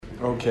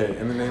Okay,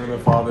 in the name of the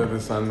Father,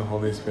 the Son, the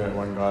Holy Spirit,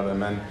 one God,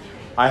 amen.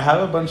 I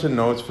have a bunch of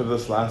notes for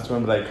this last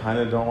one, but I kind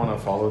of don't want to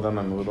follow them.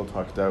 I'm a little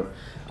tucked out.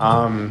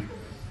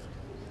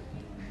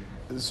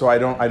 So I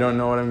don't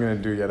know what I'm gonna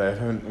do yet.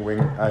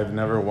 I've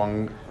never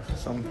wung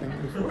something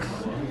before.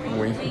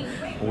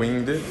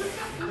 Winged it.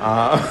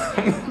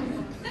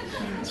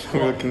 So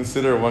we'll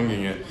consider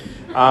wunging it.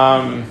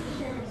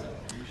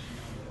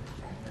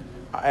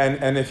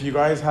 And if you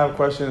guys have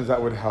questions,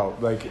 that would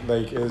help. Like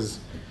is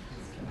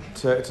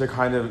to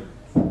kind of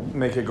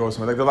make it go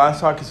somewhere. Like the last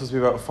talk is supposed to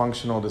be about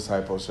functional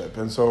discipleship,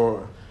 and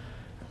so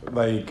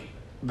like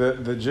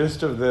the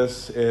gist of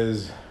this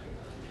is,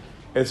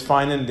 it's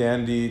fine and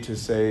dandy to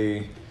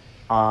say,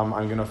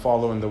 I'm going to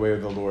follow in the way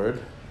of the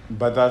Lord,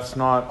 but that's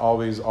not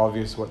always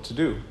obvious what to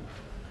do.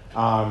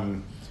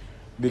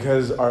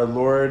 Because our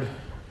Lord,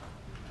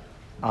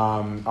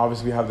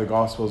 obviously we have the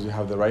Gospels, we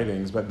have the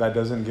writings, but that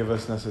doesn't give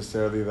us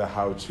necessarily the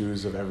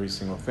how-tos of every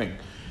single thing.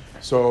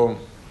 So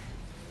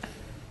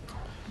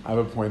I have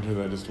a pointer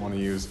that I just want to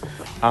use.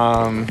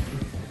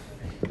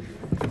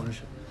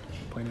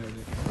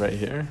 Right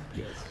here?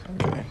 Yes.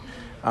 Okay.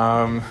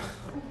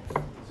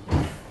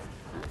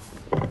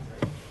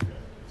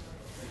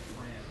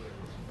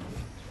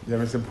 You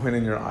have some point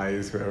in your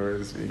eyes, whoever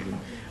is speaking.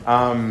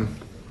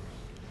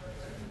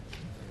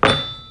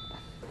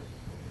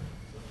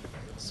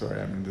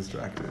 Sorry, I'm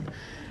distracted.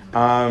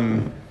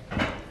 The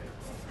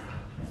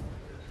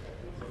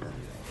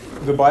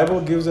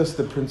Bible gives us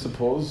the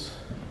principles,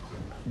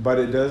 but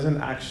it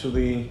doesn't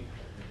actually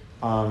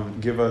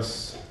give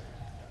us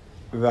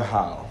the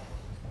how,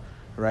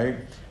 right?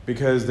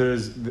 Because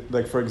there's,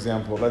 like, for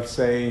example, let's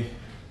say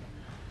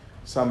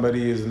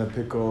somebody is in a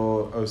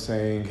pickle of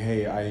saying,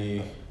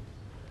 hey,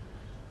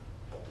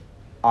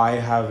 I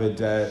have a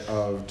debt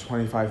of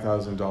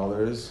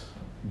 $25,000,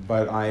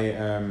 but I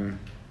am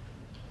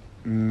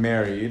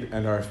married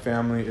and our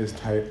family is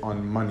tight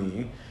on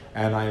money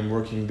and I'm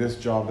working this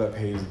job that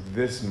pays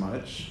this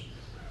much.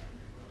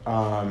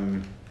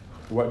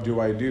 What do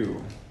I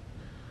do?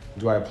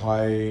 Do I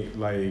apply,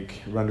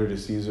 like, render to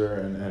Caesar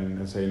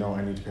and say, no,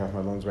 I need to pay off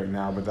my loans right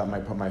now, but that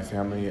might put my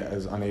family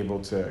as unable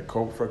to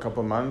cope for a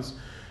couple of months?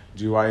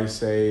 Do I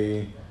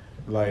say,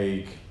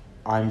 like,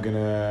 I'm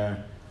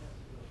gonna,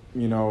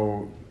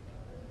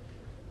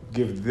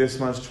 give this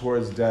much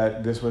towards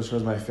debt, this much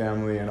towards my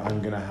family, and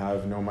I'm gonna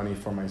have no money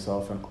for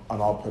myself, and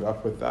I'll put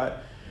up with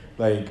that?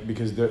 Like,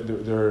 because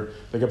they're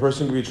like, a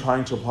person could be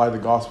trying to apply the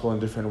gospel in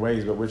different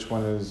ways, but which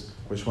one's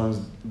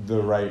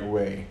the right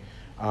way,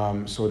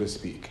 so to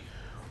speak?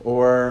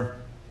 Or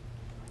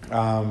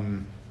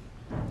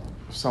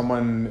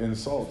someone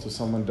insults, or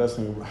someone does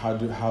something, how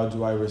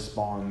do I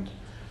respond?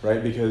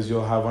 Right? Because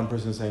you'll have one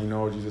person saying,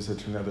 no, Jesus said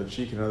turn the other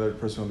cheek, and another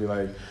person will be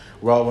like,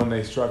 well, when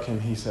they struck him,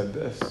 he said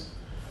this.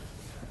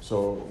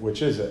 So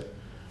which is it?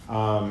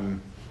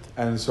 And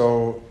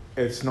so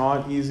it's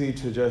not easy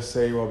to just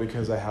say, well,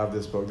 because I have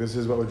this book. This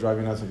is what would drive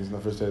me nuts, like, in the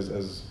first day,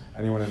 as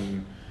anyone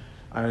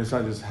it's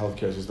not just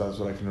healthcare, it's just that's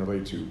what I can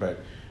relate to, but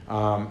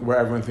where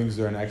everyone thinks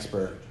they're an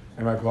expert.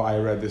 And like, well, I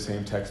read the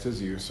same text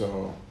as you,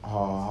 so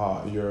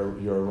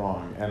you're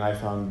wrong. And I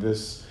found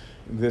this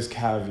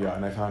caveat,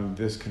 and I found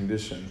this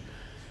condition.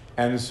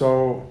 And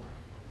so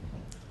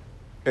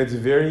it's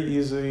very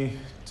easy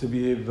to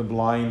be the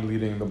blind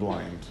leading the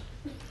blind.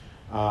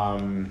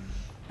 And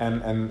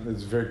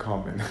it's very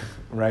common,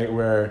 right?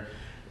 Where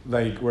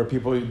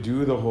people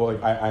do the whole,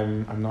 like,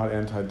 I'm not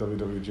anti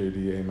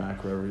WWJD,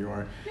 AMAC, wherever you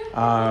are,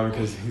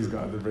 because he's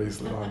got the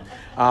bracelet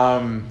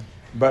on.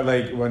 But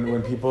like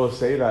when people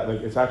say that,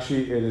 like,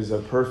 it is a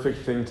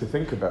perfect thing to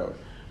think about.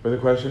 But the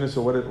question is,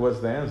 so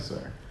what's the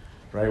answer,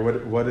 right?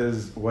 What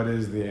is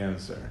the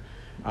answer?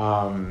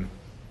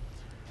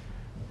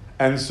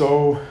 And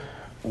so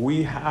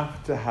we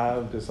have to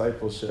have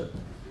discipleship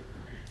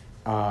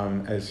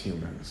as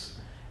humans.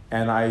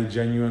 And I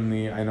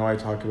know I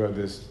talk about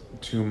this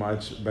too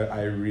much, but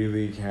I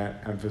really can't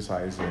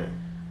emphasize it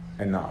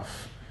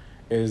enough,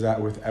 is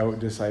that without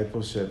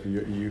discipleship,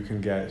 you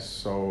can get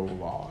so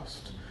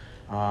lost.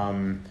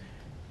 And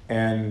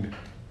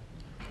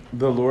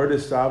the Lord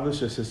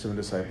established a system of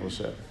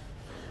discipleship,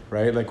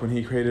 right? Like when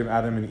he created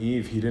Adam and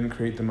Eve, he didn't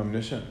create them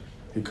omniscient.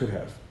 He could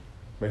have,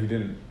 but he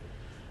didn't.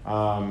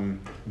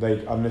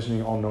 Like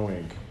omniscient,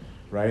 all-knowing,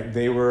 right?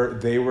 They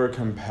were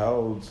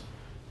compelled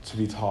to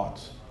be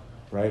taught,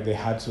 right? They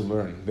had to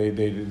learn.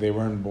 They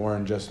weren't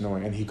born just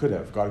knowing, and he could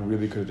have. God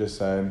really could have just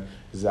said,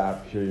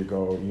 zap, here you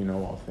go, you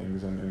know all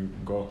things, and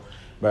go.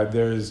 But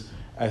there's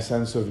a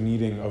sense of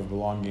needing, of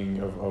belonging,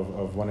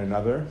 of one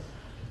another.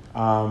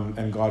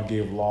 And God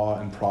gave law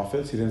and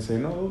prophets. He didn't say,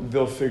 no,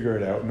 they'll figure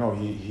it out. No,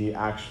 he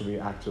actually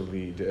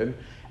actively did.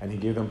 And he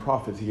gave them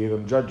prophets, he gave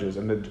them judges.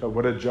 And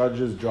what a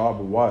judge's job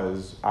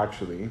was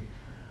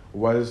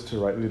to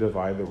rightly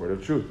divide the word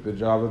of truth. The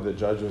job of the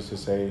judge was to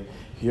say,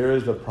 here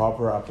is the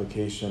proper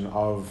application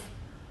of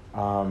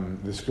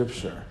the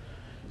scripture,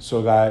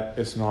 so that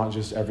it's not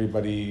just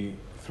everybody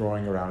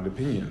throwing around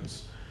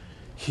opinions.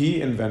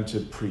 He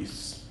invented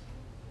priests,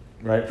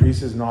 right?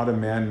 Priest is not a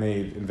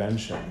man-made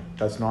invention.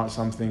 That's not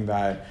something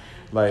that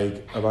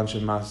like a bunch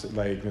of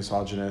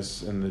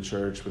misogynists in the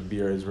church with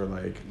beards were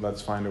like,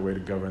 let's find a way to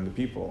govern the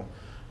people.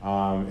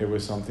 It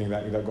was something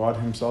that God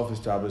himself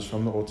established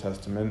from the Old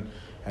Testament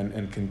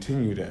and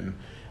continued in.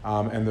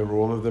 And the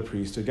role of the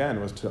priest, again,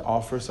 was to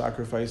offer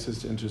sacrifices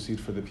to intercede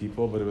for the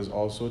people, but it was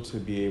also to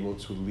be able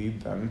to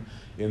lead them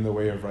in the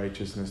way of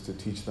righteousness, to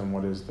teach them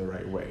what is the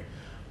right way.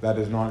 That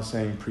is not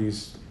saying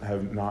priests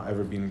have not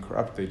ever been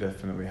corrupt. They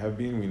definitely have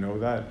been. We know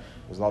that.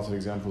 There's lots of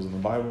examples in the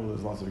Bible.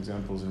 There's lots of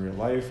examples in real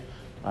life.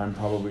 I'm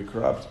probably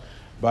corrupt.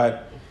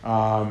 But,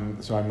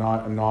 so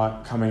I'm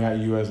not coming at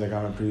you as like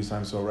I'm a priest,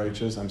 I'm so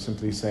righteous. I'm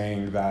simply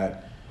saying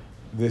that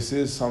this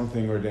is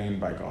something ordained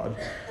by God.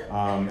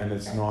 And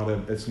it's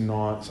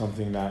not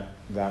something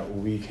that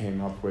we came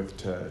up with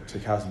to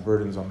cast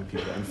burdens on the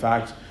people. In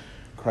fact,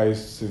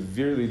 Christ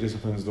severely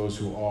disciplines those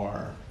who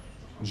are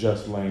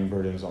just laying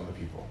burdens on the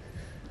people.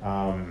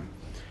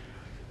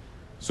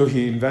 So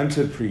he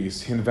invented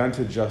priests, he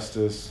invented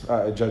judges,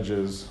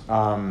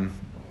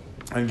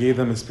 and gave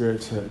them a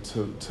spirit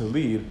to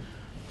lead.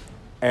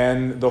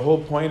 And the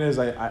whole point is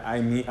I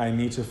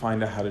need to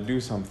find out how to do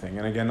something.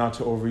 And again, not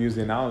to overuse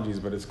the analogies,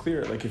 but it's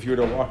clear. Like if you were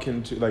to walk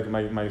into like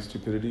my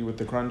stupidity with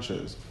the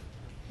crunches,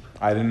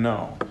 I didn't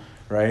know,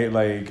 right?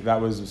 Like that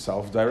was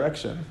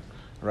self-direction,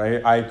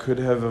 right? I could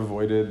have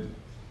avoided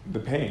the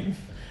pain.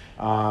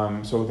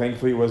 So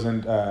thankfully it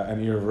wasn't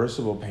an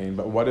irreversible pain,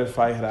 but what if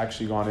I had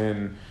actually gone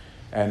in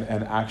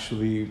and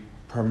actually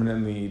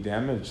permanently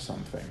damaged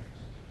something?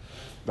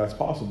 That's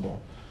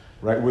possible,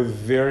 right? With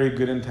very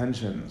good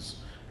intentions,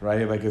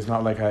 right? Like it's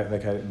not like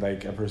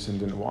a person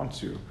didn't want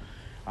to.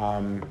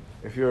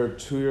 If your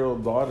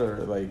 2-year-old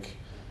daughter like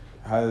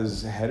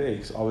has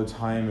headaches all the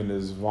time and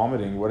is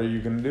vomiting, what are you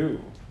gonna do?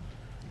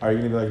 Are you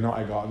gonna be like, no,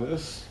 I got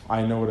this.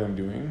 I know what I'm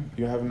doing.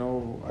 You have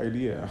no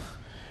idea,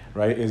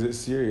 right? Is it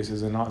serious?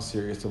 Is it not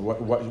serious? So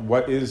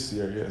what is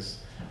serious?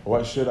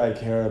 What should I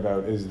care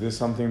about? Is this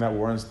something that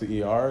warrants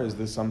the ER? Is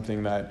this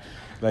something that,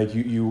 like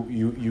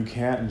you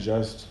can't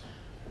just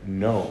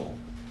know,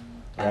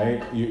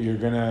 right?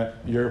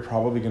 You're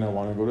probably gonna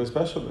want to go to a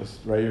specialist,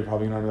 right? You're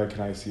probably gonna be like,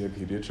 can I see a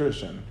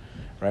pediatrician,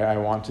 right? I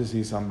want to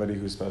see somebody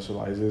who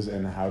specializes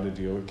in how to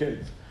deal with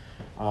kids.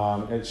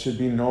 It should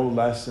be no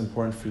less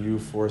important for you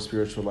for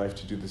spiritual life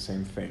to do the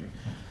same thing,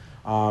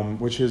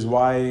 which is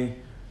why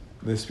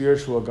the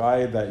spiritual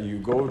guide that you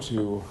go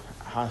to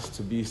has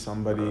to be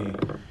somebody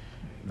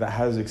that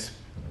has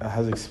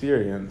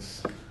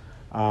experience,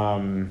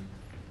 and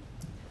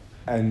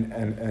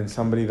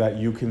somebody that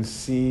you can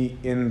see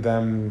in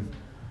them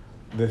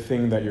the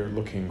thing that you're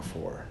looking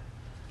for,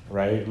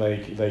 right?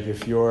 Like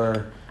if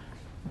you're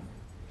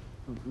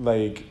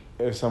like,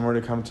 if someone were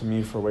to come to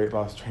me for weight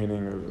loss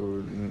training,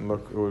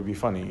 it would be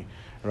funny,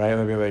 right?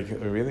 They'd be like,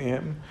 really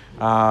him?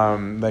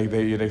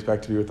 You'd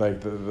expect to be with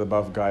like the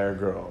buff guy or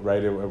girl,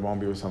 right? It won't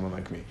be with someone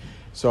like me.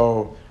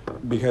 So,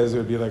 because it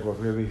would be like, well,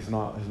 really, he's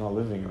not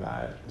living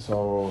that.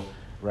 So,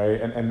 right?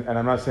 And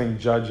I'm not saying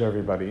judge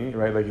everybody,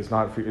 right? Like, it's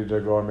not for you to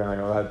go and be like,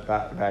 oh,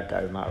 that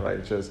guy's not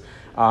righteous.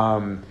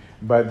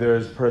 But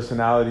there's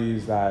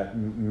personalities that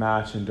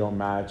match and don't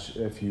match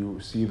if you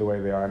see the way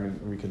they are. I mean,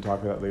 we can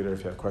talk about that later if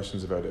you have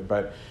questions about it.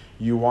 But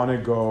you want to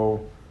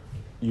go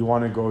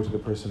to the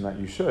person that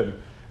you should.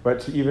 But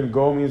to even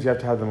go means you have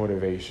to have the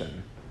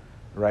motivation,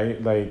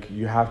 right? Like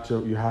you have to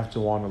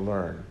want to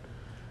learn.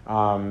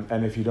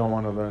 And if you don't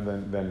want to learn,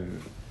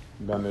 then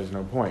there's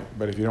no point.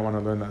 But if you don't want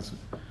to learn, that's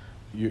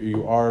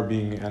you are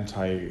being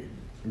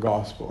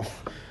anti-gospel.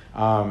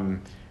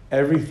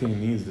 Everything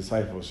needs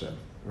discipleship,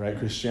 right?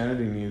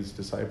 Christianity needs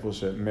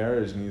discipleship.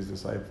 Marriage needs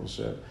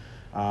discipleship.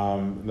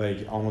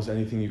 Like almost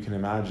anything you can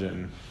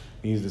imagine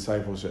needs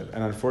discipleship.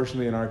 And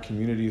unfortunately, in our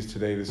communities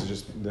today, this is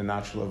just the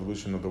natural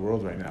evolution of the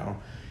world right now,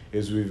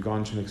 is we've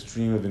gone to an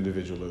extreme of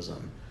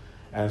individualism.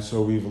 And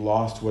so we've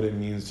lost what it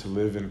means to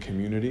live in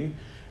community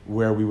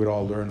where we would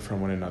all learn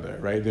from one another,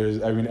 right?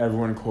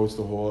 Everyone quotes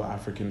the whole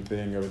African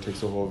thing, or it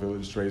takes a whole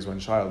village to raise one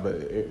child, but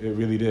it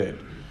really did,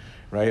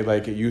 right?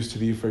 Like it used to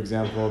be, for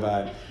example,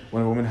 that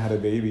when a woman had a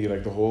baby,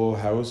 like the whole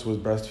house was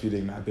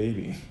breastfeeding that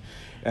baby.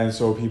 And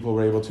so people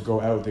were able to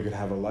go out, they could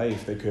have a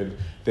life, they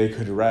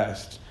could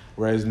rest.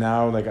 Whereas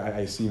now, like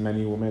I see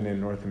many women in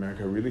North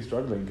America really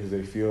struggling because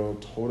they feel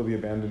totally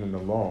abandoned and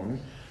alone.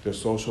 Their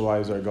social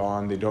lives are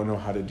gone. They don't know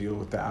how to deal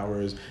with the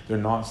hours. They're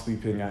not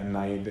sleeping at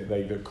night.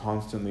 They're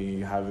constantly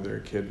have their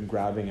kid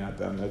grabbing at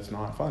them. That's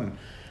not fun,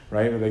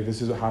 right? Like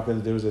this is what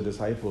happens. There was a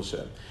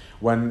discipleship.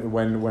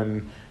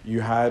 When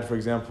you had, for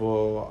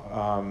example,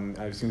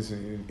 I've seen this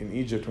in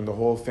Egypt, when the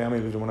whole family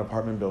lived in one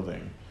apartment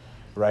building,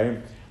 right?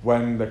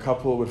 When the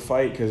couple would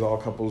fight, because all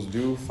couples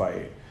do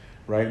fight,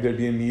 right? There'd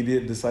be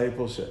immediate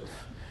discipleship,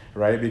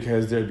 right?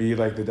 Because there'd be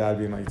like the dad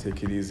being like,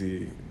 take it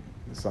easy,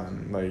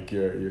 son, like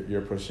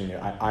you're pushing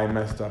it. I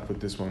messed up with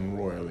this one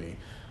royally.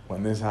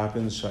 When this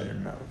happens, shut your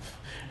mouth,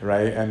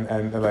 right?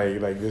 And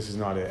like this is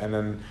not it.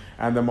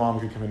 And the mom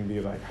could come in and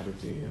be like,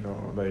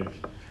 Habibti,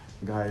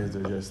 guys,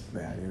 they're just,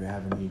 they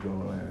have an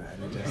ego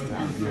and they just,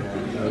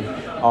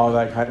 like, all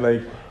that kind of,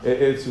 like,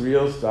 it's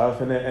real stuff,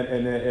 and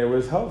it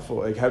was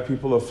helpful. It kept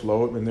people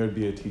afloat when there'd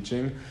be a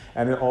teaching,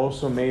 and it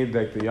also made,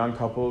 like, the young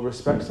couple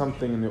respect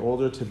something in the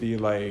older to be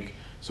like,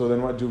 so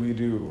then what do we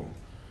do?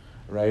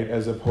 Right?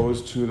 As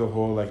opposed to the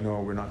whole, like, no,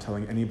 we're not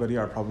telling anybody,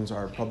 our problems are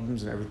our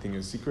problems and everything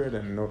is secret,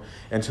 and no,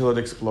 until it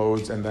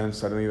explodes, and then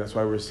suddenly that's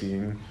why we're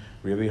seeing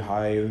really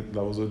high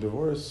levels of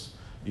divorce,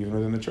 even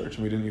within the church,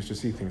 and we didn't used to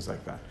see things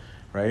like that.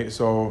 Right?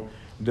 So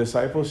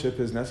discipleship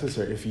is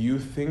necessary. If you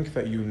think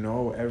that you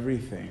know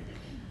everything,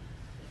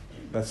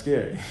 that's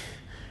scary.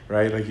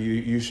 Right? Like,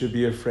 you should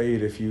be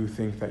afraid if you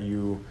think that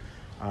you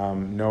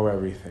know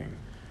everything.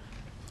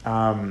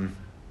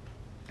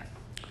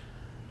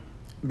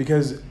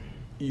 Because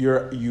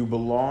you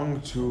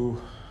belong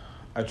to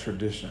a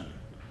tradition.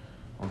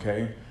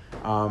 Okay?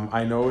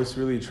 I know it's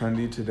really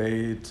trendy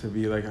today to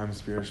be like, I'm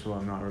spiritual,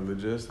 I'm not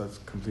religious. That's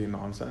complete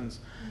nonsense.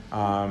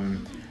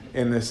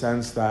 In the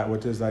sense that,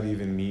 what does that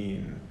even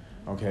mean?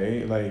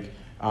 Okay, like,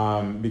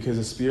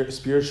 because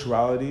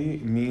spirituality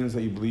means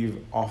that you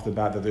believe off the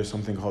bat that there's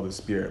something called a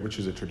spirit, which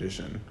is a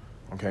tradition.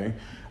 Okay,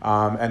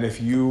 and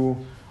if you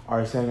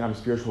are saying I'm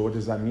spiritual, what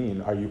does that mean?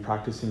 Are you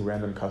practicing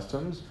random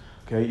customs?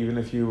 Okay, even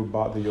if you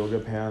bought the yoga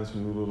pants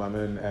from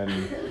Lululemon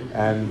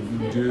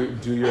and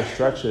do your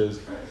stretches,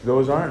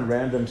 those aren't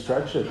random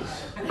stretches.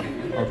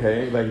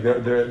 Okay, like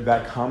they're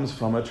that comes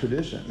from a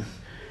tradition.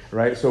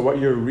 Right? So what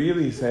you're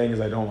really saying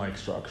is, I don't like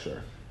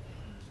structure.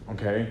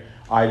 Okay?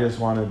 I just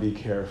want to be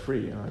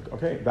carefree. And like,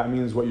 okay, that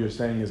means what you're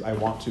saying is, I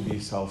want to be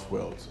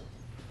self-willed.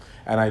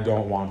 And I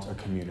don't want a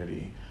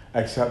community,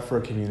 except for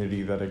a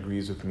community that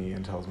agrees with me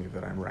and tells me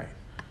that I'm right.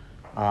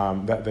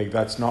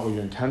 That's not what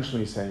you're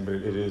intentionally saying, but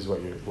it is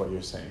what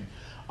you're saying.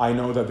 I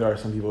know that there are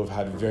some people who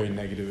have had very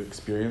negative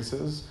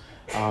experiences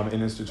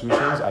in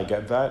institutions. I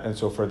get that. And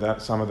so for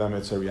that, some of them,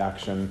 it's a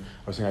reaction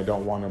of saying, I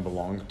don't want to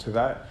belong to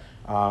that.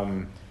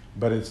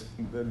 But it's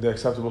the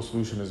acceptable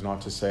solution is not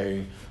to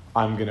say,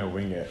 I'm going to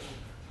wing it.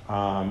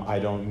 I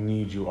don't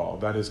need you all.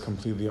 That is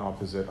completely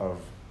opposite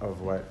of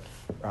what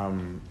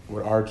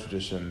our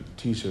tradition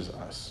teaches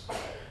us.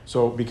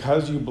 So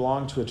because you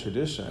belong to a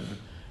tradition,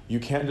 you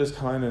can't just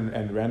come in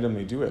and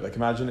randomly do it. Like,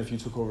 imagine if you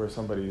took over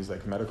somebody's,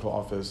 like, medical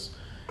office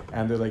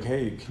and they're like,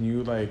 hey, can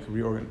you, like,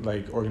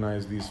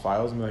 organize these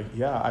files? And be like,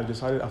 yeah, I've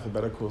decided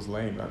alphabetical is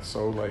lame. That's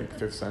so, like,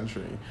 5th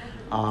century.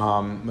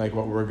 Like,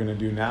 what we're going to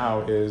do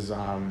now is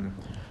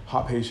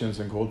hot patients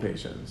and cold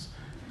patients,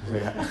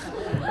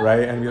 right?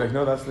 And be like,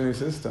 no, that's the new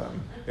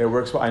system. It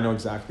works well. I know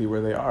exactly where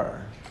they are.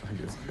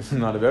 Like, it's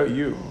not about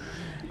you,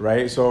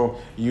 right? So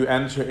you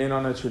enter in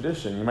on a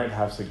tradition. You might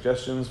have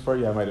suggestions for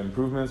it. You might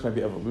improvements, might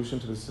be evolution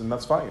to the system.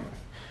 That's fine.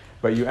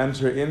 But you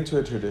enter into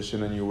a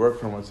tradition and you work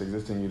from what's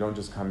existing. You don't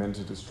just come in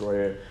to destroy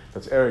it.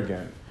 That's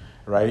arrogant,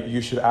 right?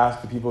 You should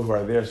ask the people who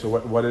are there, so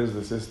what is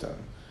the system,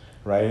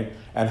 right?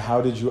 And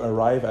how did you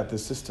arrive at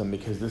this system?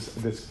 Because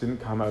this didn't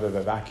come out of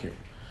a vacuum.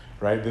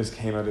 Right? This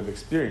came out of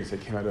experience.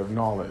 It came out of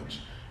knowledge.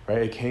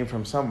 Right? It came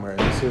from somewhere. And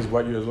this is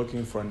what you're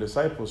looking for in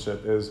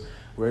discipleship is,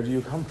 where do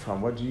you come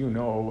from? What do you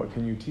know? What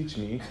can you teach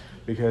me?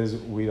 Because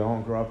we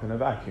don't grow up in a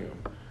vacuum.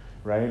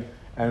 Right?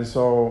 And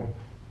so,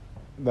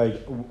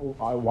 like,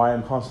 why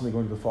I'm constantly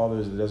going to the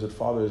fathers, the desert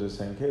fathers, is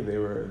saying, okay, they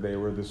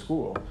were the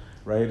school.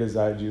 Right? Is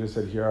that Jesus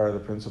said, here are the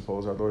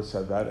principles. Our Lord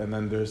said that. And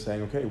then they're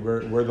saying, okay,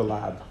 we're the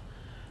lab.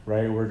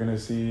 Right? We're going to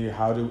see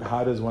how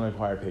does one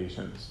acquire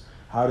patience?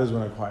 How does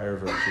one acquire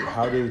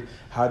virtue?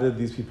 How did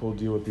these people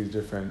deal with these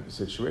different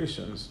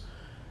situations?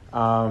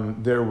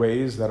 There are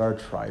ways that are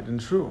tried and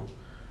true.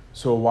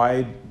 So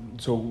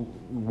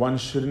one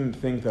shouldn't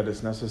think that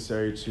it's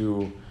necessary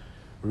to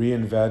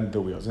reinvent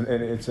the wheels. And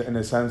it's, in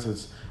a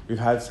sense, we've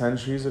had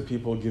centuries of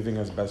people giving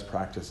us best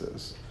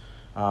practices,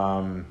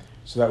 so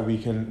that we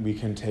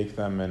can take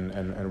them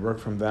and work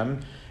from them.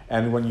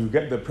 And when you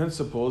get the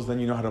principles, then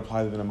you know how to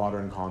apply them in a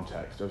modern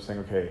context. Of saying,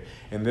 okay,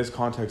 in this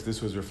context,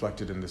 this was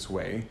reflected in this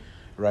way.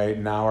 Right?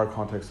 Now our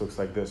context looks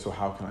like this, so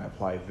how can I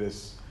apply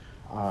this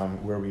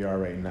where we are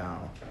right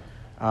now?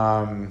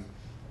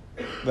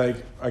 Like,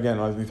 again,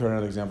 let me throw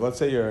another example. Let's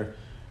say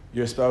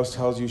your spouse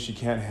tells you she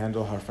can't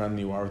handle how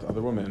friendly you are with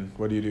other women.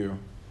 What do you do?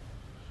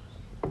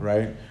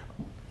 Right?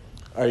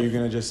 Are you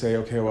going to just say,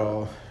 okay,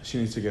 well, she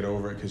needs to get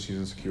over it because she's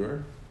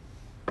insecure?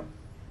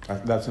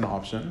 That's an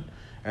option.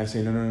 And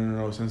say,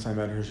 no, since I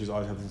met her, she's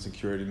always had this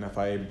insecurity, and if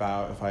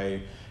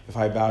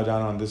I bow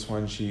down on this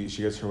one, she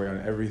gets her way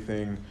on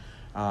everything.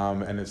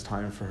 And it's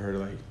time for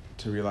her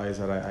to realize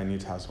that I need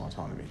to have some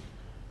autonomy.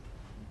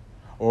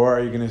 Or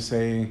are you going to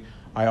say,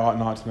 I ought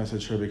not to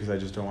message her because I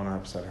just don't want to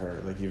upset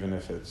her, like, even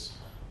if it's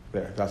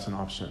there? That's an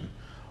option.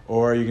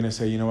 Or are you going to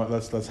say, you know what,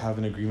 let's have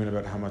an agreement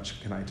about how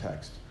much can I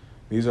text?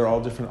 These are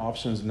all different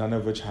options, none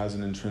of which has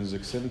an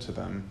intrinsic sin to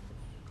them,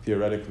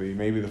 theoretically.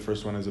 Maybe the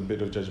first one is a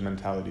bit of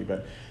judgmentality,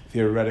 but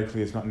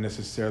theoretically it's not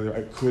necessarily,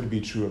 it could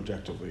be true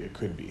objectively, it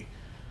could be.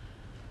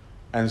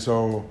 And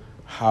so,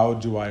 how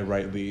do I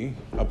rightly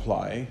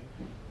apply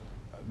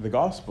the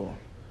gospel,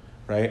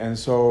 right? And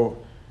so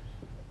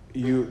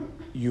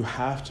you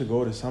have to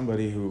go to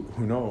somebody who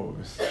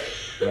knows,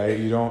 right?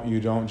 You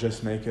don't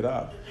just make it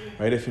up,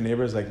 right? If your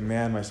neighbor's like,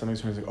 man, my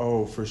stomach's hurting, like,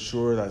 oh, for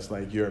sure that's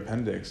like your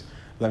appendix.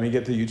 Let me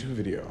get the YouTube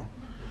video.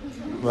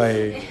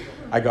 Like,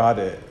 I got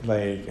it.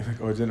 Like,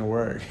 oh, it didn't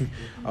work.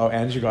 Oh,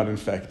 Andrew got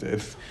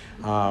infected.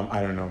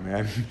 I don't know,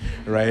 man.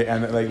 Right?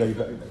 And like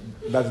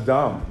that's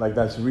dumb. Like,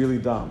 that's really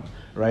dumb,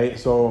 right?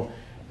 So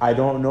I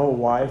don't know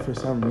why, for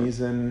some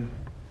reason,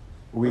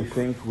 we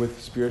think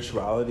with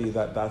spirituality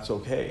that that's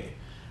okay,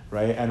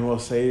 right? And we'll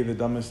say the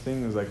dumbest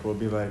things. Like, we'll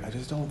be like, I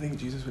just don't think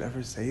Jesus would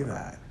ever say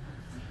that.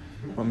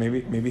 Well,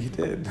 maybe he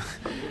did,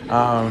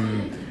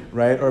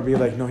 right? Or be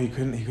like, no, he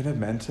couldn't have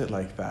meant it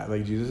like that.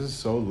 Like, Jesus is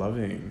so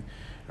loving,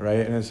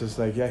 right? And it's just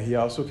like, yeah, he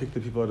also kicked the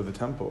people out of the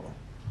temple,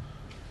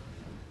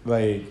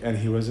 like, and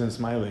he wasn't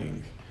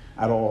smiling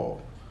at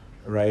all,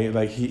 right?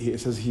 Like,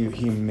 it says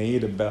he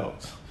made a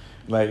belt,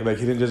 like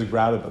he didn't just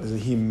grab a belt. It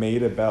says he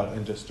made a belt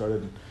and just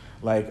started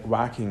like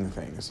whacking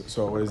things.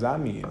 So what does that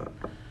mean,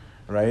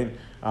 right?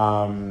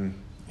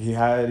 He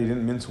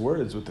didn't mince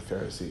words with the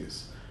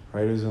Pharisees.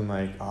 Right, it wasn't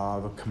like,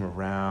 oh, they'll come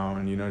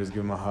around, just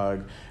give them a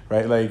hug,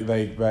 right?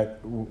 But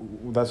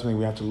that's something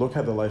we have to look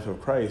at the life of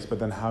Christ. But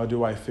then, how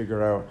do I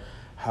figure out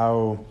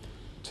how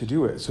to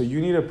do it? So you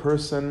need a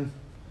person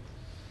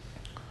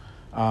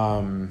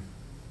who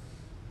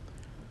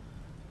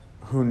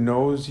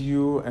knows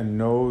you and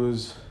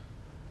knows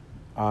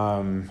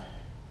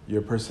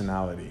your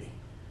personality.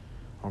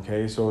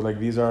 Okay, so like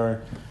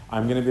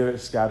I'm gonna be a bit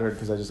scattered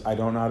because I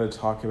don't know how to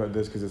talk about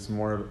this because it's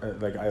more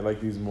like I like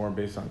these more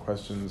based on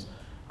questions.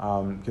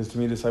 Because to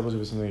me,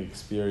 discipleship is something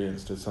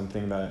experienced. It's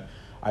something that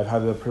I've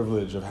had the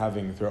privilege of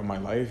having throughout my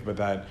life, but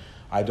that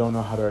I don't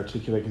know how to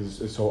articulate because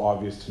it's so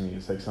obvious to me.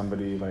 It's like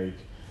somebody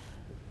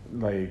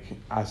like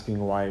asking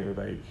why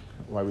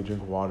we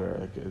drink water.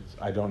 Like,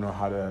 I don't know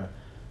how to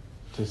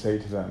say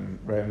to them,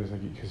 right? I'm just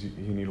like, because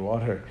you need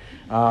water.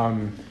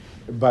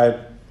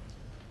 But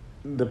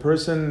the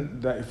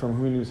person that from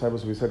whom we need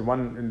discipleship, we said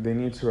one, they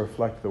need to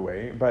reflect the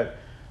way, but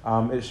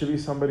it should be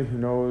somebody who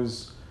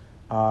knows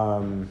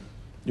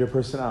your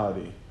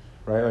personality,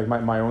 right?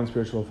 Like my own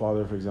spiritual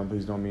father, for example,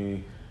 he's known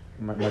me,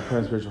 my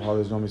current spiritual father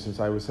has known me since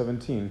I was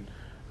 17,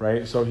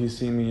 right? So he's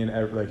seen me in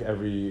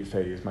every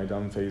phase, my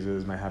dumb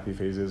phases, my happy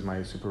phases,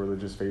 my super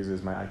religious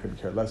phases, my I could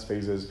care less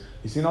phases.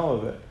 He's seen all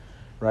of it,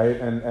 right?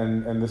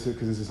 And this is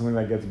because this is something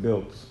that gets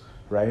built,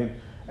 right?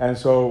 And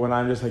so when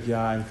I'm just like,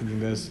 yeah, I'm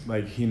thinking this,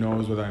 like he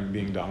knows whether I'm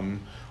being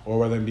dumb or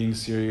whether I'm being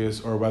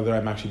serious or whether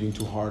I'm actually being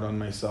too hard on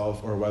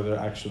myself or whether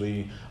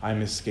actually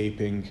I'm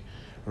escaping,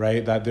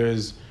 right?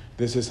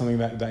 This is something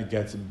that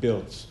gets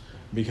built.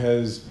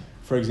 Because,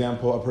 for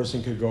example, a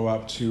person could go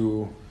up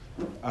to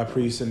a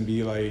priest and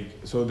be like,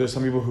 so there's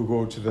some people who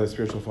go to the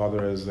spiritual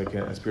father as like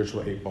a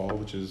spiritual 8-ball,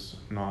 which is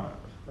not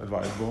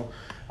advisable,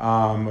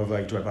 of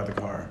like, do I buy the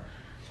car?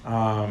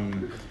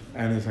 And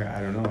it's like, I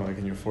don't know, like,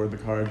 can you afford the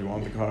car? Do you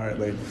want the car?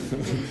 Like,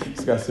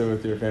 discuss it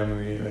with your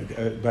family.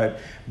 Like,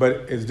 but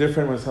it's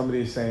different when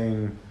somebody's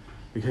saying,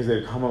 because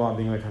they've come a lot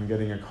being like, I'm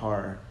getting a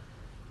car.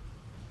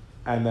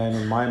 And then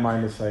in my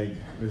mind, it's like,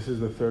 this is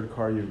the third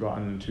car you've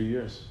gotten in 2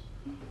 years.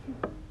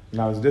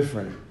 Now it's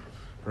different,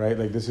 right?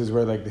 Like, this is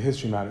where like the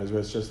history matters,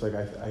 where it's just like,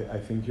 I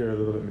think you're a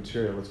little bit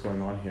material, what's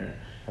going on here?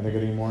 And they're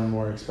getting more and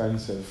more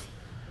expensive.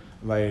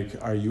 Like,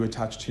 are you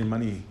attached to your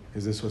money?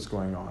 Is this what's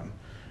going on,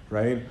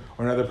 right?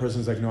 Or another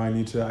person's like, no, I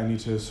need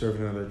to serve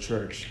in another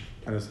church.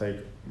 And it's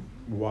like,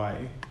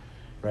 why?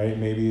 Right?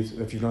 Maybe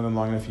if you've known them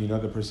long enough, you know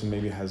the person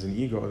maybe has an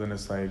ego, then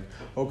it's like,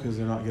 oh, because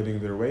they're not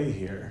getting their way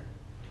here.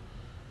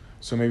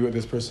 So maybe what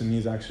this person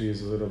needs actually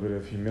is a little bit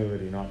of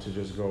humility, not to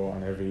just go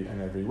on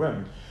every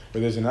whim.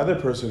 But there's another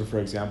person, for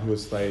example,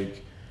 who's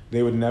like,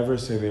 they would never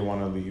say they want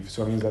to leave.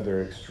 So it means that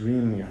they're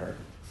extremely hurt,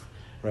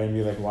 right? And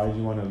be like, why do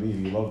you want to leave?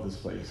 You love this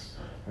place.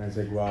 And it's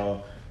like,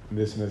 well,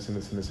 this and this and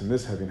this and this and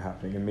this have been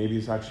happening. And maybe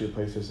it's actually a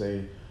place to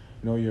say,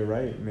 no, you're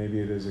right.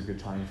 Maybe it is a good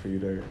time for you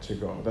to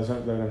go. That's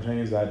what I'm saying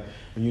is that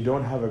when you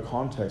don't have a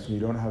context, when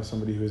you don't have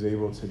somebody who's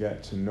able to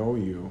get to know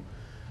you,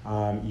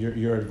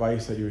 your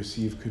advice that you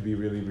receive could be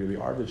really, really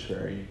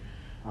arbitrary,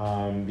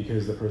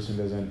 because the person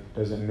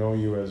doesn't know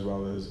you as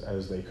well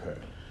as they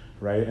could,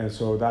 right? And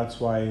so that's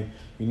why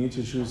you need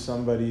to choose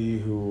somebody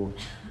who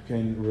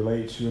can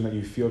relate to and that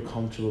you feel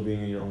comfortable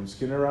being in your own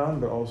skin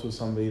around, but also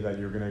somebody that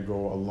you're going to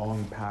go a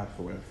long path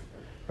with,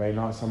 right?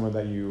 Not someone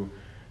that you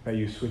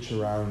switch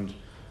around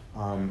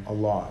a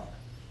lot.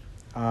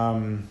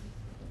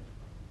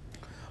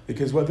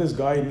 Because what this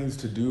guide needs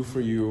to do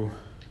for you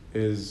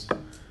is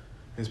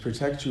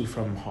protect you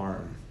from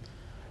harm.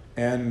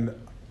 And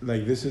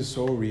like, this is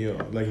so real,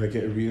 like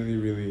it really,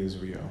 really is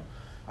real.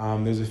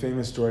 There's a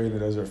famous story in the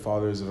Desert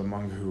Fathers of a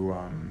monk who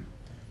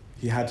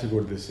he had to go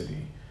to the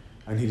city,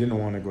 and he didn't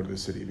want to go to the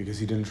city because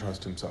he didn't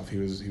trust himself. He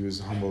was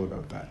humble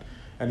about that,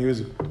 and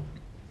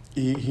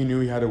he knew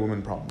he had a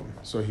woman problem.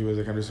 So he was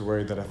like, I'm just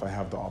worried that if I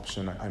have the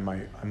option, I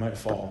might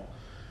fall.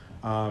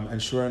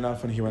 And sure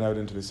enough, when he went out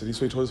into the city,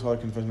 so he told his father,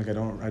 confession, like,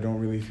 I don't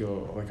really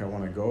feel like I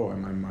want to go.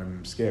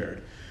 I'm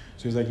scared.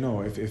 So he's like,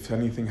 no, if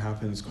anything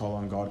happens, call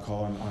on God,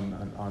 call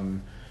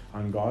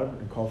on God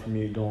and call for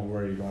me, don't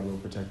worry, God will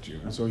protect you.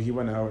 And so he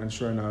went out, and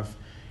sure enough,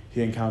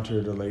 he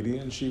encountered a lady,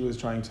 and she was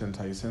trying to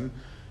entice him,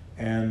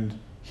 and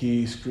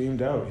he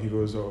screamed out. He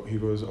goes,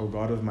 "Oh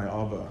God of my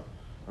Abba,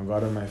 oh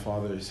God of my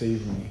Father,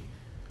 save me."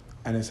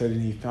 And it said,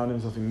 and he found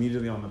himself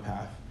immediately on the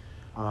path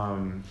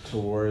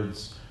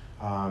towards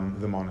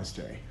the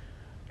monastery.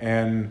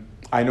 And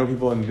I know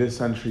people in this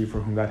century for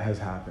whom that has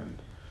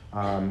happened,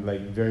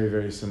 like very,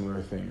 very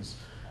similar things.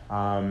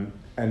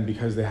 And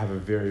because they have a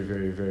very,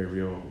 very, very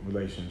real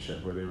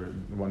relationship where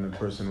one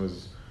person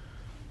was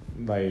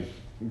like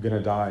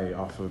gonna die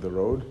off of the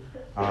road.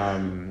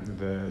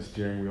 The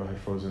steering wheel had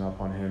frozen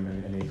up on him,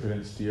 and he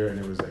couldn't steer, and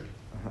it was like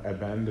a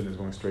bend, and it was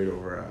going straight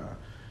over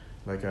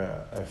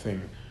a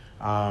thing.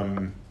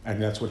 And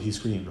that's what he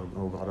screamed,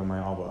 "Oh God of my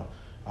Abba."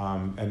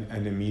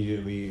 And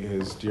immediately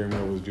his steering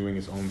wheel was doing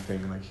its own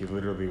thing, like he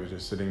literally was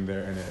just sitting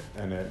there,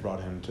 and it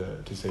brought him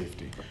to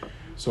safety.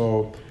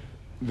 So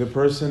the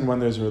person, when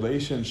there's a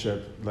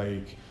relationship,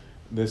 like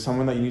there's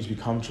someone that you need to be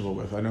comfortable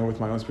with. I know with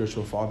my own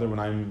spiritual father, when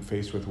I'm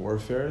faced with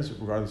warfares,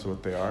 regardless of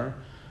what they are,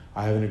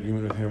 I have an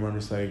agreement with him where I'm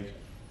just like,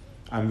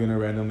 I'm going to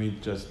randomly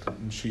just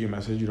shoot you a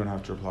message. You don't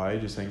have to reply,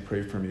 just saying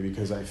pray for me,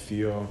 because I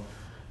feel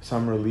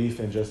some relief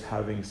in just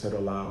having said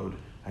aloud,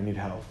 I need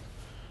help.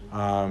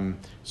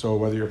 So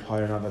whether you reply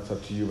or not, that's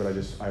up to you, but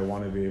I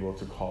want to be able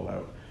to call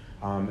out.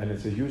 And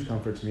it's a huge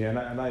comfort to me, and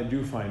I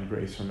do find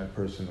grace from it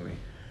personally.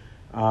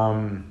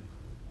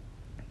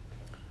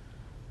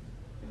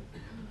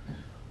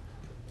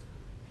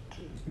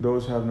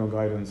 Those who have no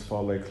guidance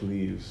fall like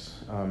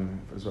leaves,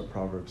 is what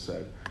Proverbs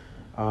said.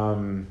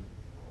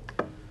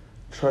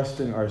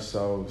 Trusting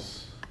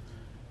ourselves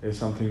is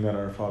something that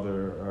our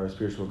Father, our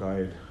spiritual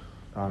guide,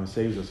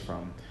 saves us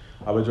from.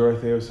 Abba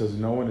Dorotheo says,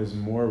 no one is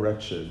more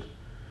wretched,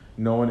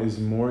 no one is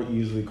more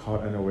easily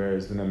caught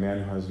unawares than a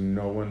man who has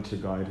no one to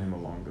guide him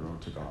along the road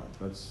to God.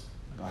 That's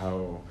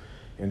how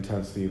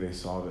intensely they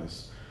saw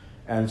this.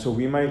 And so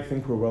we might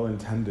think we're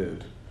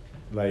well-intended.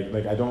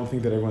 Like I don't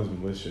think that everyone's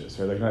malicious,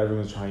 right? Like not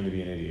everyone's trying to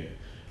be an idiot,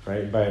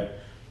 right? But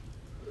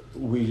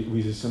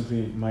we just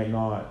simply might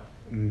not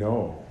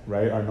know,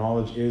 right? Our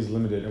knowledge is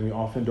limited, and we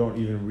often don't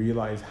even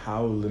realize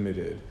how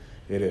limited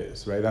it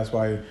is, right? That's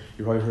why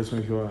you probably heard so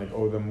many people like,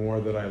 oh, the more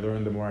that I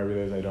learn, the more I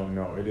realize I don't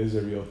know. It is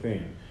a real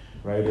thing,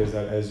 right? Is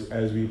that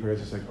as we pray,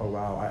 it's just like, oh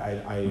wow,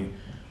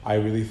 I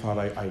really thought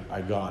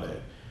I got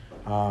it.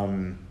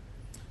 And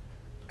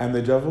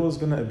the devil is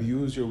going to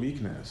abuse your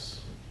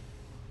weakness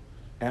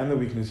and the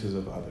weaknesses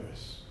of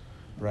others,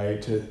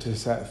 right? To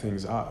set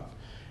things up.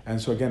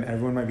 And so again,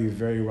 everyone might be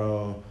very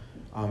well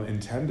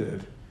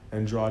intended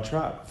and draw a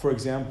trap. For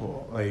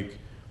example, like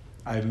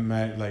I've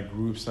met like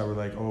groups that were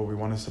like, oh, we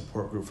want a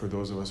support group for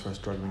those of us who are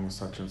struggling with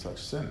such and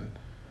such sin.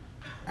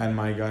 And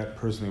my gut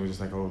personally was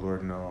just like, oh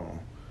Lord, no.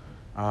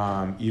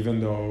 Even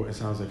though it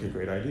sounds like a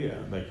great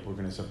idea, like we're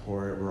going to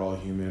support, we're all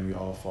human, we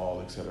all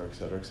fall, et cetera, et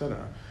cetera, et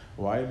cetera.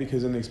 Why?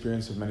 Because in the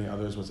experience of many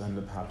others, what's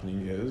ended up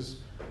happening is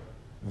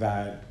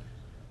that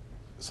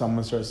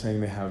someone starts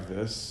saying they have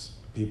this,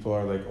 people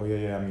are like, oh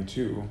yeah, me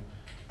too.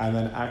 And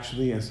then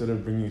actually, instead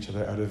of bringing each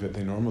other out of it,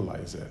 they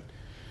normalize it,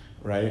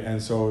 right?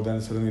 And so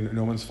then suddenly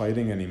no one's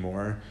fighting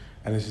anymore,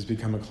 and it's just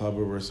become a club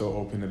where we're so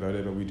open about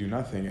it, but we do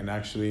nothing. And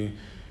actually,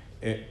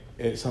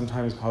 it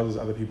sometimes causes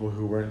other people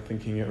who weren't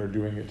thinking it or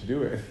doing it to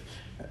do it.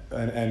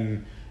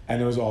 And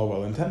it was all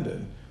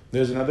well-intended.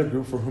 There's another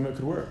group for whom it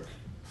could work,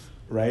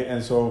 right?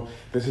 And so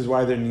this is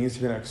why there needs to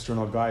be an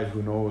external guide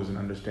who knows and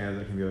understands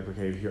and can be like,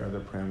 okay, here are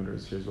the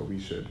parameters, here's what we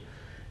should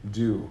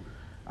do.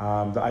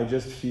 I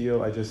just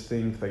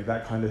think like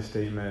that kind of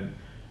statement,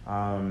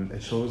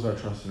 it shows our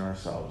trust in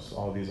ourselves,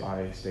 all these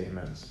I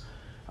statements.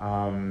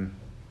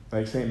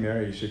 Like St.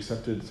 Mary, she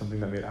accepted something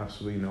that made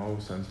absolutely no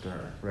sense to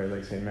her, right?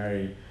 Like St.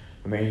 Mary,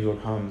 when the angel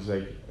comes,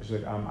 like she's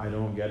like, I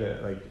don't get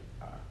it, like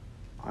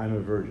I'm a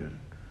virgin,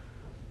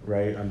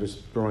 right? I'm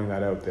just throwing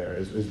that out there,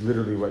 is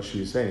literally what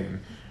she's saying,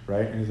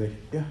 right? And he's like,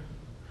 yeah,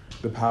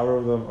 the power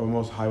of the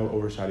Most High will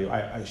overshadow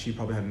you. She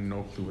probably had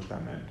no clue what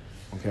that meant,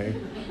 okay?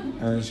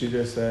 And she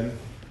just said,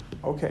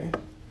 okay,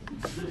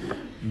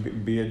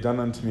 be it done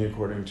unto me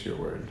according to your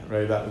word,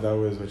 right? That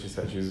was what she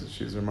said.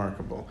 She's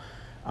remarkable.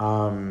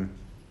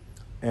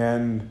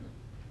 And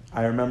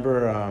I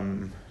remember,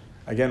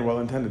 again,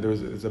 well-intended, there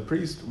was a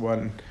priest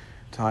one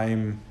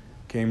time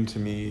came to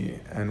me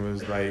and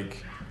was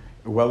like,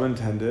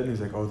 well-intended, he's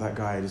like, oh, that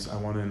guy, I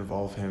want to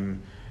involve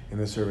him in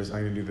the service,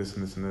 I'm going to do this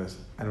and this and this.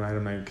 And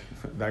I'm like,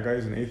 that guy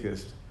is an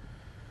atheist,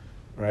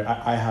 right?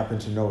 I happen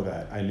to know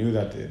that. I knew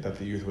that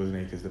the youth was an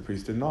atheist, the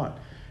priest did not,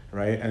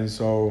 right? And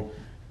so,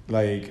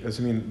 like, I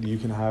mean, you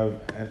can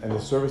have, and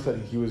the service that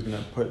he was going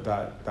to put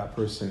that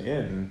person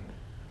in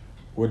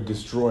would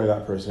destroy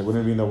that person. It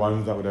wouldn't be the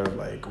ones that would have,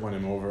 like, won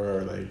him over,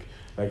 or,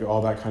 like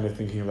all that kind of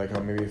thinking, like,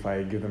 oh, maybe if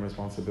I give them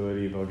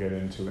responsibility, they'll get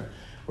into it.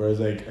 Whereas,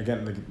 like,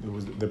 again, like,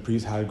 the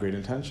priest had great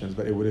intentions,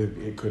 but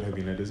it could have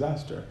been a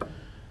disaster.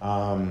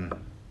 One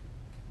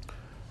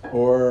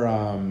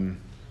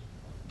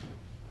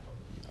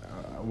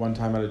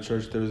time at a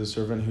church, there was a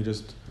servant who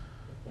just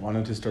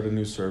wanted to start a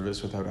new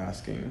service without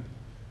asking.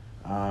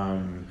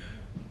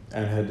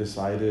 and had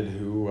decided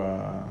who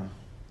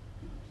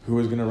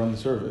was going to run the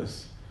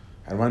service,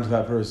 and went to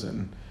that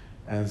person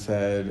and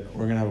said,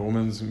 we're going to have a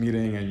women's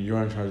meeting and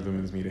you're in charge of the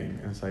women's meeting.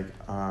 And it's like,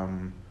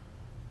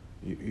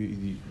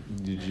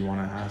 did you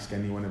want to ask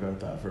anyone about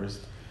that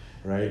first,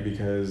 right?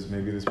 Because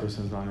maybe this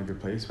person's not in a good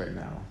place right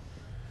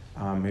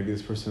now. Maybe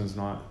this person's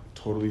not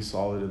totally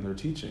solid in their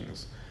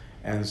teachings.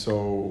 And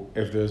so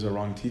if there's a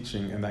wrong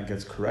teaching and that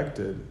gets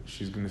corrected,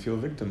 she's going to feel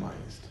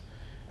victimized.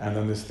 And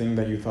then this thing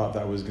that you thought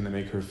that was going to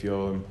make her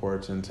feel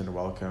important and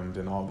welcomed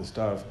and all this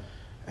stuff,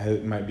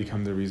 it might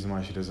become the reason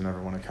why she doesn't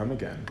ever want to come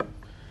again.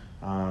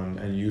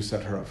 And you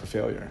set her up for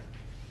failure,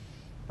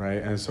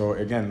 right? And so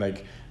again,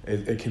 like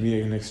it can be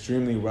an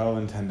extremely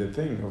well-intended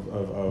thing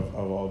of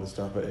all this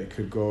stuff, but it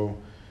could go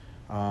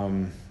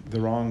the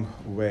wrong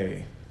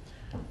way.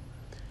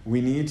 We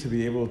need to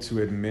be able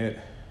to admit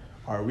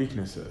our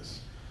weaknesses,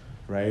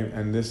 right?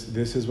 And this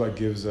is what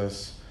gives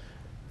us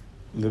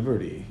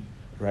liberty,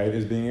 right?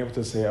 Is being able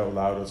to say out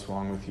loud what's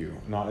wrong with you,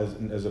 not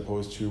as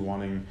opposed to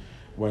wanting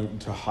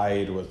to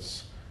hide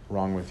what's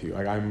wrong with you.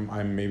 Like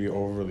I'm maybe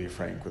overly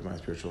frank with my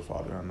spiritual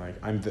father. I'm like,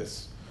 I'm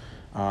this.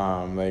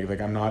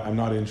 Like I'm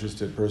not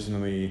interested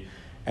personally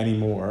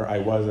anymore. I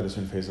was at a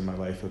certain phase of my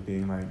life of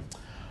being like,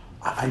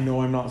 I know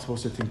I'm not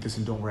supposed to think this,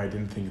 and don't worry, I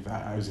didn't think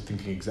that. I was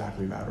thinking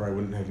exactly that, or I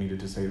wouldn't have needed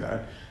to say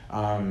that.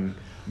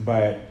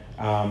 But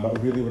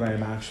really what I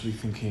am actually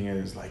thinking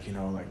is like,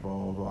 like blah,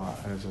 blah, blah.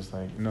 And it's just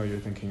like, no, you're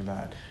thinking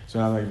that. So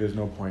now like there's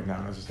no point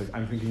now. And it's just like,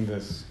 I'm thinking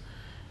this,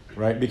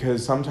 right?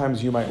 Because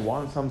sometimes you might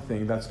want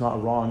something that's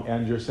not wrong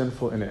and you're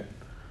sinful in it,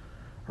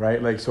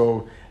 right? Like,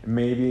 so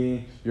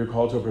maybe you're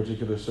called to a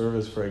particular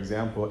service, for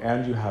example,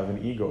 and you have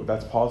an ego.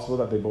 That's possible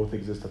that they both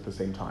exist at the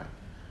same time.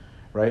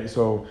 Right?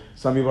 So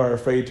some people are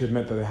afraid to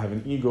admit that they have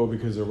an ego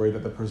because they're worried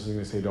that the person's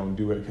going to say don't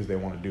do it because they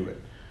want to do it.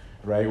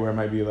 Right? Where it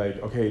might be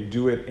like, okay,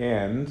 do it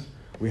and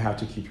we have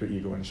to keep your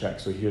ego in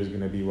check. So here's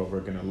going to be what we're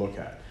going to look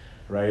at.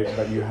 Right?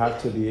 But you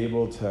have to be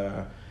able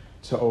to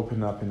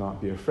open up and not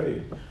be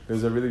afraid.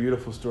 There's a really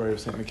beautiful story of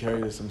St.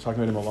 Macarius. I'm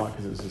talking about him a lot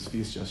because it was his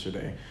feast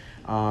yesterday.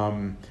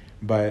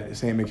 But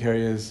St.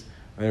 Macarius,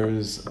 there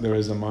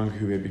was a monk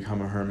who had become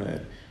a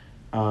hermit.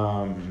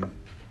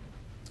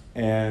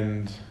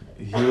 And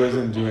he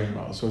wasn't doing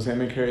well. So St.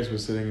 Macarius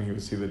was sitting and he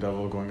would see the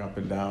devil going up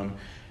and down,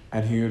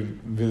 and he would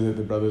visit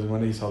the brothers.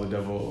 One day he saw the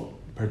devil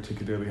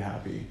particularly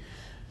happy,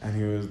 and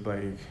he was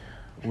like,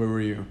 where were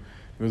you?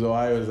 He was,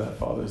 I was at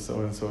Father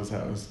so-and-so's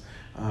house.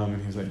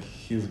 And he was like,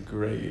 he's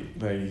great.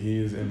 Like,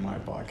 he's in my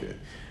pocket.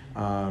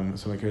 So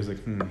Macarius was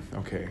like,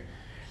 okay.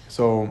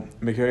 So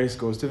Macarius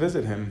goes to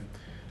visit him.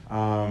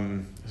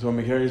 So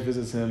Macarius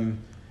visits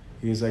him.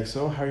 He's like,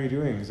 so how are you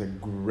doing? He's like,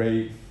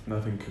 great.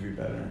 Nothing could be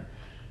better.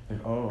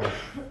 Like, oh,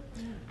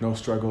 no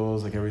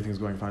struggles, like everything's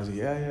going fine. He's like,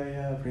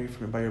 yeah, pray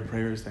for me. By your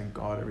prayers, thank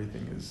God,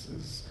 everything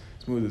is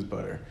smooth as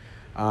butter.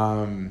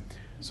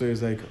 So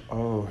he's like,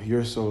 oh,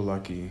 you're so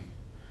lucky,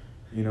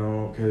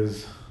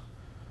 because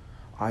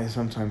I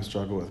sometimes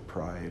struggle with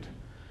pride.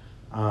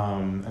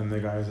 And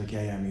the guy was like,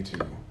 yeah, me too.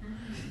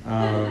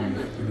 And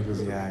he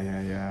goes,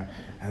 yeah.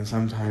 And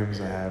sometimes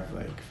I have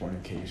like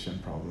fornication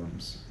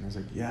problems. And I was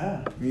like,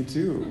 yeah, me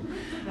too.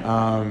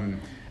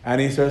 And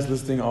he starts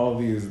listing all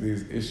these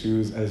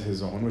issues as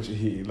his own, which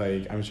he,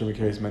 like, I'm sure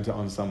Macarius meant it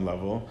on some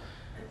level.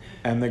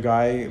 And the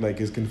guy,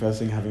 like, is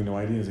confessing having no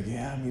idea. He's like,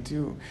 yeah, me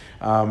too.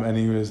 And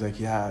he was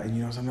like, yeah,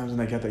 and sometimes when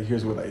I get that,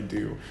 here's what I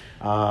do.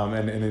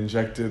 And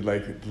injected,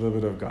 like, a little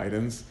bit of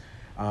guidance.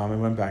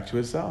 And went back to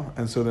his cell.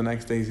 And so the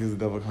next day he sees the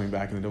devil coming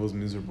back, and the devil's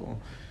miserable.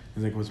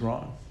 He's like, what's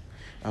wrong?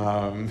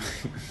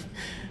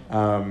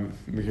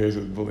 Macarius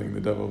was bullying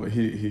the devil, but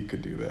he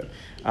could do that.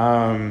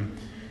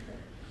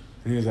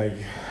 And he was like,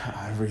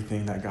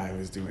 everything that guy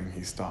was doing,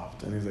 he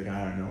stopped. And he's like,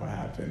 I don't know what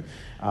happened.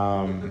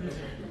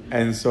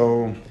 And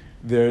so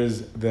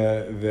there's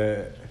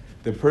the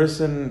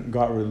person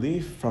got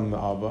relief from the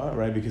Abba,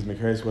 right? Because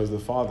Macarius was the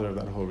father of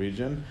that whole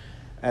region.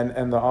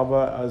 And the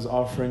Abba is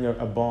offering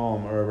a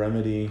balm or a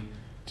remedy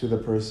to the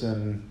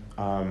person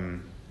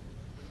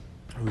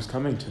who's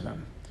coming to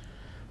them.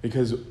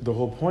 Because the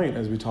whole point,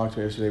 as we talked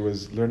about yesterday,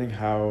 was learning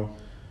how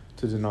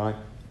to deny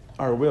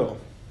our will,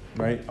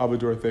 right? Abba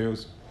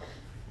Dorotheus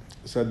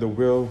said the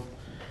will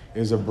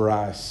is a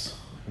brass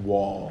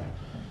wall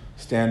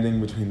standing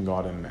between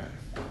God and man,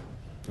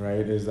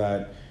 right? Is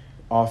that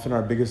often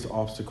our biggest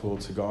obstacle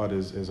to God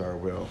is our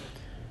will.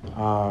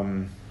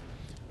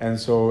 And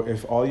so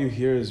if all you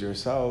hear is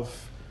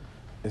yourself,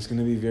 it's going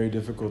to be very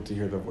difficult to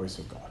hear the voice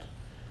of God,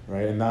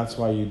 right? And that's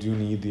why you do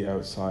need the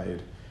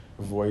outside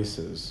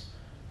voices.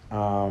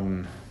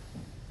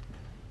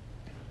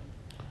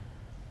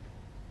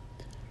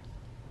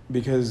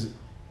 Because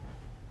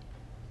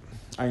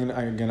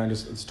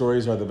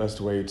stories are the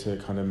best way to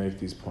kind of make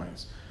these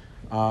points.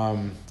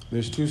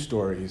 There's two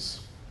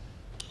stories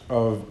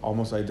of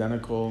almost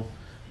identical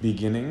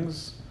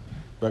beginnings,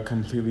 but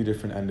completely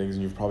different endings,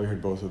 and you've probably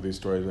heard both of these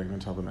stories, but I'm going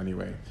to tell them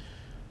anyway.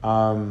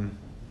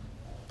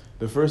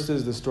 The first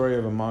is the story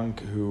of a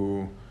monk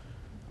who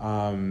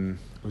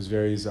was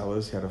very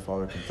zealous. He had a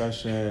father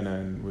confession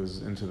and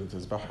was into the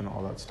Tazbah and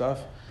all that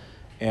stuff.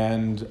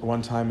 And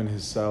one time in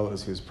his cell,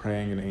 as he was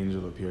praying, an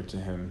angel appeared to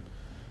him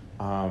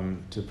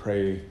to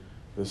pray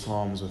the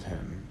Psalms with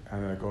him.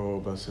 And like, oh,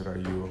 blessed are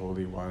you,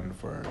 Holy One,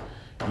 for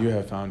you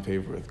have found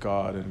favor with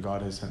God, and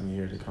God has sent me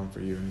here to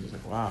comfort you. And he's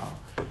like, wow,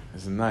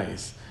 this is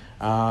nice.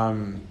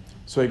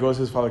 So he goes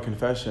to his Father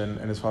Confession,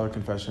 and his Father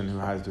Confession, who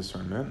has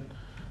discernment,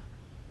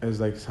 is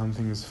like,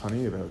 something's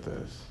funny about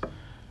this.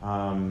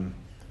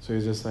 So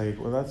he's just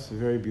like, well, that's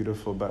very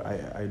beautiful, but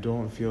I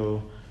don't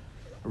feel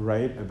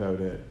right about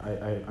it.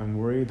 I'm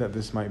worried that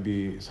this might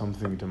be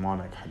something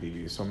demonic,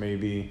 Habibi. So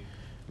maybe,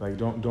 like,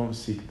 don't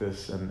seek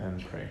this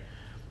and pray.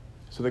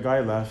 So the guy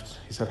left.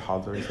 He said,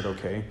 Hadr. He said,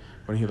 okay.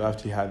 When he left,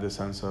 he had this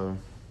sense of,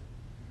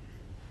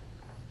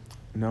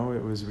 no,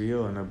 it was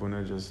real, and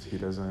Abuna just, he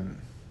doesn't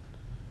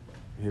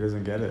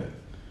get it.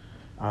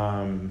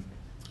 And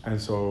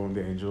so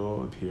the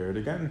angel appeared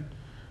again,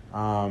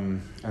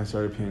 and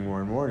started appearing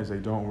more and more. He's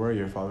like, don't worry,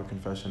 your Father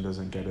Confession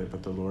doesn't get it,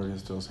 but the Lord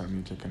has still sent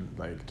me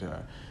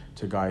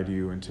to guide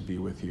you and to be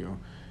with you.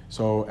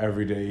 So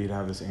every day he'd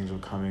have this angel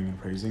coming and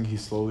praising. He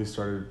slowly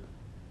started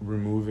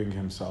removing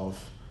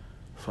himself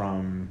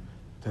from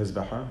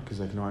Tazbahah, because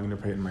like, no, I'm going to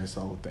pray to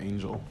myself with the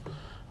angel,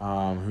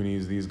 who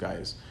needs these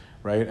guys,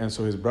 right? And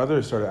so his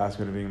brother started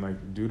asking him, being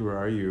like, dude, where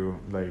are you?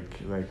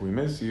 Like we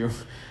miss you.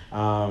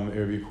 It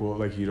would be cool,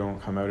 like, you don't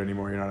come out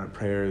anymore, you're not at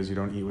prayers, you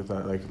don't eat with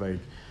us, like,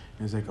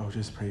 he's like, oh,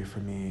 just pray for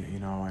me,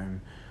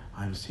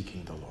 I'm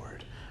seeking the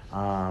Lord.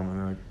 And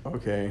they're like,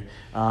 okay.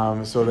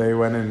 So they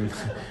went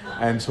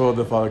and told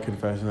the Father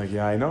Confession, like,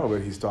 yeah, I know,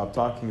 but he stopped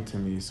talking to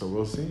me, so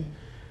we'll see.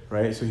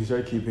 Right? So he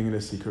started keeping it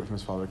a secret from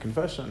his Father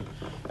Confession.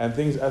 And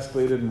things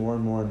escalated more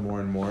and more and more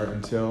and more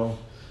until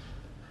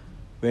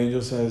the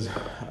angel says,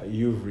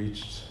 you've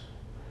reached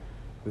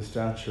the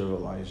stature of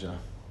Elijah,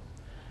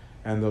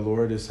 and the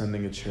Lord is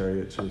sending a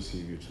chariot to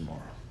receive you tomorrow.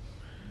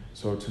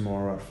 So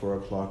tomorrow at 4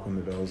 o'clock, when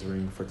the bells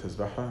ring for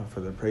Tazbahah,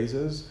 for the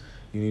praises,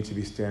 you need to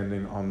be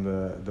standing on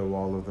the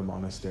wall of the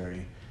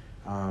monastery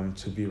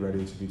to be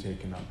ready to be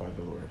taken up by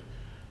the Lord.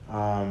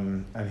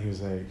 And he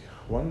was like,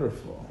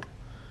 wonderful.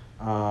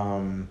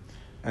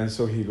 And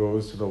so he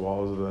goes to the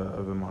walls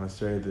of the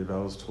monastery, the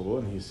bells toll,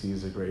 and he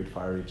sees a great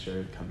fiery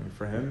chariot coming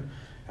for him.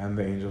 And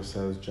the angel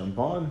says, jump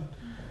on.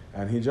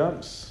 And he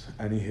jumps,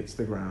 and he hits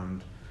the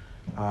ground.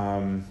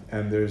 And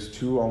there's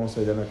two almost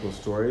identical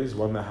stories,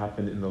 one that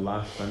happened in the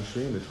last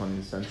century, in the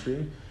 20th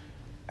century,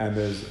 and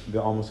there's the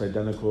almost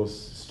identical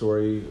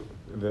story,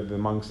 the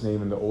monk's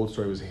name in the old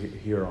story was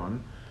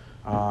Huron.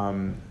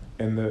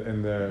 In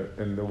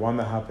the one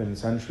that happened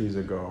centuries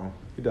ago,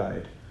 he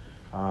died.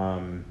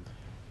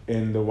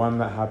 In the one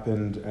that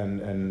happened,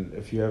 and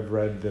if you have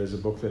read, there's a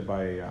booklet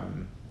by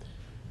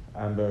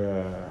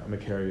Amber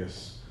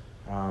Macarius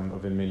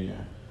of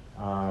Inminia.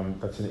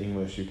 That's in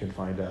English, you can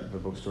find at the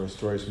bookstore,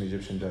 Stories from the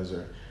Egyptian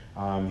Desert.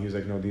 He was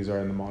like, no, these are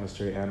in the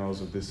monastery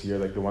annals of this year,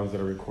 like the ones that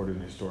are recorded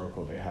in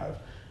historical they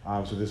have.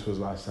 So this was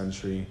last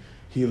century.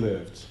 He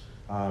lived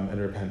and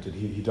repented.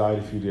 He died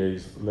a few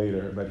days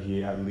later, but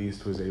he at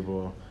least was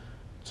able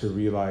to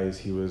realize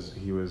he was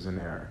in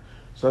error.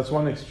 So that's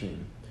one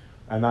extreme.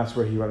 And that's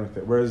where he went with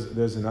it. Whereas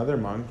there's another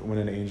monk, when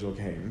an angel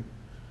came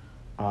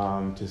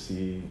to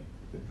see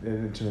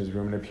into his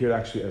room, and appeared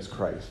actually as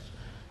Christ.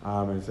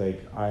 And it's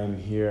like, I'm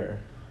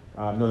here.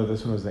 No,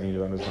 this one was the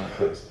angel, that was not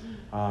Christ.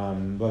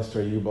 Blessed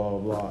are you, blah, blah,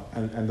 blah.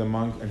 And the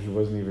monk, and he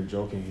wasn't even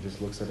joking, he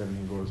just looks at him and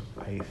he goes,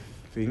 I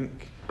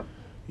think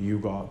you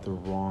got the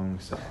wrong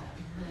cell.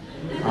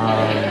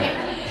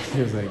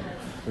 He was like,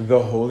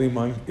 the holy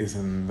monk is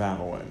in that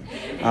one.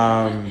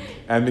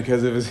 And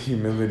because of his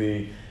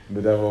humility,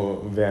 the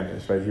devil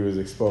vanished, right? He was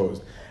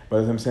exposed.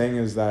 But what I'm saying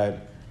is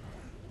that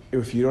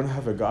if you don't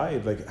have a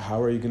guide, like,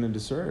 how are you going to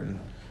discern,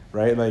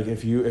 right? Like,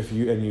 if you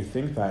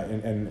think that,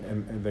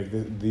 and like,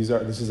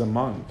 this is a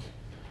monk,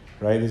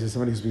 right? This is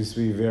somebody who's supposed to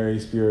be very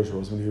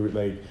spiritual, somebody who,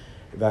 like,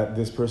 that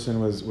this person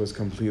was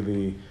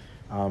completely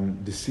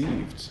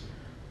deceived.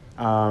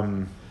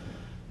 When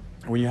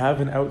you have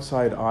an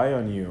outside eye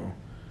on you,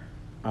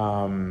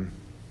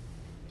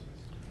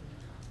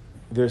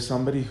 there's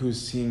somebody who's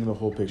seeing the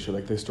whole picture.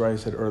 Like the story I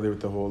said earlier with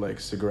the whole, like,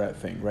 cigarette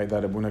thing, right?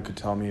 That Abuna could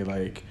tell me,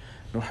 like,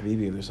 no,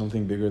 Habibi, there's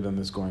something bigger than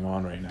this going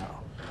on right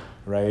now,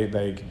 right?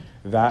 Like,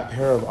 that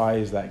pair of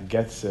eyes that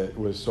gets it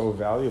was so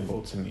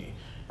valuable to me,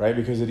 right?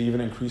 Because it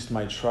even increased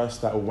my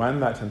trust that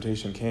when that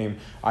temptation came,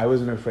 I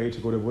wasn't afraid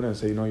to go to Abuna and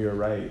say, no, you're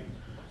right.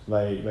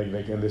 Like,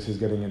 and this is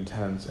getting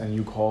intense, and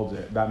you called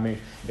it.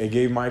 It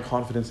gave my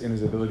confidence in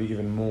his ability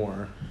even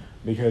more,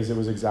 because it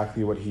was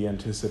exactly what he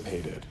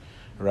anticipated,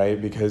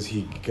 right? Because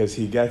he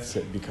gets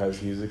it, because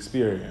he's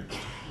experienced.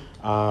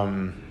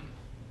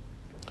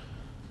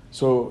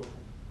 So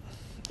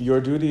your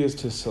duty is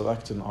to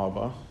select an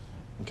Abba,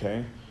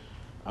 okay?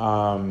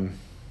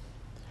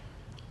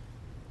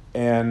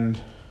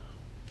 And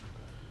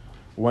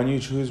when you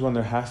choose one,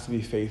 there has to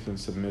be faith and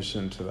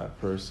submission to that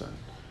person,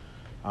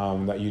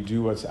 that you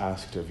do what's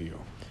asked of you.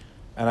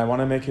 And I want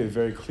to make it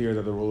very clear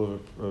that the role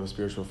of a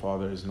spiritual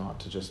father is not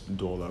to just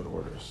dole out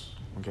orders.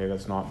 Okay,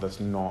 that's not the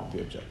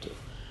objective.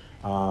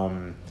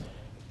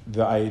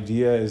 the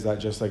idea is that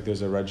just like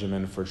there's a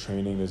regimen for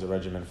training, there's a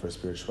regimen for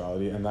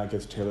spirituality, and that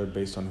gets tailored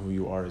based on who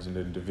you are as an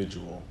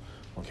individual.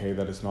 Okay,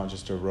 that it's not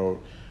just a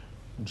rote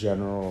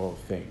general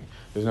thing.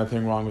 There's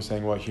nothing wrong with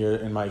saying, well, here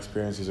in my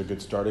experience is a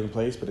good starting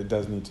place, but it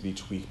does need to be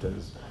tweaked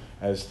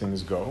as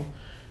things go.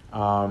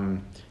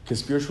 Because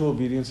spiritual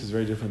obedience is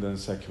very different than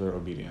secular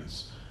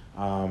obedience,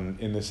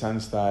 in the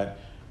sense that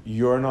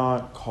you're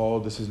not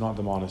called, this is not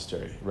the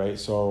monastery, right?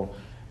 So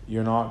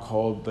you're not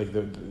called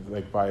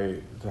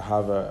to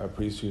have a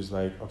priest who's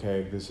like,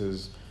 okay,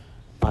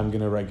 I'm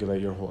going to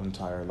regulate your whole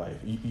entire life.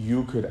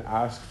 You could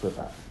ask for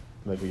that,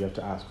 like you have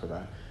to ask for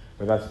that,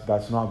 but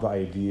that's not the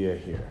idea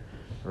here,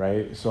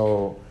 right?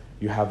 So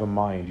you have a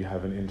mind, you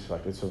have an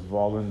intellect. It's a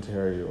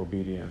voluntary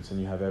obedience, and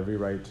you have every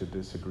right to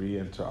disagree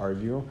and to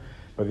argue.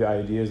 But the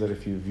idea is that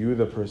if you view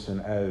the person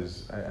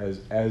as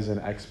an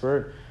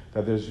expert,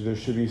 that there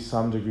should be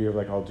some degree of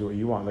like, I'll do what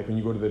you want. Like when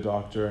you go to the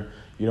doctor,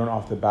 you don't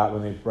off the bat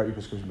when they write your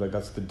prescription be like,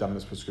 that's the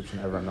dumbest prescription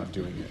ever, I'm not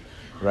doing it,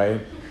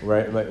 right?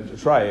 Like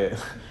try it.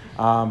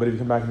 But if you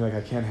come back and be like,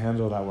 I can't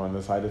handle that one,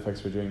 the side effects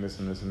for doing this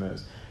and this and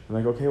this. I'm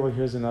like, okay, well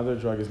here's another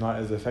drug. It's not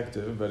as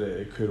effective, but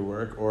it could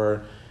work.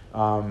 Or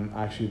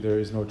actually there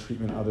is no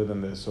treatment other than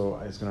this, so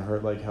it's gonna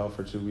hurt like hell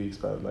for 2 weeks,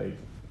 but like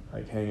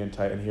hang in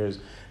tight. And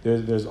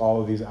there's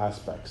all of these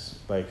aspects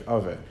like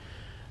of it.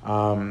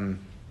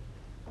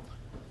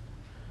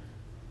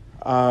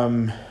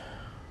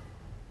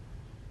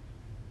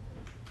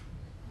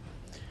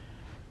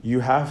 You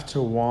have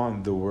to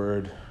want the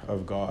word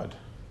of God.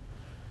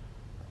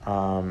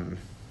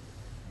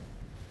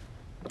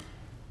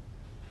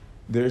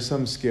 There's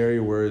some scary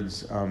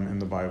words in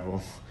the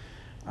Bible.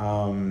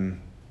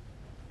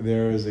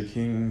 There was a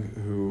king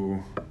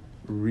who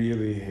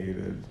really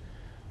hated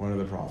one of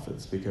the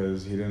prophets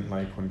because he didn't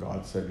like when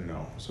God said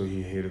no, so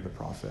he hated the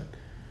prophet.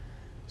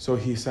 So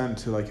he sent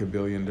to like 1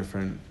 billion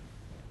different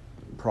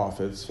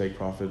prophets, fake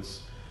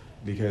prophets,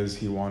 because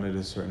he wanted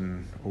a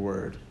certain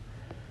word.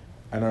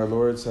 And our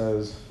Lord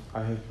says,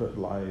 I have put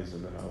lies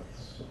in the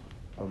mouths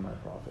of my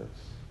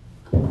prophets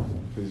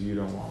because you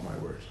don't want my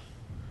word.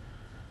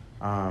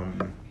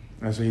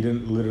 And so he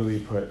didn't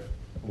literally put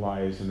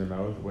lies in their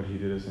mouth. What he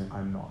did is saying,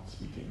 I'm not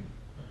speaking.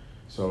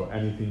 So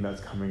anything that's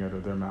coming out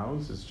of their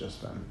mouths is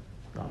just them,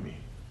 not me.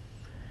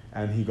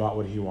 And he got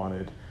what he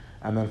wanted.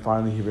 And then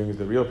finally he brings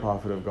the real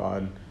prophet of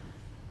God,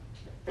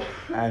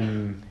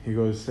 and he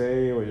goes,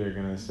 say what you're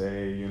going to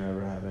say. You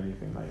never have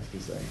anything nice to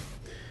say.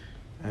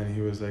 And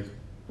he was like,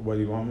 what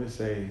do you want me to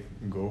say?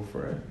 Go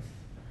for it.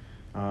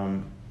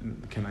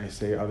 Can I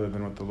say other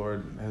than what the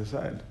Lord has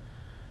said?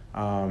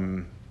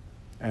 And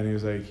he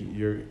was like,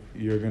 you're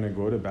going to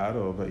go to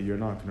battle, but you're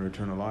not going to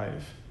return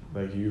alive.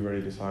 Like, you've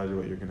already decided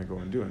what you're going to go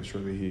and do. And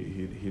surely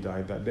he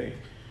died that day.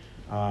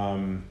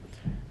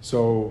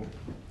 So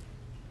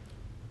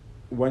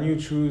when you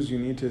choose, you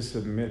need to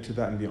submit to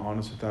that and be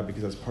honest with that,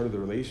 because that's part of the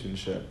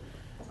relationship,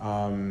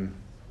 and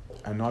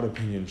not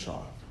opinion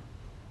shop,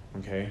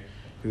 okay?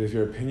 Because if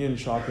you're opinion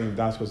shopping,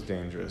 that's what's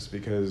dangerous,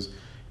 because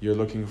you're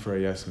looking for a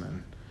yes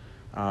man.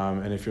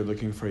 And if you're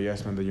looking for a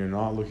yes man, then you're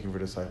not looking for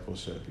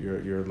discipleship.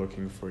 You're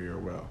looking for your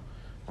will,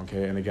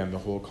 okay? And again, the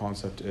whole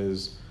concept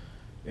is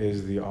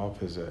the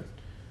opposite.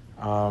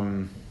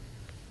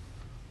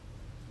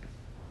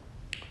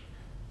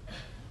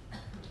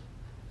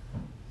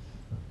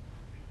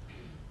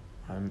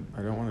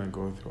 I don't want to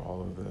go through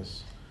all of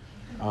this.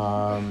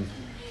 I'm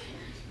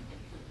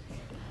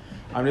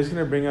just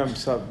gonna bring up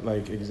some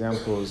like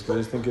examples because I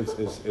just think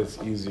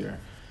it's easier.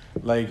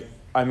 Like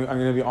I'm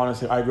gonna be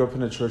honest. I grew up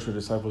in a church where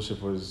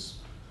discipleship was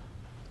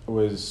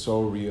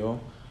so real,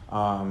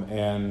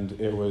 and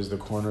it was the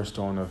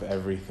cornerstone of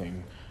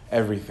everything,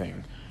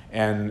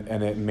 and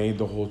it made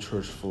the whole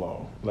church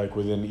flow. Like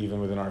even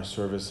within our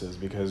services,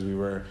 because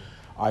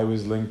I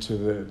was linked to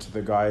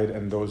the guide,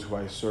 and those who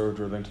I served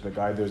were linked to the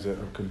guide. There was a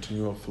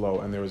continual flow,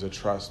 and there was a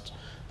trust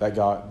that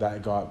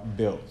got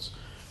built,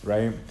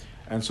 right?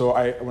 And so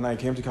when I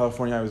came to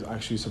California, I was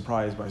actually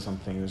surprised by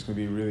something. I'm just gonna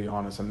be really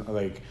honest. And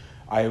like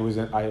I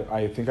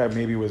think I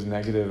maybe was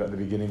negative at the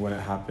beginning when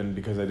it happened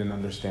because I didn't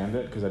understand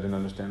it, because I didn't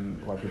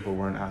understand why people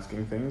weren't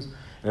asking things,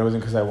 and it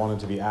wasn't because I wanted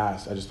to be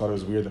asked. I just thought it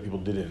was weird that people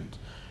didn't,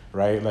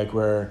 right? Like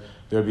where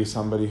there would be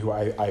somebody who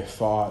I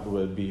thought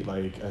would be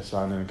like a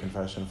son in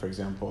confession, for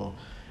example,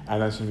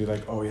 and then she'd be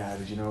like, oh yeah,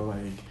 did you know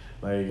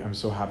like I'm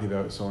so happy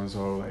that so and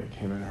so, like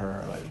him and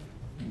her,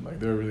 like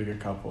they're a really good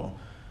couple.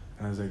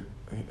 And I was like,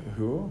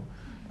 who?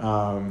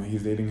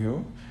 He's dating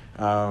who?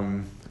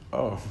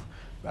 Oh,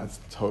 that's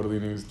totally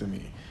news to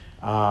me.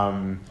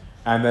 And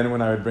then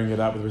when I would bring it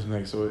up, the person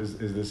like, so is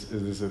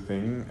this a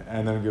thing?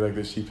 And then it'd be like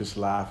the sheepish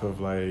laugh of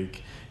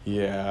like,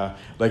 yeah,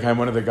 like I'm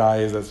one of the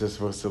guys that's just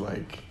supposed to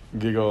like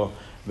giggle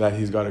that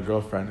he's got a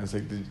girlfriend. It's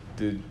like,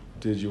 did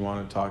you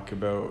want to talk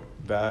about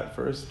that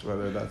first,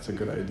 whether that's a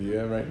good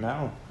idea right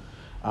now?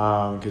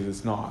 Because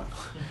it's not,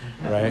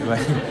 right?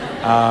 Like,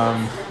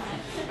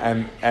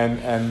 and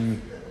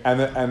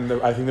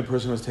I think the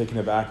person was taken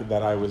aback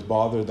that I was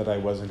bothered that I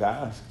wasn't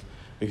asked,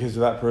 because to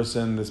that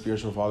person, the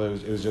spiritual father,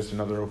 it was just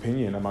another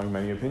opinion among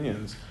many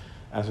opinions.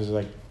 And so it's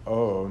like,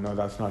 oh, no,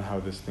 that's not how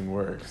this thing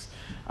works.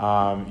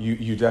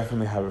 You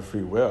definitely have a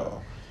free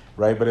will,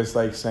 right? But it's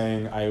like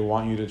saying, I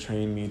want you to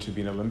train me to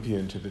be an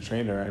Olympian, to the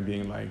trainer, and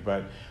being like,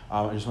 but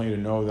I just want you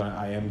to know that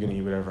I am going to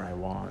eat whatever I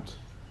want.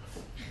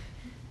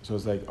 So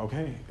it's like,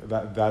 okay,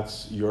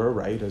 that's your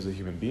right as a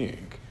human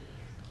being,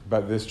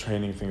 but this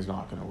training thing's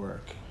not going to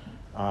work.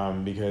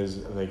 Because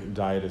like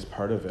diet is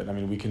part of it. I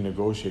mean, we can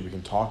negotiate, we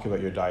can talk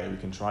about your diet, we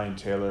can try and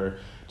tailor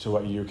to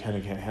what you can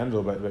and can't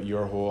handle, but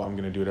your whole I'm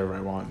going to do whatever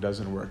I want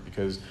doesn't work,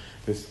 because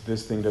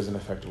this thing doesn't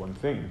affect one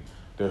thing.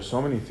 There are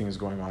so many things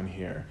going on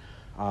here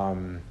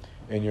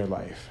in your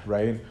life,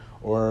 right?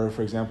 Or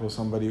for example,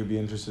 somebody would be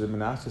interested in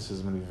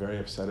monasticism and be very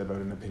upset about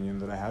an opinion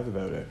that I have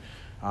about it.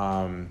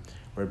 Or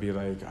it'd be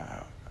like,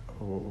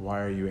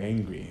 why are you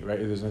angry, right?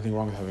 There's nothing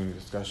wrong with having a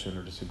discussion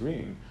or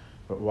disagreeing,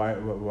 but why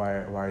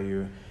are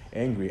you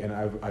angry? And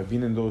I've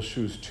been in those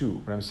shoes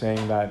too, but I'm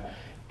saying that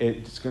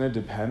it's going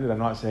to depend, and I'm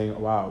not saying,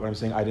 wow, but I'm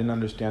saying I didn't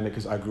understand it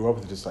because I grew up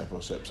with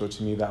discipleship. So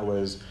to me, it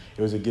was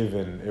a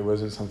given. It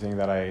wasn't something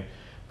that I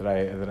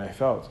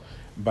felt.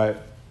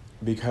 But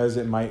because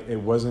it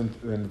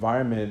wasn't the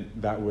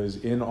environment that was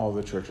in all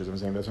the churches, I'm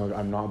saying that's why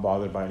I'm not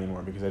bothered by it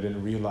anymore, because I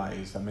didn't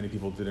realize that many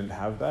people didn't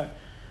have that.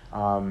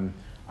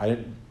 I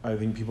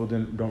think people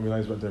don't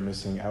realize what they're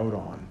missing out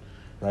on,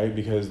 right?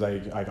 Because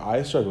like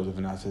I struggled with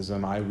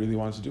monasticism. I really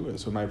wanted to do it.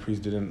 So my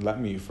priest didn't let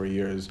me for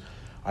years.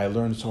 I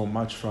learned so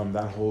much from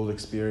that whole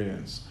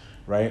experience,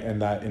 right?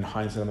 And that in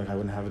hindsight, I'm like, I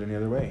wouldn't have it any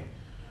other way,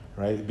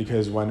 right?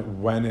 Because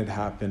when it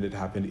happened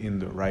in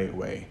the right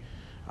way.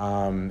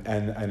 And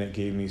it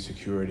gave me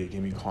security, it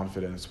gave me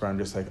confidence, where I'm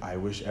just like, I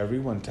wish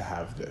everyone to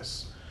have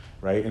this,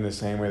 right? In the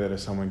same way that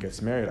if someone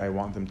gets married, I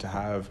want them to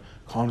have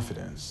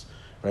confidence,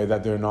 right?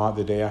 That they're not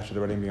the day after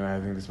the wedding being like, I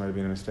think this might have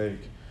been a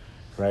mistake,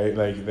 right?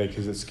 Like,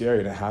 because it's scary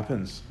and it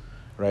happens,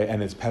 right?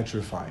 And it's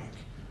petrifying.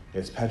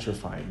 It's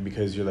petrifying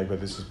because you're like,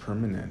 but this is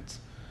permanent,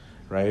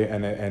 right?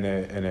 And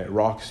it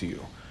rocks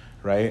you,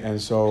 right? And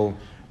so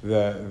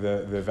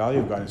the value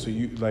of God. So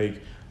you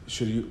like,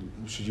 should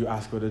you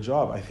ask about a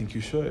job? I think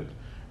you should,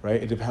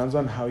 right? It depends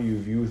on how you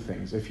view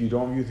things. If you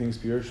don't view things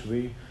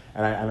spiritually,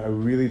 and I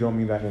really don't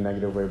mean that in a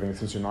negative way, but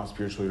since you're not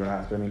spiritual, you don't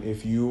ask. But I mean,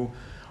 if you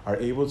are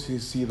able to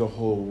see the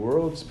whole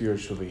world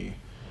spiritually,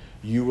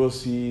 you will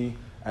see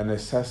a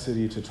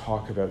necessity to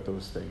talk about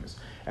those things.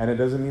 And it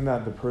doesn't mean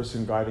that the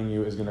person guiding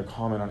you is going to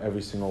comment on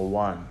every single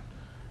one,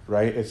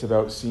 right? It's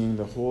about seeing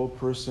the whole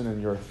person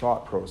and your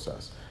thought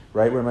process,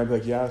 right? Where it might be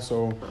like, yeah,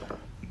 so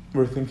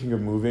we're thinking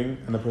of moving,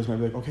 and the person might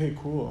be like, okay,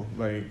 cool,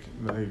 like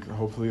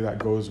hopefully that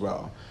goes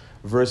well.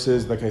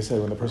 Versus, like I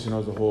said, when the person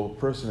knows the whole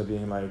person, of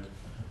being like,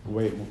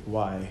 wait,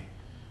 why?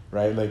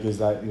 Right? Like, is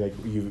that like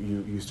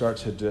you start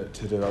to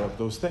develop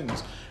those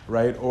things,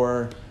 right?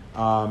 Or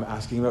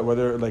asking about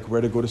whether like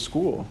where to go to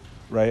school,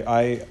 right?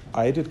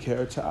 I did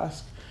care to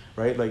ask,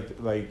 right?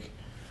 Like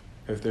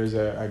if there's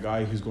a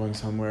guy who's going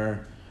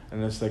somewhere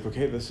and it's like,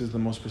 okay, this is the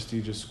most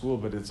prestigious school,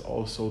 but it's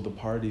also the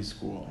party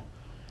school,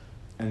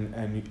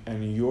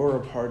 and you're a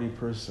party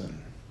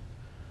person,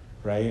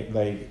 right?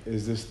 Like,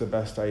 is this the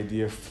best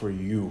idea for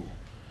you,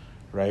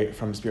 right?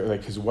 From spirit,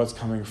 like, because what's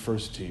coming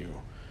first to you,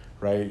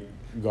 right?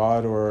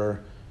 God or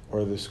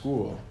the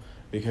school?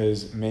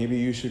 Because maybe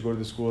you should go to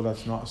the school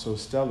that's not so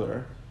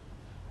stellar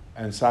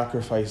and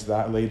sacrifice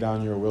that, lay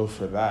down your will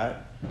for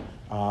that.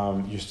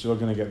 You're still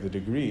going to get the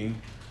degree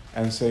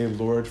and say,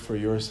 Lord, for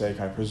your sake,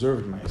 I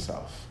preserved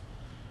myself,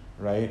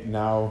 right?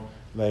 Now,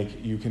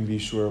 like, you can be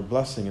sure of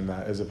blessing in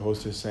that, as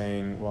opposed to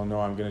saying, well,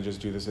 no, I'm going to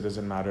just do this. It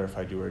doesn't matter if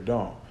I do or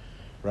don't,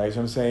 right? So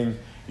I'm saying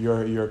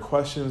your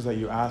questions that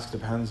you ask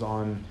depends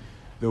on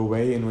the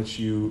way in which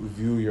you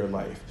view your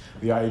life.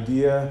 The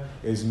idea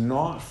is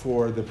not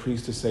for the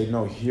priest to say,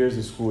 no, here's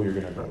the school you're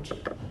going to go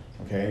to,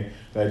 okay?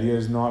 The idea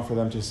is not for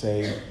them to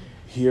say,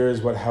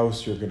 here's what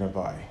house you're going to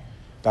buy.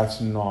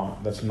 That's not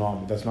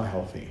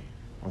healthy,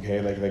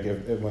 okay? Like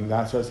if when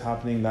that starts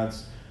happening,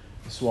 that's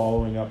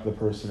swallowing up the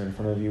person in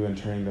front of you and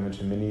turning them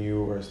into mini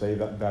you or a slave.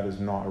 That is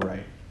not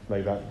right.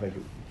 Like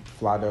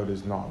flat out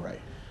is not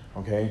right,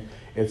 okay?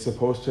 It's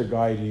supposed to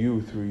guide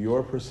you through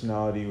your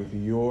personality with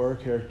your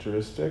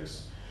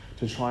characteristics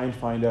to try and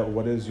find out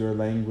what is your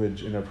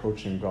language in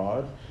approaching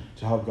God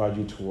to help guide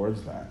you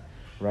towards that,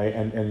 right?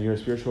 And your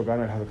spiritual guide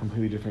might have a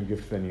completely different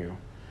gift than you.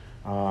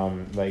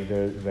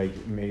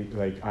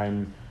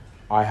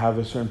 I have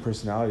a certain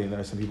personality, and there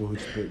are some people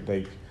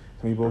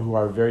who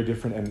are very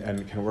different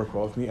and can work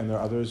well with me, and there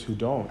are others who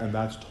don't, and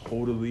that's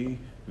totally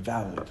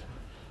valid,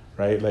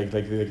 right? Like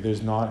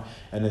there's not,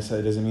 and it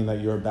doesn't mean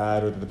that you're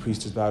bad or that the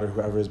priest is bad or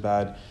whoever is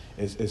bad.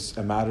 It's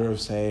a matter of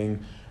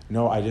saying,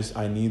 no, I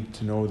need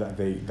to know that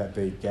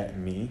they get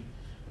me,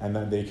 and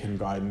that they can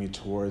guide me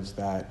towards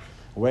that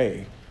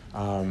way.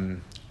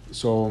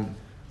 So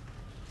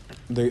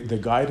the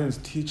guidance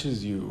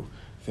teaches you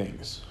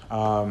things.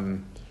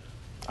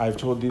 I've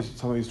told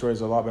some of these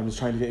stories a lot, but I'm just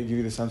trying to give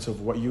you the sense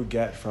of what you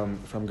get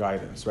from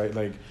guidance, right?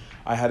 Like,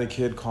 I had a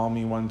kid call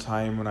me one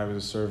time when I was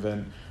a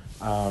servant.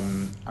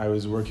 I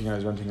was working, I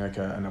was renting like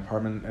an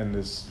apartment, and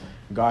this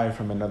guy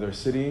from another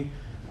city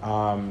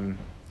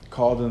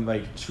called in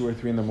like 2 or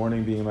 3 in the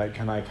morning being like,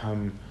 can I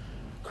come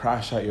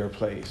crash at your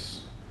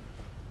place?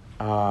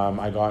 I'm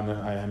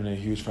in a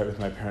huge fight with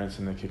my parents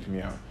and they kicked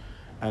me out.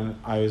 And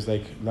I was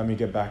like, let me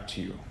get back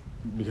to you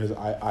because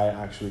I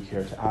actually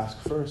care to ask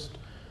first.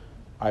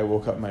 I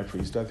woke up my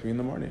priest at 3 in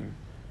the morning.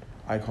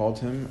 I called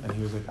him and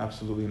he was like,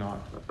 absolutely not.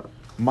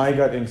 My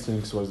gut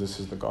instincts was, this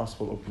is the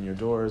gospel, open your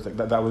doors. Like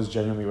that was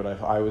genuinely what I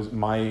thought.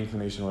 My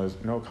inclination was,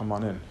 no, come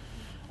on in.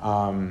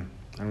 And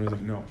he was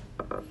like, no,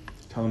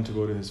 tell him to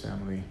go to his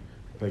family.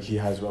 Like he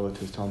has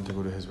relatives, tell him to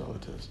go to his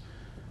relatives.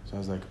 So I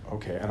was like,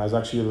 okay. And I was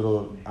actually a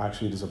little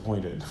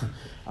disappointed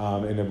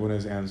in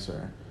Abuna's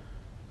answer.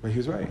 But he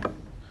was right.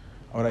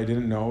 What I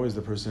didn't know is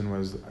the person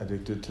was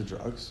addicted to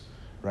drugs,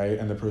 right?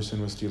 And the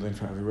person was stealing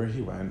from everywhere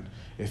he went.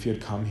 If he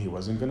had come, he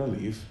wasn't going to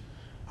leave.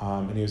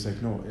 And he was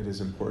like, no, it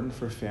is important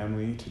for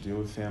family to deal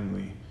with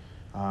family.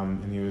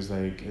 And he was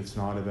like, it's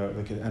not about,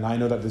 like, and I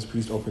know that this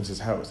priest opens his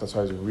house. That's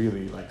why I was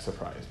really, like,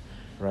 surprised,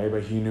 right?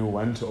 But he knew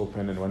when to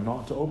open and when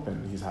not to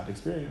open. He's had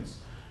experience,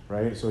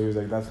 right? So he was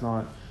like, that's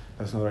not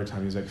the right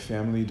time. He's like,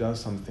 family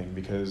does something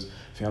because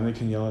family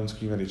can yell and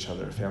scream at each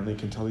other. Family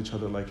can tell each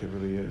other like it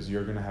really is.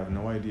 You're going to have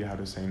no idea how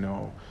to say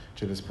no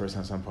to this person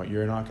at some point.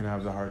 You're not going to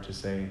have the heart to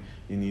say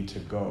you need to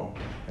go.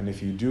 And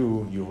if you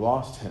do, you've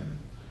lost him,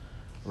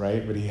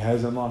 right? But he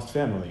hasn't lost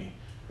family,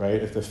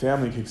 right? If the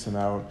family kicks him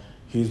out,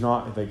 he's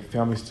not, like,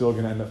 family's still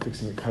going to end up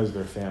fixing it because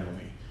they're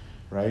family,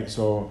 right?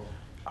 So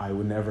I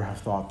would never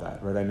have thought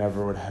that, right? I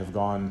never would have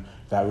gone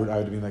that route. I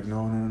would have been like,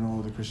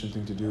 no, the Christian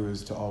thing to do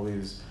is to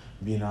always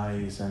be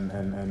nice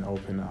and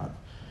open up.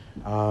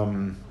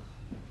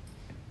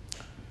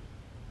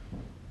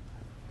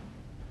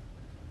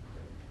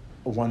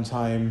 One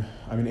time,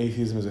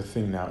 atheism is a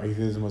thing now.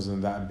 Atheism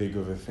wasn't that big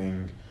of a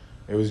thing.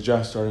 It was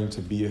just starting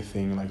to be a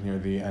thing like near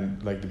the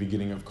end, like the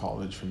beginning of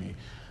college for me.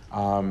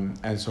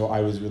 And so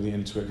I was really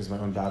into it because my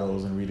own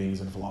battles and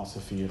readings and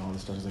philosophy and all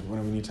this stuff. I was like,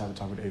 when do we need to have a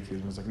talk about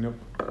atheism? I was like, nope.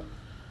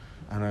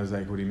 And I was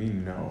like, what do you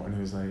mean, no? And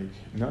he was like,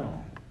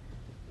 no.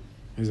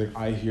 He's like,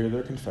 I hear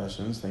their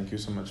confessions. Thank you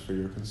so much for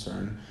your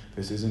concern.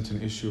 This isn't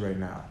an issue right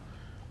now.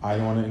 I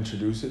don't want to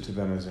introduce it to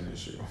them as an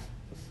issue.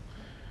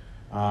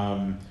 So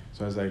I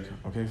was like,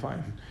 okay,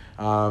 fine.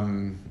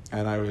 And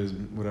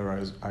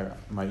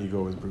my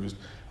ego was bruised.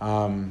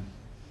 5-6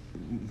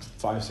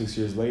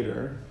 years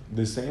later,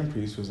 the same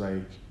priest was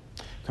like,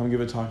 come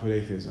give a talk about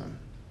atheism,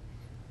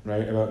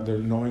 right? About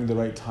knowing the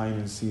right time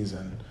and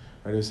season.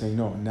 Right? He was saying,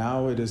 no,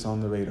 now it is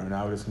on the radar.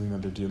 Now it is something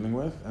that they're dealing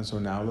with. And so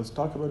now let's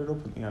talk about it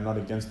openly. I'm not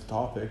against the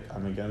topic.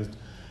 I'm against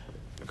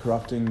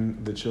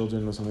corrupting the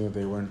children with something that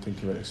they weren't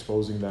thinking about,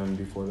 exposing them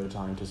before their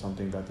time to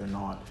something that they're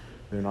not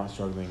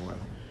struggling with.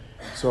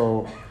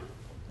 So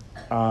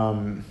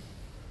I'm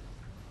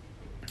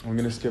going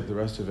to skip the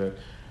rest of it.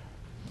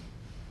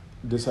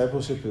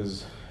 Discipleship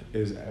is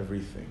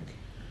everything.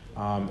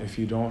 If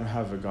you don't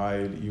have a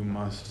guide, you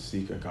must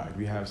seek a guide.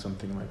 We have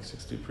something like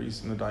 60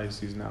 priests in the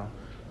diocese now,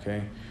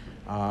 okay?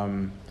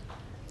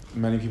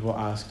 Many people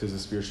ask, does a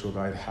spiritual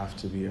guide have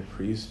to be a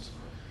priest?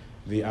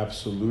 The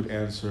absolute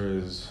answer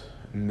is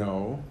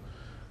no.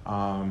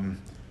 The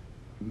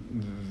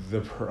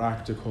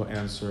practical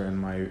answer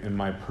in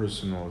my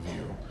personal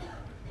view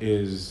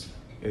is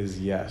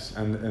yes.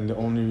 And the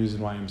only reason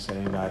why I'm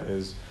saying that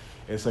is,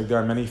 it's like there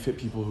are many fit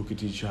people who could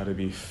teach you how to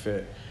be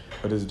fit,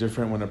 but it's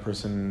different when a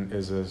person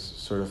is a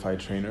certified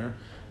trainer,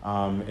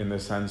 in the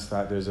sense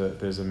that there's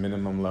a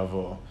minimum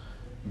level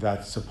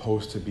that's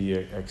supposed to be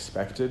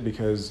expected,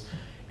 because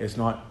it's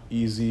not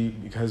easy,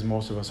 because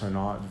most of us are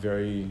not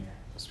very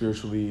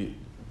spiritually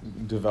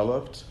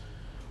developed.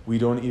 We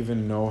don't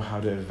even know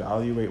how to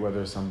evaluate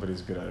whether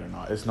somebody's good at it or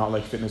not. It's not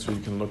like fitness where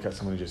you can look at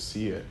someone and just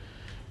see it.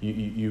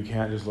 You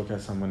can't just look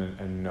at someone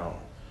and know.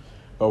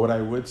 But what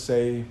I would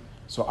say,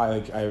 so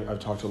I've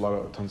talked a lot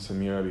about Tant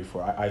Samira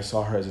before. I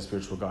saw her as a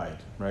spiritual guide,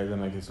 right?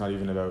 And it's not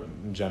even about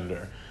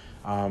gender.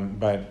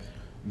 But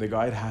the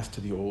guide has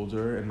to be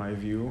older, in my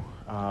view.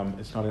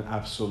 It's not an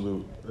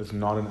absolute,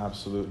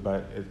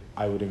 but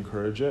I would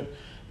encourage it,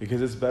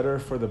 because it's better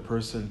for the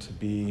person to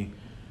be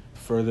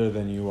further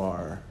than you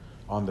are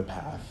on the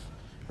path,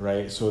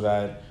 right? So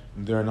that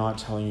they're not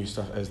telling you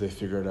stuff as they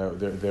figure it out.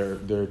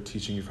 They're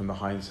teaching you from the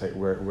hindsight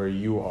where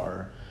you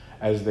are,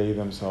 as they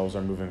themselves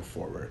are moving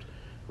forward,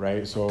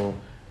 right? So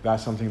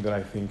that's something that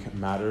I think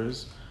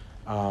matters.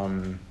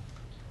 Paying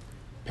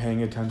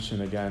attention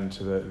again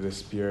to the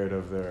spirit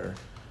of their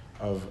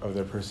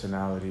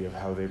personality, of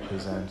how they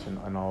present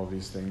and all of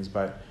these things.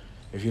 But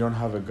if you don't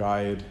have a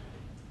guide,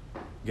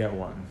 get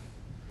one.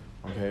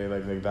 Okay,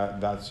 like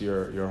that's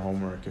your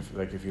homework.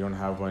 If you don't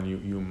have one,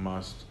 you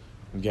must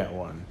get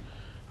one.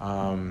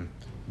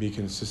 Be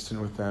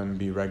consistent with them,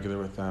 be regular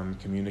with them,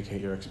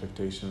 communicate your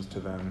expectations to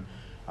them,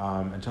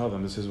 and tell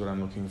them, this is what I'm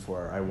looking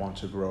for. I want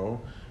to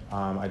grow.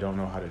 I don't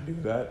know how to do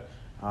that.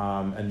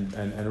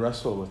 And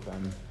wrestle with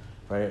them,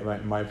 right?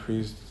 Like my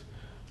priest,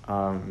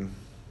 for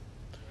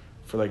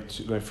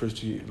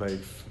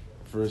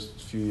first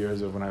few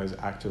years of when I was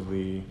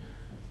actively,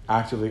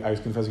 I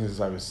was confessing since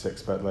I was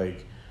 6, but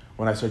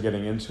when I started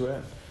getting into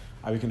it,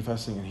 I'd be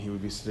confessing, and he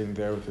would be sitting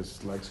there with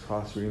his legs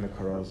crossed reading the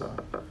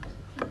Karoza.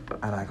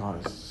 And I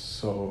got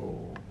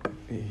so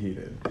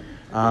heated.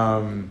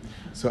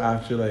 So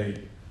after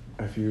like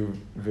a few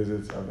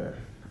visits of it,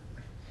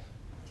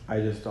 I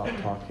just stopped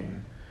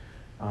talking.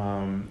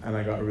 And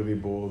I got really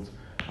bold.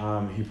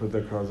 He put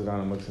the Karoza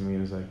down and looked at me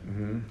and was like,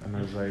 mm-hmm. And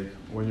I was like,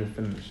 when you're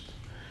finished.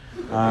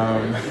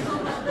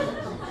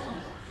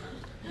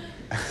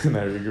 And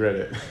I regret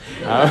it.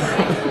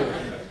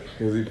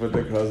 Because he put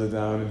the Karoza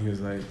down and he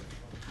was like,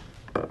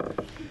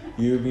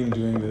 you've been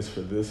doing this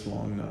for this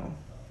long now.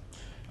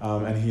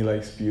 And he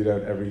like spewed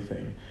out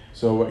everything.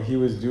 So what he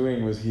was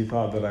doing was he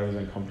thought that I was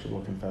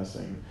uncomfortable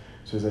confessing.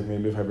 So he's like,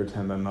 maybe if I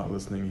pretend I'm not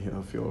listening,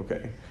 he'll feel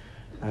okay.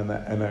 And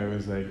I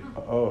was like,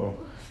 oh.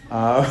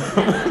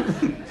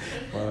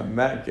 Well, in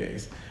that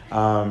case.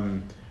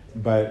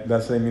 But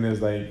that's what I mean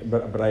is like,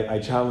 but I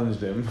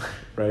challenged him,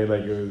 right?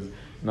 Like it was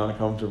not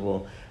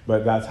comfortable.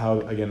 But that's how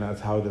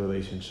the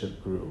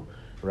relationship grew,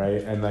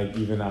 right? And like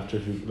even after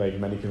like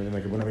many committing,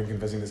 like, when have I been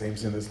confessing the same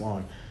sin this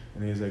long?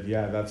 And he's like,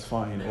 yeah, that's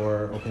fine.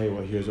 Or, okay,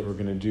 well, here's what we're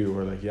going to do.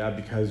 Or like, yeah,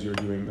 because you're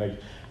doing, like,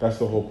 that's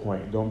the whole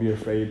point. Don't be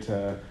afraid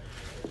to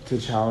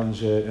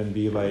challenge it and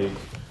be like,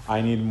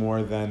 I need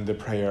more than the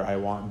prayer. I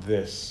want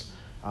this.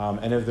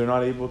 And if they're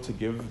not able to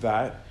give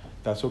that,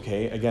 that's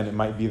okay. Again, it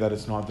might be that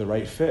it's not the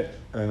right fit,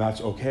 and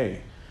that's okay,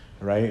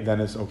 right?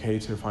 Then it's okay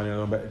to find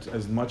another one. But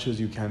as much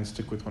as you can,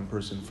 stick with one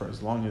person for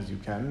as long as you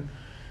can.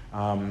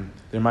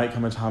 There might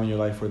come a time in your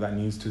life where that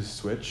needs to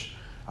switch.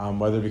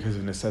 Whether because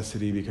of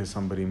necessity, because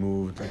somebody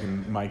moved, like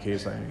in my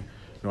case, I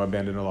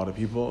abandoned a lot of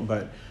people,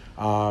 but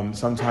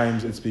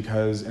sometimes it's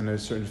because in a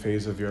certain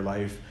phase of your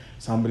life,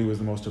 somebody was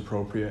the most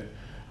appropriate,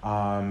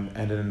 but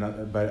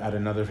at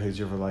another phase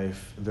of your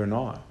life, they're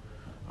not.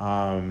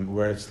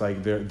 Where it's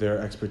like their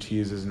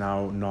expertise is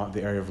now not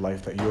the area of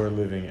life that you're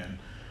living in.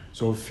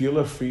 So feel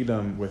a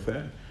freedom with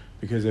it,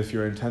 because if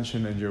your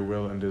intention and your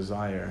will and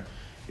desire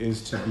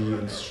is to be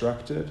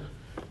instructed,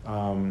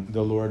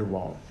 the Lord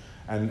won't.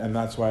 And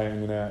that's why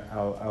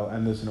I'll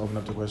end this and open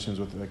up to questions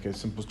with like a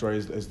simple story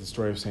is the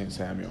story of Saint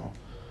Samuel,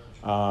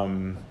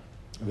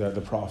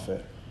 the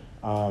prophet.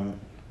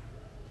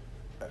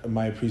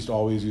 My priest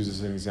always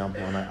uses an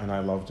example, and I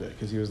loved it,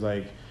 because he was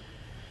like,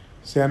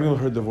 Samuel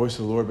heard the voice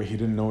of the Lord, but he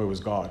didn't know it was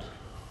God,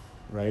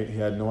 right? He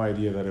had no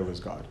idea that it was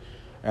God.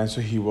 And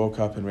so he woke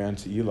up and ran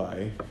to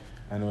Eli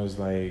and was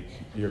like,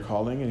 you're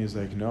calling? And he's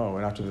like, no.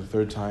 And after the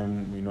third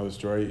time, we know the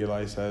story,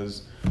 Eli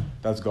says,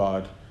 that's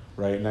God.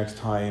 Right, next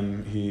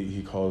time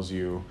he calls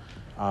you,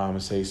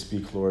 say,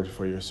 speak, Lord,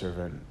 for your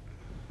servant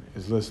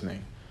is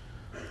listening.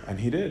 And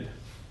he did.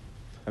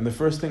 And the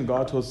first thing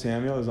God told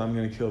Samuel is, I'm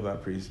going to kill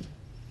that priest.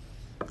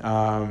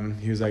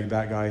 He was like,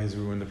 that guy has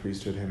ruined the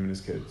priesthood, him and his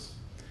kids.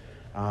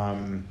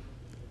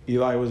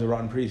 Eli was a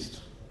rotten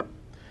priest.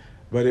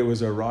 But it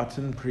was a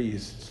rotten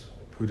priest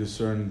who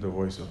discerned the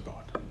voice of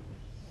God.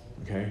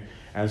 Okay?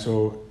 And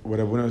so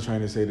what Abuna was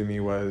trying to say to me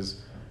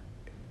was,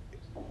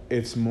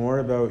 it's more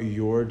about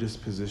your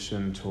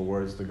disposition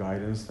towards the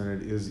guidance than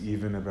it is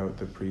even about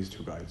the priest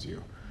who guides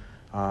you.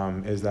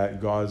 Is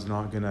that God's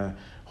not going to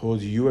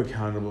hold you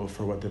accountable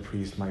for what the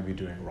priest might be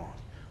doing wrong.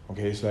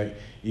 Okay, so like,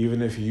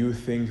 even if you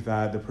think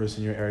that the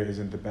person in your area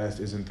isn't the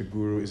best, isn't the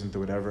guru, isn't the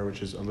whatever,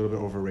 which is a little bit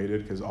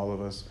overrated because all of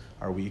us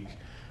are weak,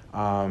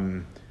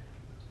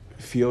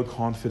 feel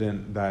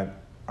confident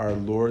that our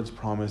Lord's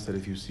promise that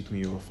if you seek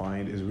me, you will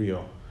find is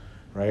real,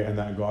 right? And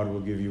that God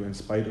will give you in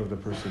spite of the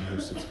person who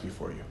sits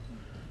before you.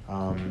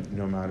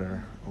 No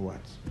matter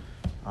what.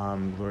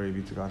 Glory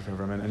be to God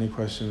forever. Amen. Any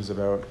questions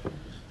about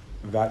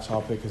that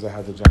topic? Because I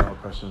had the general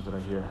questions that I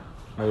hear.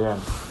 Marianne.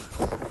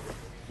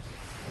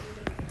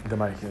 The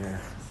mic,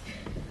 yeah.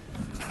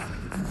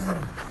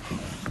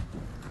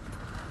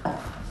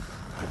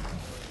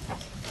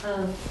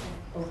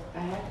 I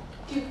have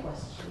two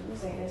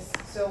questions, I guess.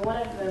 So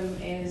one of them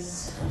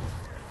is,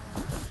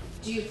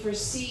 do you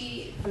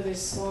foresee for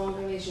this long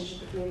relationship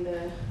between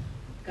the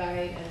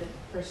guide and the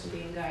person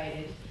being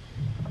guided,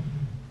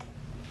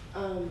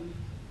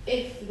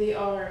 if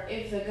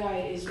the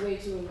guide is way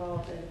too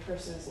involved in the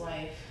person's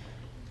life,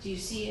 do you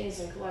see any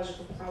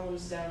psychological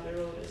problems down the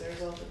road as a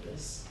result of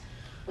this?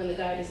 When the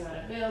guide is not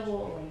available,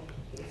 or when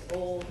he gets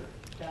old, or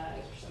dies,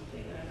 or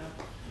something,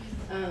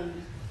 I don't know.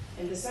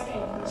 And the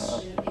second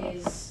question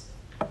is,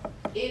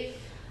 if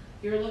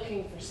you're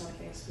looking for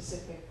something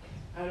specific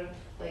out of,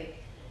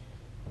 like,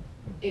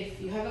 if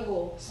you have a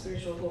goal,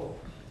 spiritual goal,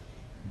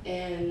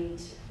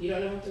 and you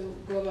don't know how to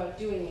go about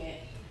doing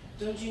it,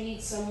 don't you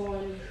need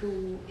someone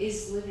who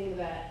is living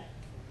that,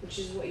 which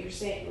is what you're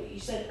saying, what you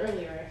said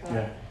earlier, I thought.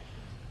 Yeah.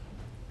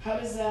 How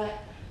does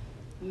that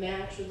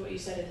match with what you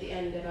said at the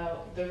end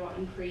about the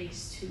rotten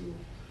priest who,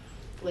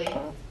 like,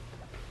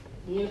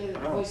 knew the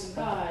voice of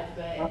God,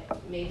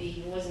 but maybe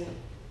he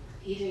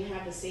didn't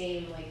have the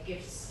same, like,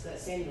 gifts that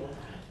Samuel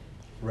had?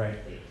 Right.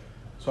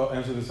 So I'll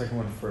answer the second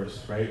one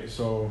first, right?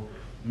 So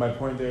my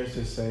point there is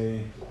to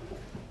say,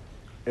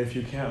 if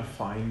you can't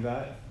find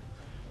that,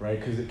 right,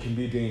 because it can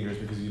be dangerous,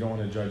 because you don't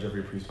want to judge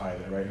every priest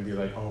either, right, and be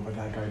like, oh, but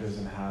that guy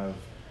doesn't have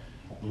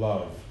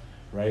love,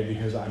 right?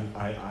 Because I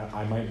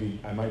might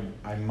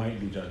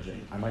be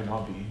judging. I might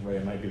not be, right?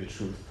 It might be the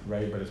truth,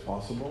 right? But it's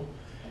possible.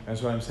 And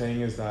so what I'm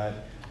saying is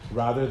that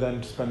rather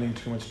than spending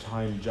too much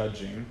time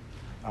judging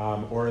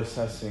or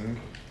assessing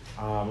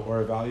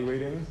or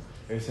evaluating,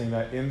 it's saying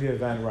that in the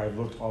event where I've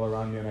looked all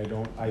around me and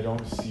I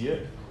don't see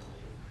it,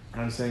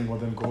 I'm saying, well,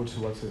 then go to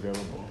what's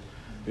available,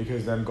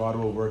 because then God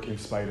will work in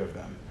spite of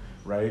them,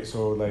 right?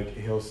 So like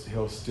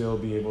he'll still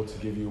be able to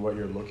give you what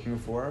you're looking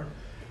for,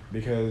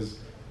 because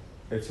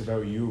it's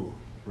about you,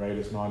 right?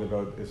 It's not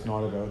about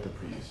the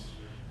priest,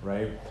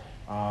 right?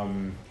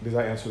 Does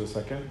that answer the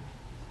second?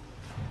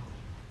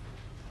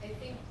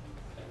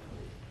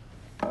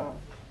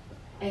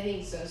 I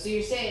think so. So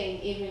you're saying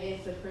even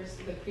if the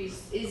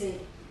priest isn't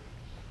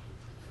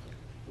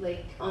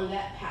like on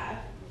that path,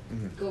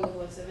 go with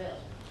what's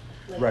available.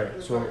 Like,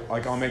 right. So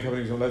like I'll make up an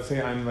example. Let's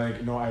say I'm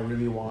like, no, I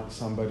really want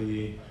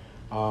somebody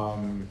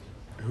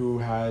who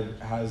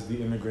has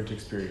the immigrant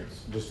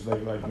experience. Just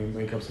like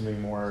make up something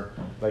more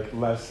like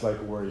less like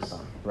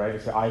worrisome,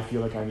 right? So I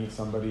feel like I need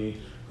somebody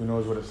who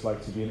knows what it's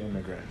like to be an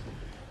immigrant,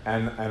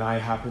 and I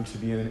happen to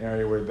be in an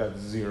area where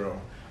that's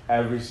zero.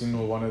 Every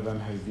single one of them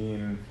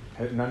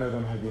none of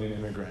them have been an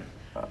immigrant,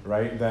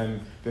 right?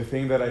 Then the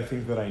thing that I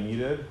think that I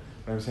needed,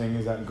 what I'm saying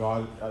is that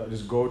God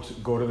just go to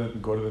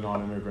the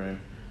non-immigrant,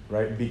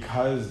 right?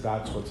 Because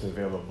that's what's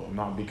available,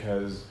 not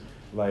because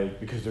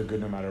they're good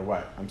no matter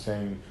what. I'm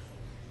saying,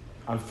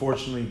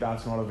 unfortunately,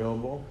 that's not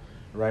available,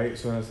 right?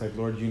 So then it's like,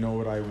 Lord, you know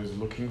what I was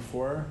looking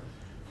for.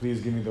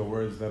 Please give me the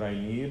words that I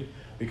need,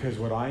 because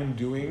what I'm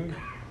doing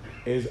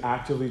is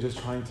actively just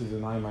trying to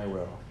deny my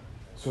will,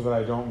 so that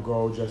I don't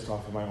go just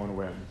off of my own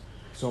whim.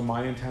 So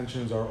my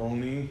intentions are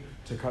only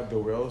to cut the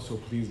will, so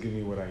please give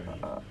me what I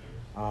need.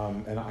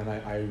 And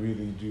I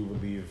really do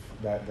believe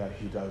that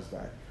he does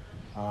that.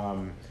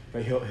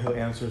 But he'll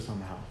answer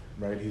somehow,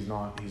 right? He's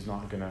not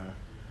gonna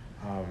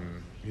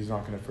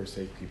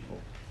forsake people.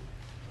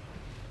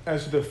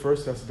 As to the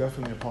first, that's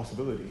definitely a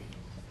possibility,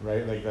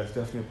 right? Like that's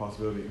definitely a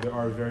possibility. There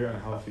are very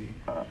unhealthy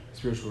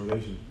spiritual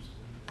relationships,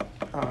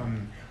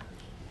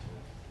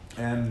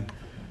 and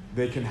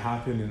they can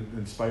happen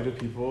in spite of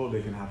people.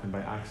 They can happen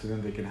by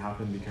accident. They can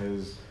happen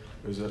because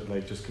there's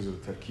just because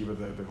of the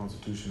tarkiba, the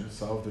constitution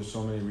itself. There's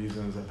so many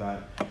reasons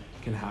that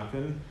can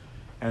happen,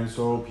 and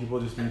so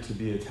people just need to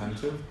be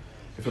attentive.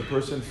 If a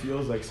person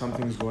feels like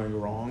something's going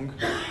wrong,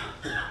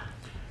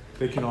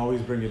 they can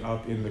always bring it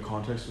up in the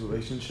context of the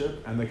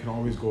relationship, and they can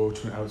always go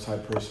to an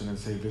outside person and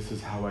say, this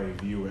is how I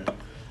view it,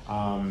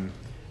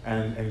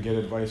 and get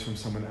advice from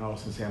someone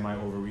else and say, am I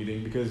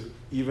overreading? Because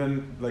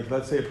even,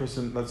 let's say the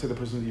person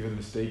is even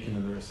mistaken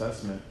in their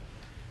assessment,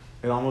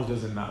 it almost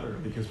doesn't matter,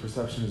 because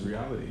perception is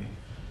reality,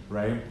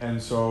 right?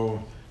 And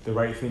so the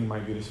right thing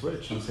might be to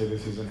switch and say,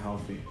 this isn't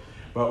healthy.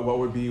 But what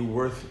would be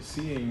worth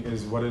seeing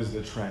is what is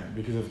the trend?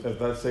 Because if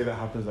let's say that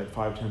happens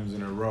 5 times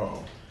in a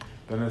row,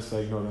 then it's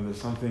like, no, then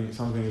there's something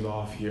is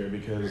off here,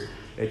 because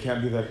it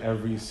can't be that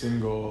every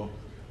single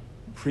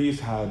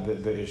priest had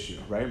the issue,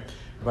 right?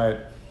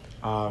 But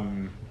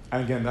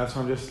again, that's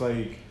why I'm just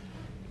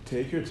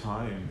take your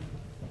time.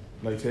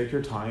 Take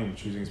your time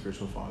choosing a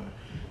spiritual father.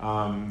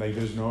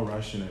 There's no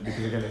rush in it,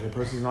 because again, if a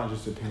person's not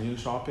just opinion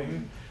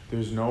shopping,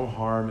 there's no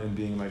harm in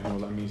being like, no,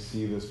 let me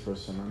see this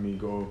person, let me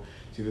go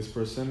see this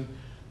person,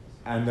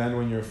 and then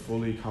when you're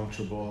fully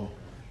comfortable,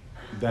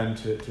 then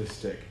to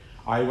stick.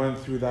 I went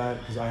through that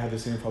because I had the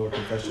same follow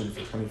confession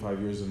for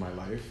 25 years of my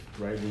life,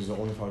 right? It was the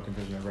only follow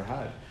confession I ever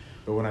had.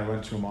 But when I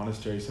went to a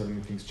monastery,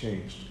 suddenly things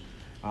changed.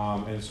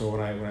 And so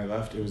when I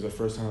left, it was the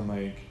first time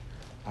I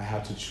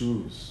had to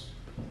choose.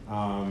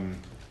 And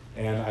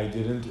I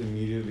didn't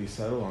immediately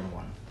settle on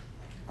one.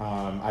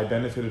 I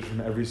benefited from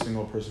every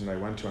single person that I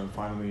went to. I'm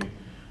finally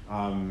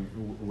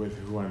with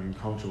who I'm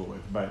comfortable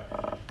with.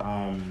 But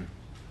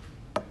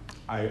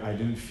I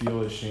didn't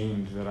feel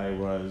ashamed that I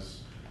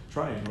was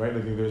trying, right?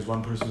 There's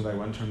one person that I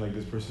went to, and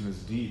this person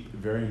is deep,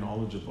 very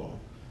knowledgeable,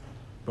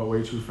 but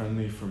way too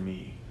friendly for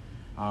me.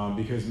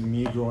 Because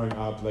me growing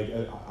up,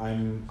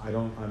 I'm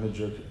a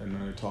jerk and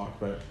I talk,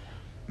 but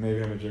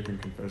maybe I'm a jerk in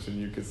confession,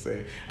 you could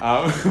say.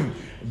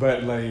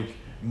 But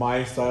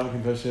my style of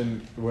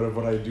confession,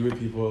 what I do with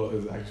people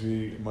is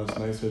actually much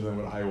nicer than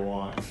what I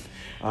want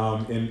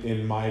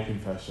in my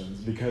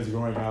confessions. Because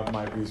growing up,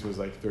 my priest was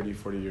 30,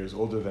 40 years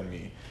older than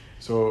me.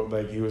 So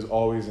he was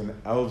always an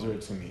elder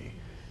to me,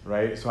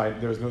 right? So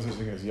there was no such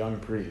thing as young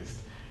priest,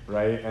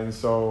 right? And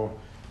so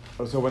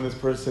when this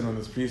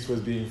priest was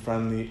being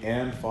friendly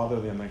and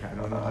fatherly, I'm like, I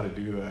don't know how to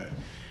do that.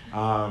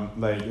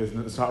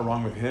 It's not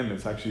wrong with him.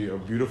 It's actually a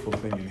beautiful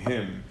thing in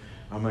him.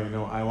 I'm like,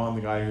 no, I want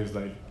the guy who's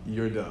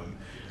you're dumb.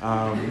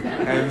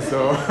 And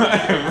so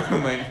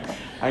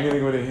I'm I'm going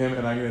to go to him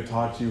and I'm going to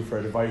talk to you for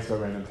advice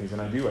about random things.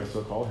 And I do, I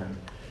still call him.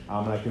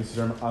 And I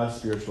consider him a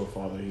spiritual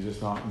father. He's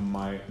just not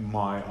my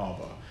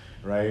Abba,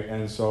 right?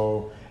 And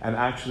so, and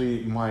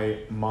actually my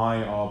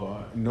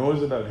Abba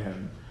knows about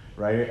him,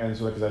 right? And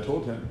so, because I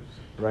told him,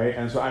 right?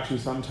 And so actually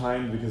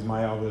sometimes, because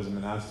my Abba is a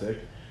monastic,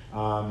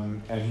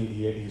 and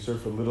he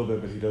served for a little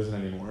bit, but he doesn't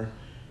anymore.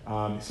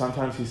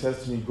 Sometimes he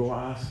says to me, go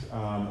ask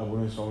a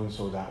woman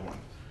so-and-so that one,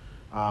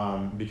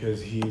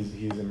 because he's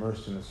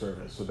immersed in the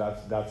service. So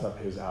that's up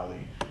his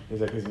alley.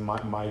 He's like,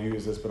 my view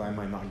is this, but I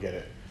might not get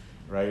it,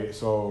 right?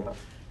 So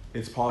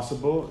it's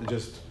possible.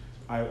 Just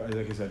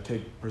like I said,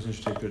 person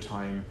should take their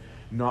time,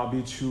 not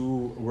be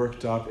too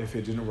worked up if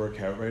it didn't work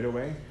out right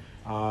away,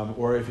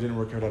 or if it didn't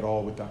work out at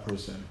all with that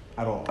person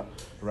at all,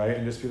 right?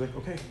 And just be like,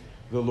 okay,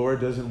 the Lord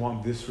doesn't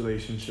want this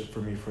relationship for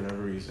me for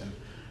whatever reason.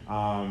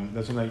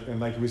 That's when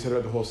like we said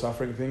about the whole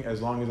suffering thing.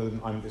 As long as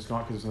it's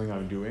not because it's something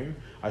I'm doing,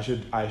 I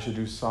should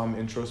do some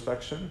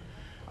introspection,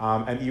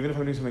 and even if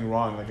I'm doing something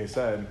wrong, like I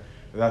said,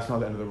 that's not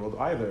the end of the world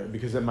either,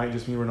 because it might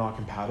just mean we're not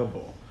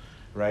compatible,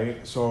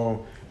 right?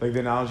 So like the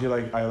analogy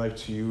I like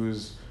to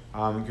use,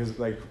 because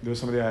like there was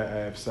somebody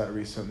I upset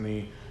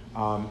recently,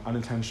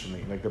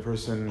 unintentionally. Like the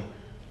person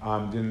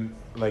didn't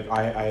like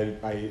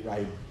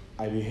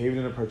I behaved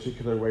in a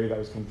particular way that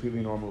was completely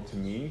normal to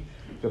me.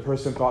 The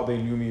person thought they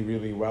knew me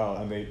really well,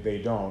 and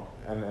they don't,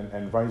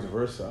 and vice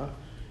versa,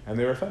 and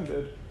they were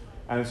offended.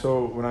 And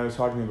so when I was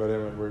talking about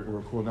it,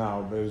 we're cool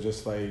now, but it was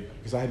just like,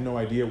 because I had no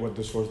idea what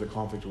the source of the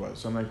conflict was.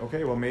 So I'm like,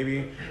 okay, well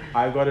maybe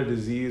I've got a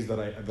disease that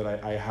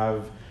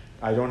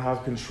I don't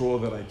have control,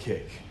 that I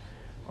kick,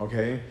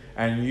 okay?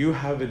 And you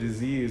have a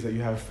disease that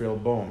you have frail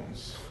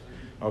bones,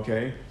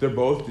 okay? They're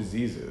both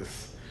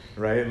diseases,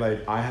 right?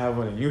 Like I have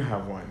one and you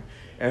have one.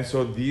 And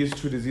so these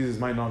two diseases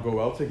might not go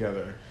well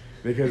together,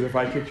 because if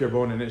I kick your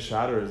bone and it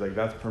shatters, like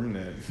that's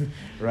permanent,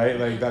 right?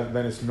 Like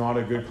then it's not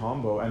a good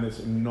combo, and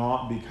it's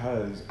not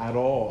because at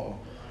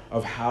all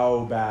of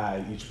how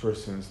bad each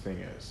person's thing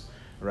is,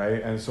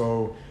 right? And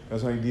so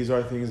that's like these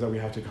are things that we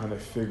have to kind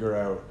of figure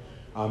out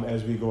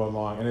as we go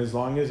along. And as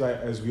long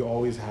as we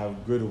always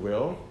have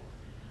goodwill,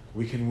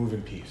 we can move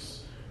in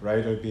peace,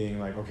 right? Of being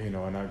like, okay,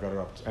 no, and I got it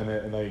up,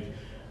 and like.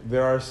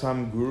 There are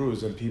some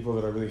gurus and people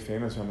that are really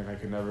famous, and I'm like, I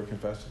could never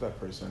confess to that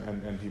person,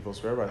 and people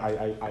swear by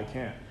it. I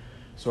can't.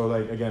 So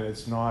like, again,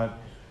 it's not,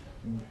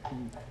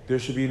 there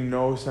should be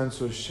no sense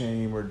of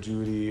shame or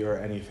duty or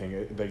anything.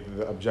 Like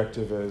the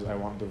objective is, I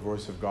want the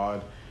voice of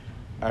God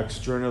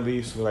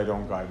externally so that I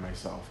don't guide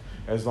myself.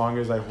 As long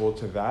as I hold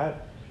to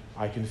that,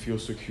 I can feel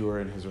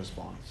secure in his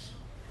response.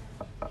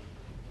 No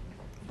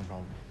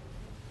problem.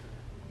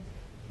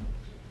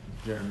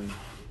 Jeremy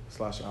 /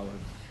 Alan.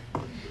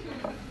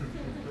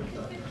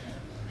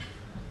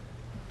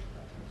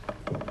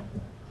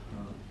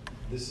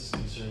 This is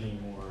concerning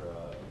more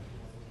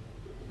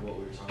what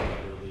we were talking about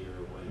earlier,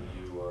 when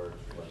you are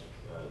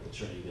like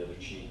turning the other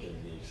cheek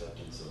and the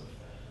acceptance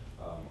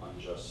of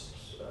unjust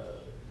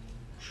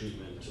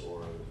treatment,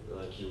 or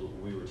like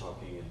we were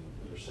talking and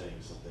you were saying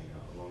something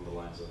along the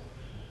lines of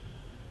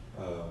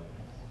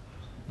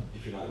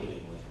if you're not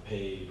getting like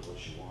paid what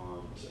you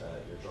want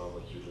at your job,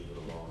 like you leave it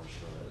alone or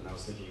something. And I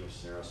was thinking of a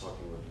scenario. I was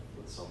talking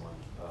with someone.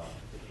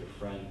 If your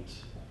friend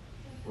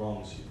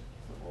wrongs you,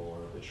 or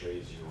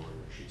betrays you, or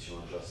treats you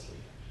unjustly,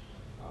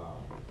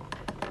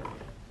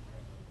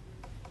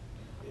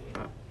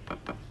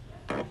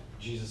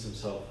 Jesus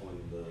himself, when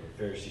the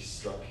Pharisees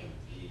struck him,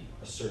 he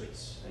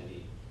asserts and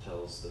he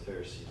tells the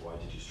Pharisees, "Why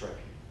did you strike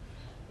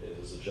me?" It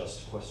is a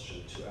just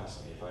question to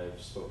ask me. If I have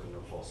spoken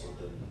no falsehood,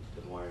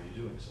 then why are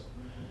you doing so?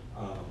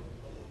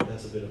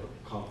 That's a bit of a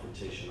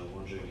confrontation. I'm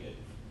wondering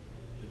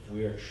if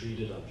we are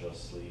treated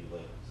unjustly,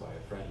 like by a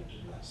friend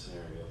in that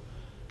scenario,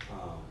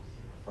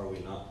 are we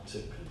not to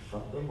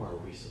confront them, or are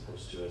we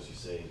supposed to, as you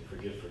say,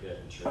 forget,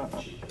 and turn the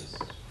cheek?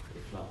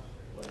 If not,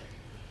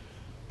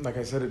 like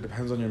I said, it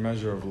depends on your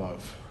measure of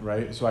love,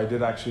 right? So I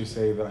did actually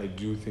say that I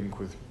do think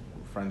with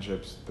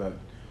friendships that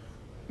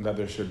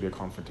there should be a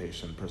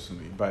confrontation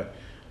personally, but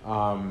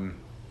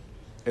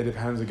it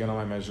depends again on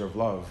my measure of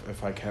love,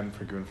 if I can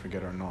forgive and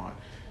forget or not.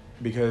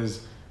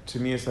 Because to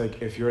me, it's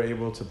like, if you're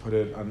able to put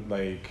it on,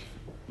 like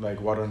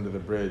water under the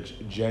bridge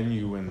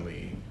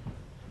genuinely,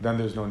 then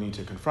there's no need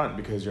to confront,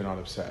 because you're not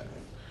upset.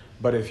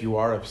 But if you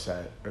are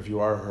upset, if you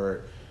are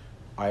hurt,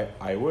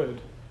 I would,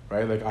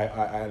 right? Like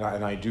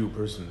I do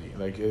personally,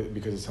 like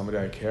because it's somebody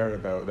I care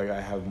about, like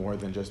I have more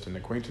than just an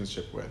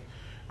acquaintanceship with,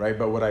 right?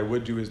 But what I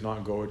would do is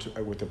not go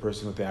with the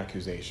person with the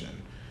accusation,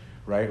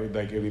 right?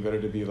 Like it'd be better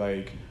to be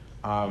like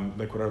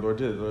what our Lord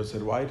did. The Lord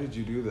said, "Why did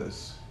you do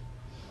this?"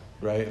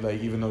 Right?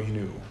 Like even though he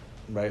knew,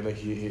 right? Like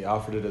he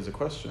offered it as a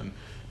question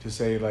to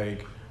say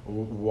like,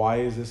 why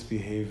is this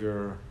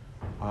behavior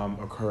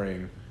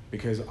occurring?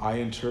 Because I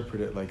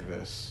interpret it like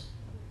this,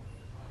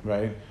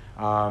 right?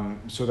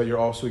 So that you're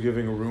also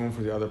giving room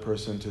for the other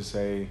person to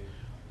say,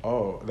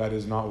 oh, that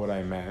is not what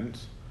I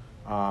meant.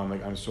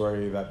 Like, I'm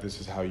sorry that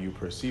this is how you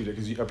perceived it.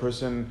 Because a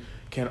person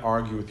can't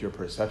argue with your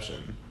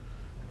perception,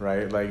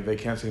 right? Like, they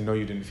can't say, no,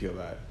 you didn't feel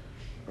that,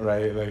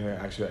 right? Like,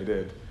 actually, I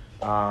did.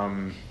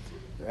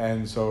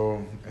 And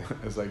so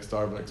it's like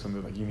Starbucks when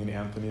they're like, you mean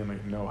Anthony? I'm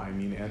like, no, I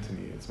mean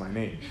Anthony. It's my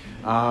name.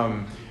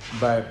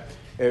 But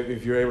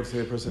if you're able to say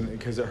to the person,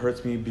 because it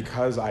hurts me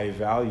because I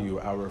value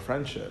our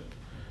friendship,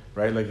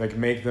 right? Like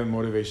make the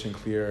motivation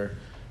clear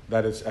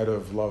that it's out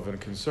of love and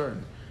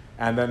concern.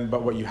 And then,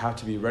 but what you have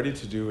to be ready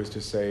to do is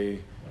to say,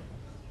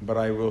 but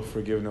I will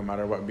forgive no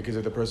matter what. Because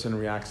if the person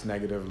reacts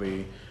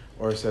negatively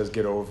or says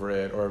get over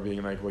it, or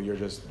being like, well, you're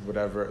just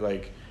whatever,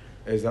 like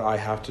is that I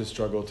have to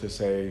struggle to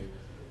say,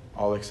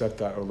 I'll accept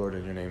that, O Lord,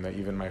 in your name, that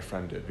even my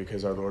friend did,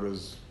 because our Lord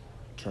was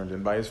turned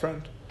in by his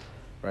friend,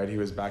 right? He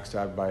was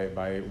backstabbed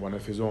by one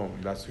of his own.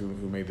 That's who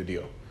made the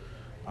deal.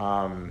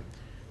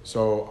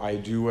 So I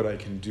do what I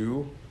can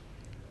do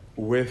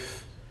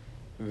with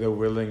the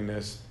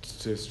willingness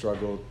to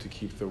struggle to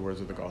keep the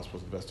words of the gospel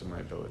to the best of my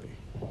ability.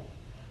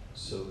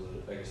 So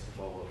I guess the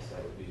follow-up to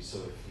that would be, so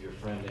if your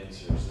friend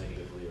answers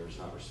negatively or is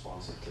not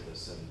responsive to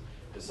this and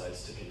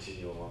decides to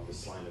continue along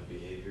this line of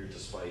behavior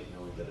despite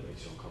knowing that it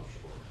makes you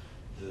uncomfortable,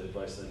 the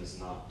advice then is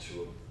not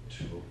to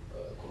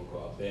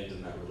quote-unquote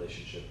abandon that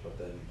relationship, but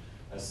then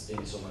as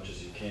in so much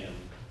as you can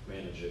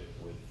manage it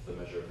with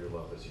the measure of your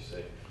love, as you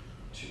say,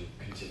 to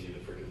continue to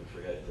forgive and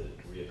forget the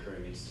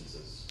reoccurring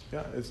instances.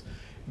 Yeah, it's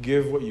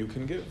give what you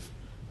can give,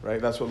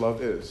 right? That's what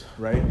love is,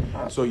 right?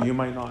 So you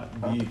might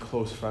not be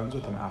close friends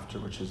with them after,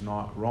 which is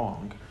not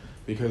wrong,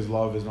 because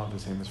love is not the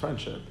same as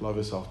friendship. Love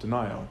is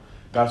self-denial.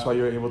 That's why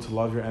you're able to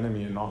love your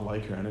enemy and not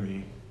like your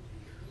enemy,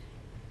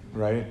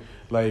 right?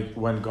 Like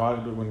when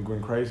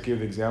Christ gave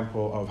the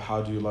example of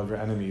how do you love your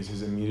enemies,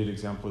 his immediate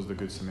example is the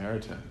Good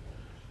Samaritan,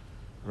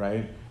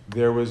 right?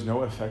 There was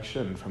no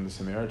affection from the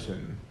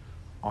Samaritan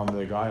on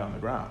the guy on the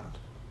ground,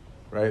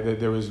 right?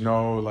 There was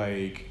no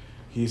like,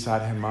 he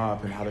sat him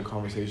up and had a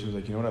conversation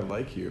like, you know what, I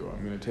like you,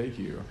 I'm going to take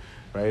you,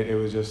 right? It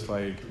was just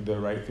like, the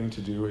right thing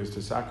to do is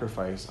to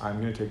sacrifice. I'm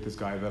going to take this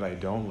guy that I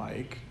don't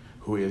like,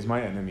 who is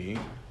my enemy,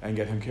 and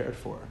get him cared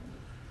for.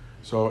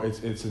 So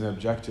it's an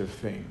objective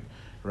thing,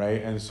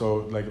 right? And so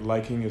like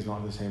liking is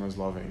not the same as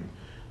loving.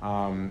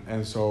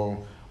 And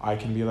so I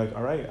can be like,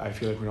 all right, I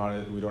feel like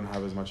we don't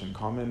have as much in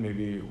common.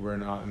 Maybe we're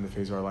not in the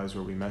phase of our lives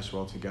where we mesh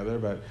well together,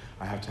 but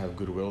I have to have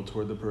goodwill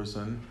toward the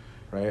person,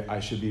 right? I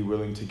should be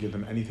willing to give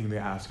them anything they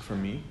ask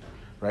from me,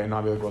 right? And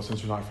not be like, well,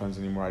 since we're not friends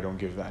anymore, I don't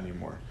give that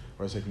anymore.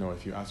 Or it's like, no,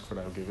 if you ask for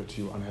it, I'll give it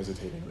to you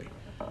unhesitatingly,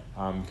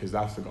 because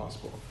that's the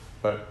gospel.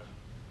 But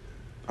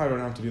I don't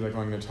have to be like,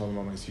 oh, I'm going to tell them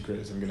all my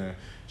secrets. I'm going to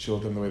chill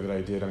with them the way that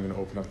I did. I'm going to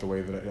open up the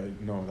way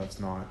that no, that's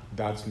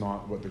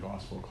not what the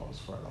gospel calls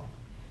for at all.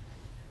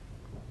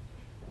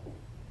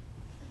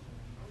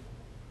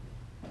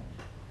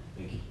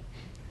 Thank you.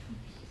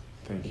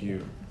 Thank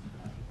you.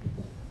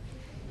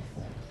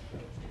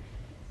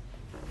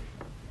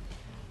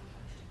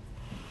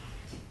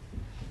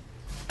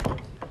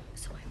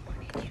 So I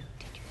wanted you,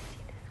 did you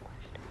see this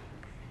question?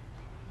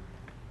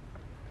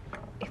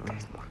 If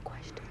there's more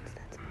questions,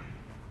 that's fine.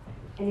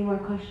 Any more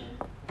questions?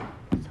 So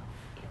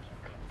if you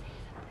could say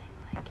something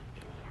like, if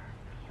you're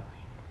feeling this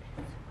way,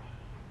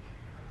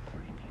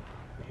 or if you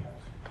want this,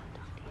 come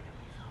talk to either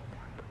myself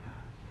or Buna.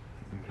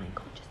 Like,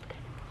 just kind of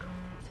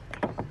so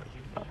they don't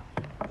leave feeling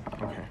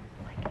Okay,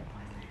 like it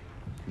wasn't.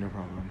 no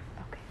problem.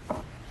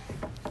 Okay.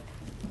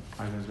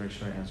 I just make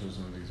sure I answer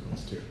some of these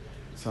ones too.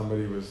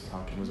 Somebody was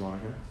talking, was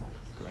Monica?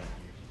 Go ahead.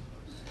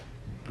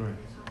 Go ahead.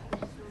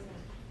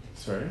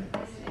 Sorry?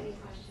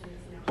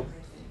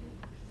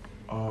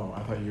 Oh,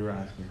 I thought you were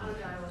asking. Oh, no,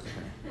 I wasn't.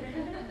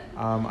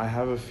 Okay. I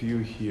have a few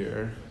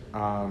here.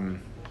 Are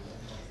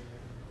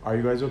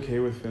you guys okay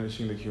with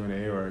finishing the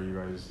Q&A, or are you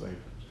guys like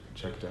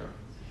checked out?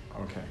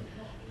 Okay.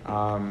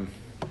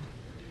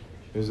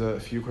 There's a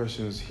few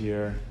questions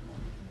here.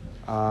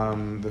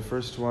 The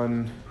first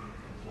one,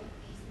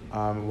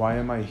 why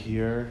am I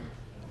here?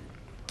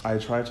 I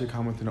try to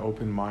come with an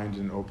open mind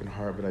and an open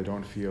heart, but I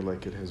don't feel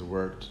like it has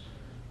worked.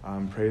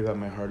 Pray that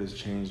my heart is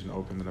changed and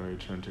open, that I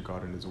return to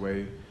God in his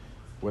way.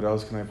 What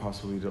else can I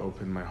possibly do to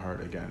open my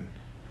heart again?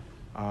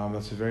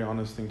 That's a very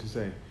honest thing to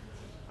say.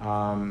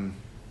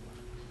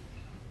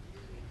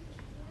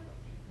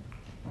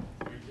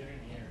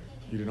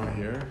 You did not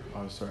hear?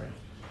 Oh, sorry.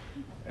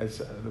 It's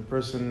the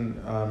person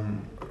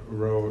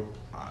wrote,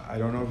 I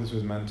don't know if this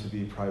was meant to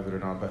be private or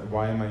not, but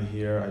why am I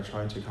here? I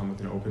try to come with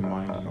an open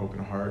mind and an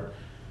open heart,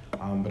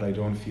 but I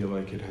don't feel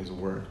like it has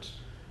worked.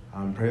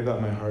 Pray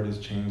that my heart is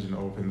changed and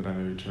open, that I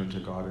may return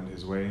to God in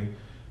his way.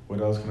 What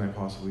else can I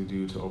possibly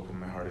do to open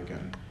my heart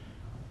again?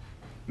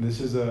 This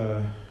is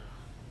a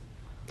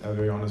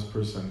very honest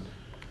person.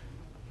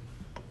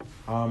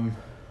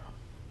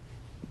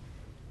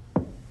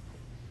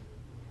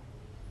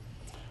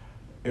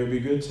 It would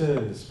be good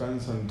to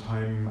spend some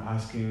time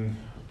asking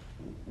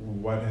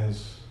what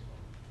has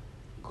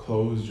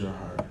closed your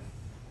heart.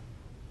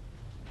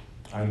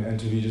 And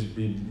to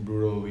be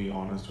brutally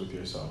honest with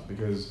yourself,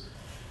 because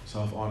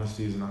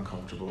self-honesty is an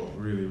uncomfortable,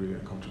 really, really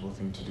uncomfortable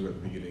thing to do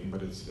at the beginning,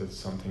 but it's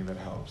something that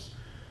helps.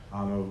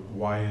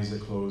 Why is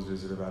it closed?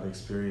 Is it a bad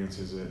experience?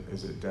 Is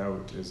it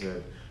doubt? Is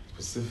it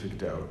specific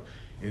doubt?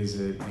 Is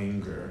it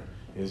anger?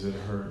 Is it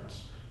hurt?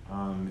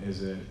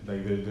 Is it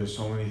like there's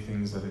so many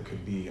things that it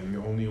could be, and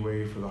the only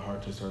way for the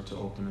heart to start to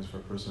open is for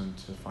a person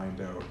to find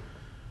out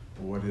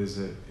what is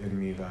it in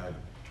me that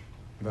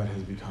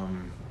has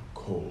become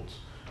cold,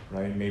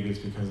 right? Maybe it's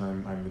because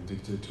I'm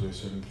addicted to a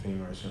certain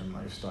thing or a certain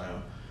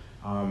lifestyle.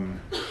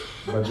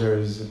 But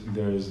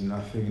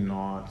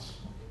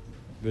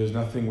there's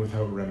nothing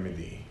without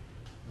remedy.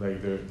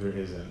 Like there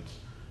isn't.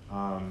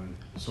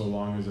 So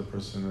long as a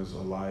person is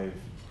alive,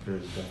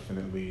 there's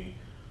definitely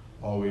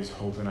always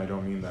hope, and I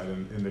don't mean that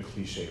in the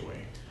cliche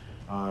way.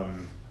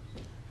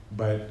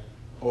 But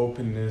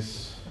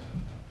openness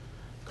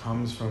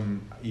comes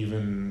from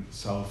even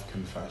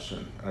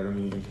self-confession. I don't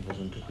mean even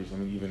confession to priest, I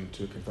mean even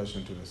to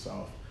confession to the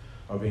self,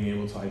 of being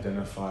able to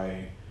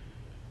identify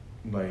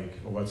like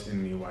what's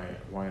in me,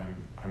 why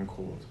I'm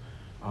cold.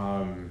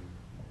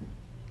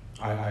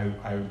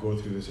 I go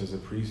through this as a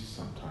priest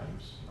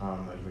sometimes.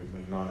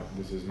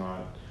 This is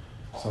not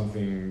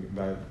something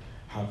that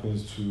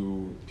happens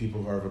to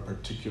people who are of a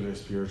particular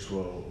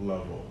spiritual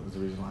level, is the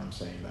reason why I'm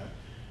saying that.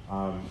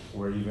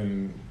 Where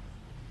even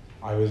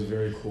I was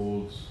very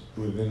cold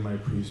within my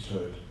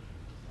priesthood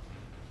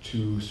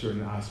to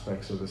certain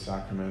aspects of the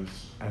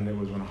sacraments, and it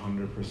was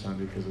 100%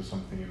 because of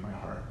something in my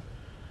heart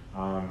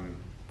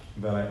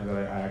that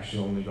I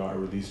actually only got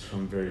released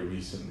from very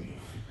recently.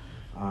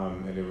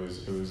 And it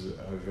was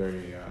a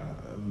very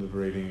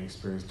liberating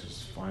experience to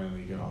just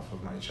finally get off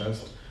of my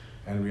chest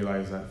and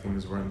realize that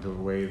things weren't the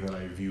way that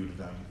I viewed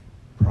them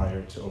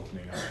prior to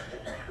opening up.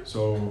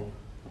 So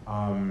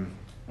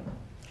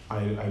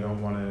I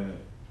don't want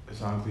to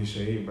sound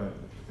cliche, but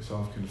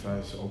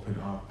self-confess, open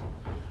up.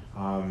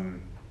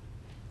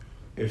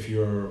 If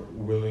you're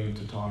willing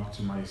to talk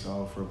to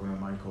myself or Brother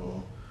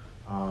Michael,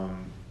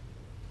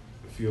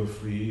 feel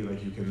free,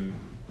 like you can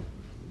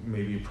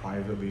maybe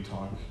privately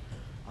talk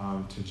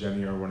to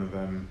Jenny or one of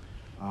them,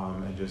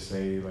 and just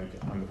say, like,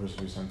 I'm the person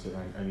who sent it,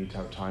 I need to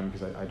have time,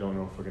 because I don't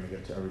know if we're going to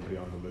get to everybody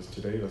on the list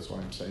today, that's why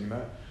I'm saying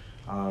that.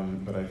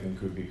 But I think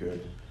it would be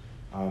good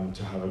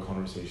to have a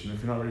conversation.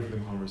 If you're not ready for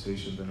the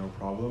conversation, then no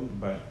problem,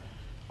 but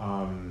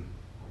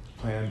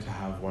plan to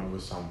have one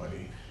with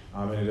somebody.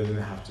 And it doesn't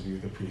have to be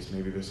with a priest.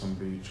 Maybe there's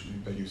somebody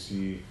that you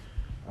see,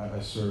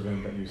 a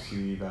servant that you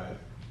see that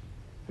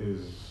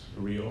is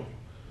real.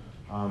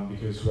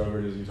 Because whoever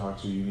it is you talk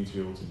to, you need to be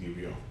able to be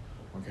real.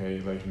 Okay,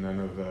 like none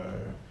of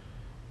the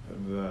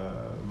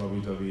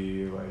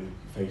lovey-dovey, like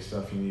fake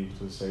stuff. You need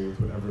to say with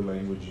whatever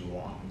language you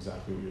want,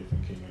 exactly what you're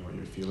thinking and what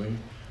you're feeling,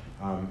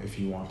 if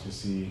you want to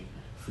see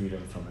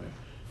freedom from it.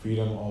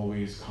 Freedom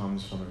always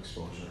comes from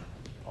exposure,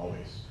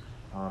 always.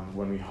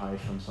 When we hide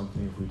from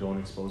something, if we don't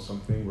expose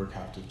something, we're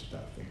captive to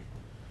that thing.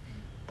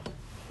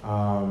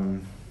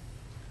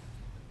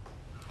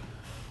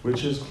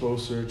 Which is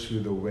closer to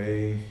the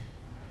way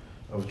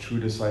of true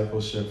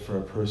discipleship for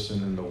a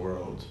person in the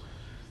world?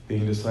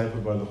 Being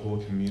discipled by the whole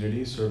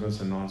community, servants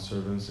and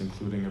non-servants,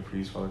 including a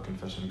priest, father,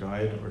 confession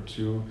guide, or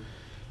 2,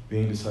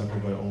 being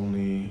discipled by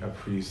only a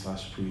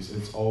priest/priest.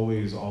 It's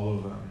always all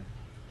of them.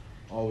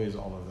 Always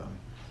all of them.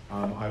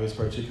 I was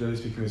particularly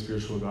speaking of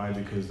spiritual guide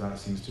because that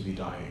seems to be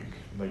dying.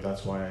 Like,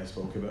 that's why I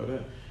spoke about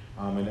it.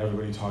 And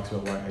everybody talks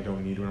about why I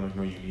don't need one. I'm like,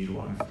 no, you need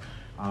one.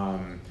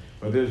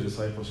 But there's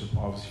discipleship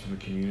obviously from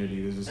the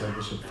community. There's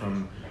discipleship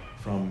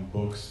from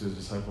books. There's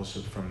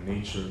discipleship from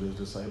nature. There's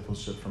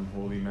discipleship from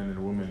holy men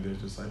and women. There's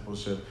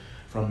discipleship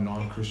from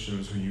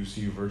non-Christians who you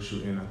see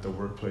virtue in at the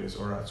workplace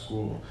or at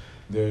school.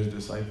 There's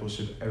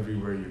discipleship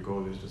everywhere you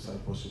go. There's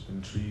discipleship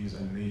in trees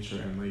and nature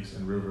and lakes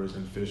and rivers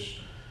and fish.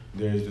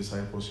 There's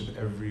discipleship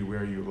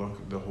everywhere you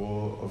look. The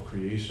whole of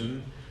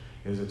creation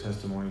is a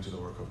testimony to the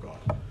work of God.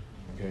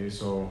 Okay,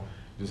 so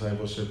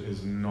discipleship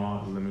is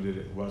not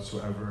limited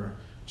whatsoever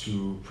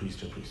to priest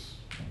to priest.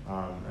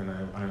 And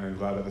I'm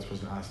glad that this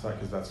person asked that,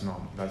 because that's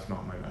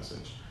not my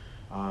message.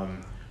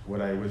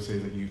 What I would say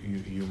is that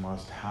you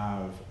must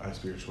have a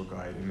spiritual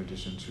guide in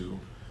addition to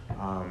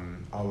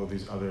all of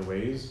these other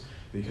ways,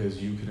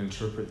 because you can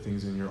interpret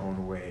things in your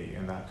own way,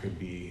 and that could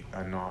be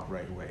a not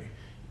right way.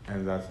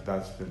 And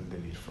that's the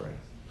need for it.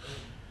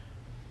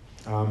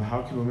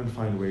 How can women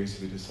find ways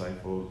to be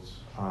discipled?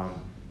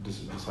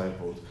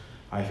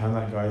 I found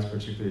that guys,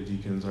 particularly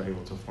deacons, are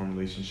able to form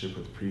relationship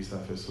with priests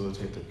that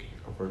facilitate the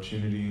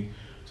opportunity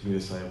to be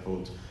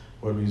discipled.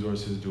 What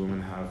resources do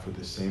women have for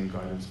the same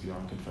guidance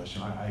beyond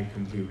confession? I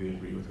completely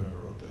agree with whoever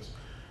wrote this.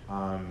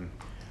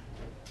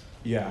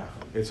 Yeah,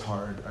 it's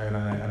hard, and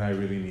I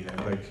really mean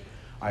it. Like,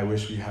 I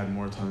wish we had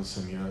more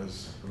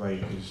Tansamiras.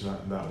 Like,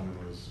 that one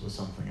was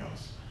something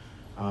else.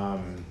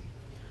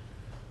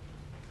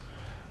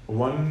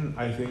 One,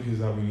 I think, is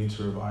that we need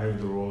to revive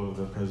the role of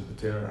the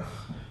presbytera,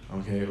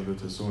 okay, of the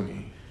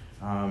Tasoni,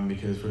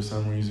 because for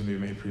some reason we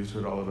made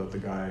priesthood all about the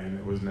guy, and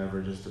it was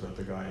never just about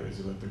the guy, it was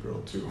about the girl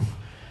too.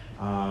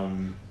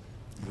 The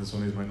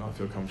Tasonis might not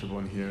feel comfortable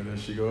in here. There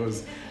she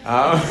goes.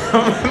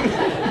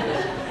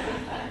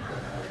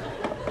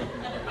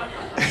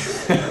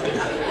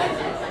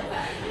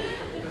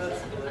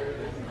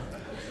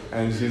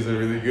 And she's a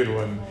really good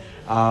one.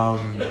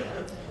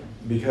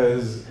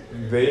 Because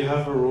they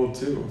have a role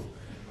too.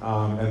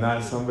 And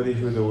that's somebody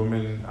who the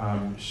women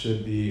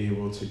should be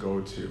able to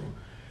go to.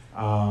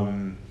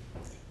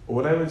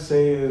 What I would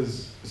say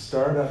is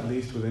start at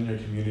least within your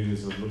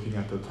communities of looking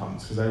at the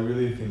tongues, because I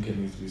really think it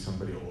needs to be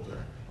somebody older,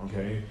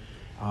 okay?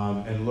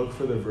 And look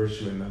for the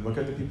virtue in them. Look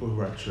at the people who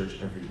are at church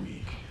every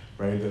week,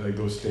 right? They're like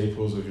those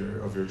staples of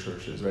your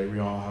churches, right? We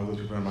all have those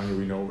people in mind,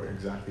 we know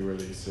exactly where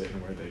they sit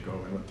and where they go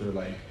and what they're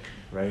like,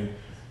 right?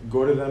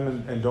 go to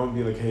them and don't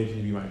be like, hey, can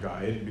you be my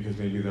guide? Because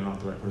maybe they're not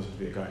the right person to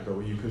be a guide. But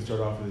what you could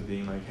start off as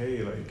being like,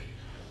 hey, like,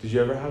 did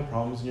you ever have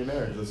problems in your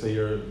marriage? Let's say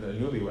you're a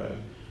newlywed,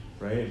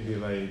 right? Be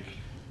like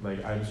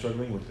I'm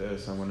struggling with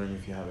this. I'm wondering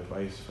if you have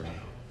advice for me,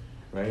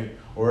 right?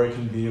 Or it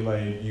can be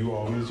like, you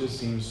always just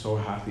seem so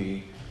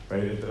happy,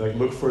 right? Like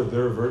look for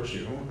their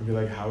virtue and be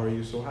like, how are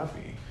you so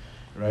happy,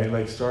 right?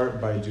 Like start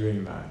by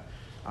doing that.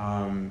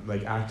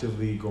 Like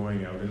actively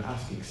going out and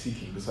asking,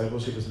 seeking.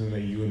 Discipleship is something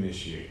that you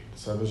initiate.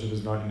 Discipleship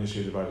is not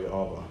initiated by the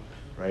Abba,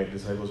 right?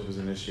 Discipleship is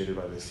initiated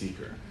by the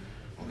seeker.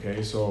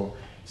 Okay, so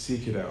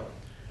seek it out.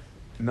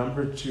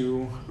 Number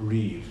 2,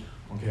 read.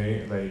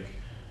 Okay, like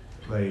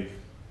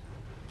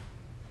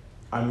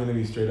I'm gonna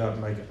be straight up.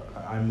 Like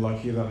I'm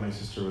lucky that my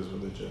sister was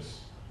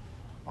religious,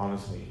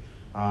 honestly,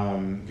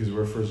 because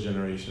we're first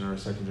generation or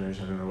second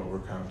generation. I don't know what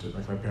we're counted.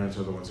 Like my parents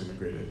are the ones who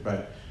immigrated,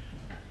 but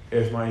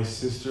if my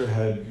sister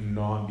had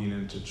not been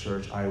into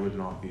church, I would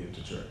not be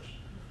into church,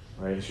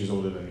 right? She's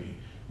older than me,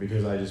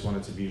 because I just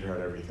wanted to beat her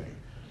at everything,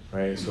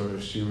 right? So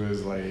if she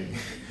was like,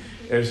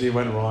 if she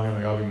went wrong, I'm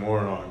like, I'll be more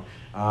wrong.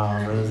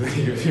 I was like,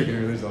 if you're gonna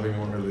be religious, I'll be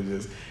more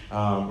religious.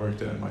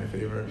 Worked in my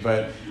favor,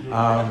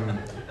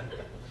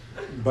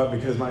 but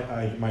because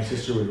my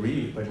sister would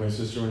read, like my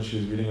sister when she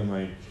was reading, I'm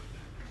like,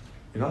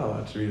 you're not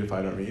allowed to read if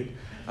I don't read.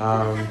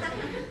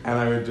 And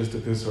I would just to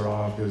piss her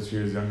off because she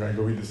was younger, I'd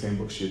go read the same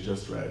book she had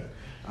just read.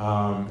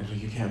 And she's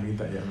like, you can't read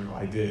that yet. I'm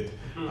like, I did.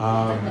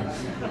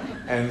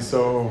 And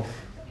so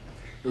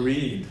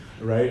read,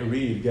 right?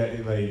 Read,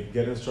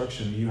 get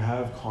instruction. You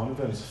have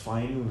convents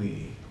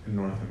finally in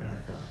North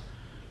America.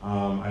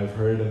 I've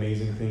heard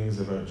amazing things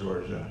about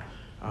Georgia.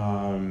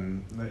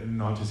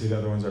 Not to say the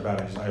other ones are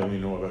bad, I only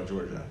know about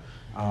Georgia.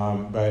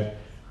 But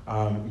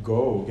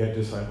go get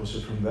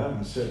discipleship from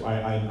them.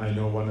 I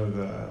know one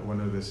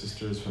of the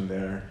sisters from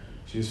there.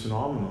 She's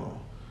phenomenal.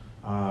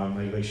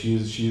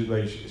 She's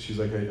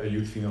like a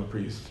youth female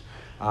priest.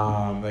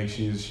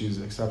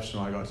 She's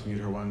exceptional. I got to meet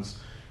her once.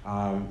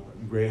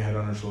 Great head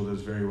on her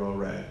shoulders, very well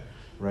read.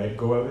 Right?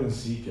 Go out and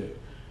seek it.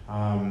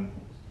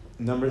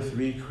 Number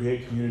 3,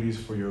 create communities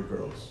for your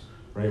girls.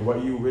 Right?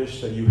 What you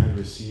wish that you had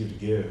received,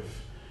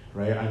 give.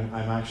 Right? I'm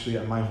actually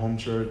at my home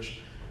church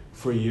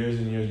for years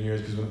and years and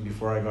years, because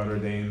before I got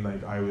ordained,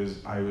 like I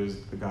was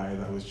the guy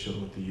that was chill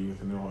with the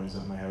youth, and they're always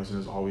at my house, and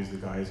there's always the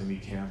guys, and we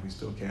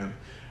still camp,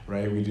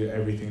 right? We do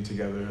everything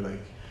together.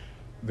 Like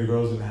the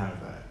girls didn't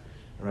have that,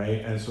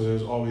 right? And so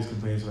there's always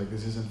complaints like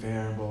this isn't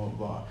fair, blah blah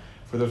blah.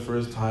 For the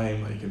first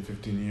time, like in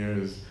 15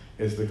 years,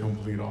 it's the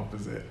complete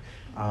opposite,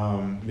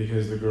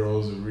 because the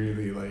girls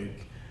really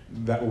like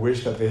that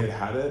wish that they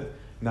had it.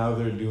 Now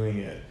they're doing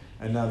it.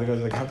 And now the guys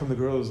are like, how come the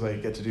girls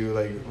like get to do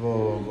like blah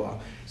blah blah?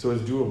 So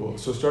it's doable.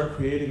 So start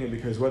creating it,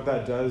 because what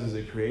that does is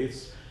it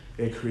creates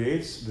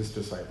this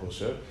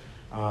discipleship,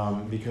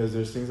 because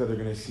there's things that they're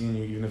gonna see in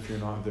you even if you're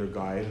not their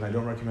guide. And I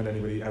don't recommend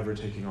anybody ever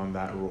taking on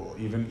that role.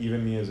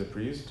 Even me as a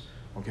priest.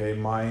 Okay,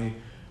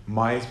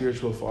 my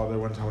spiritual father,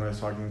 one time when I was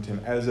talking to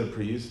him as a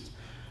priest,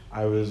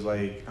 I was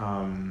like,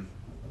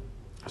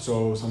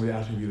 so somebody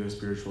asked me to be their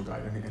spiritual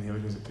guide, and he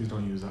was like, please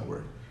don't use that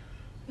word.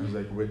 I was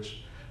like,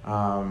 which?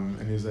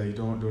 And he's like,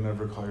 don't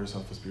ever call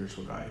yourself a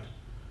spiritual guide.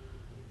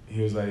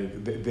 He was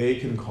like, they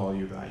can call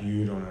you that.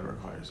 You don't ever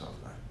call yourself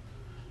that.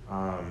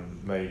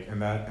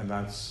 And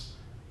that's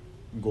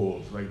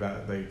gold, like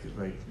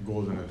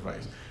golden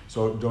advice.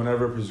 So don't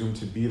ever presume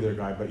to be their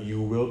guide, but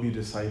you will be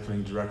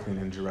discipling directly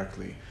and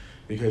indirectly.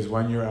 Because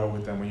when you're out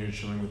with them, when you're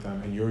chilling with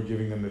them, and you're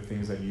giving them the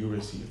things that you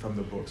receive from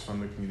the books,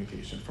 from the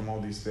communication, from all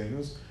these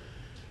things,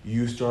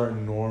 you start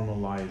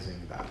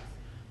normalizing that.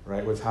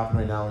 Right? What's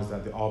happening right now is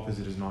that the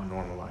opposite is not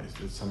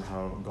normalized. It's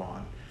somehow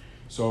gone.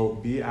 So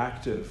be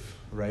active,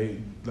 right?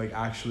 Like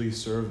actually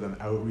serve them,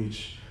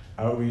 outreach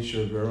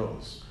your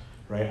girls,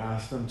 right?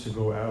 Ask them to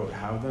go out,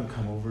 have them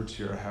come over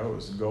to your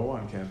house, go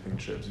on camping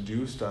trips,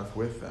 do stuff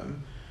with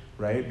them,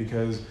 right?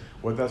 Because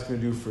what that's going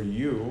to do for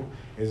you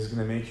is it's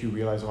going to make you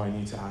realize, oh, I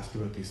need to ask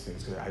about these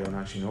things because I don't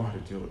actually know how to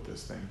deal with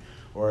this thing.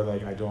 Or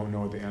like, I don't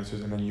know the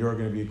answers. And then you're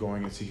going to be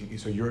going and seeking,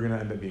 so you're going to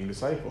end up being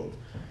discipled.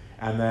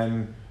 And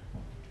then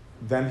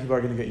people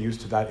are going to get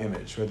used to that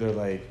image where they're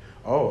like,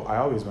 oh, I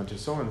always went to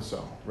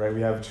so-and-so, right? We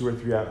have 2 or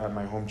 3 at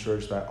my home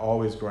church that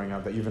always growing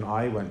up, that even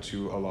I went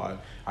to a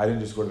lot. I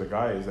didn't just go to the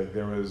guys. Like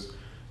there was,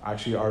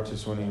 actually our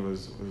Tisoni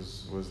was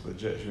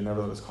legit. She would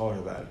never let us call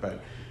her that. But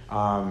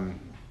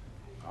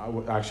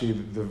actually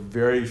the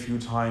very few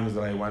times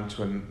that I went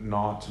to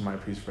not to my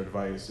priest for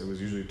advice, it was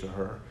usually to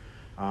her,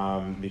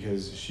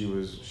 because she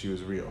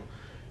was real.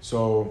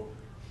 So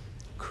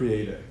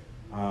create it.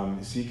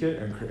 Seek it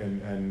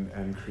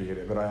and create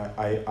it. But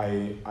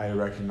I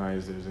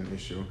recognize there's an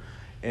issue.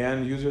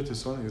 And use your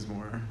Tisonis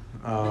more.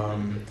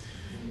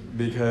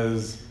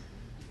 Because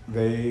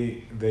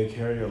they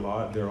carry a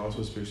lot. They're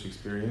also spiritually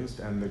experienced.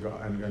 And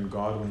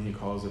God, when he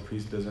calls a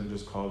priest, doesn't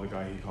just call the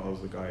guy, he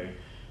calls the guy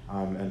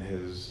and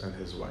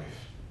his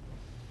wife.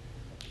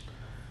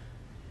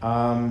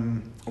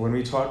 When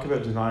we talk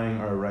about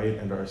denying our right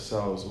and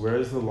ourselves, where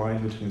is the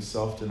line between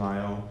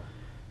self-denial,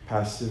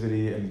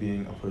 passivity, and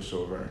being a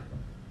pushover?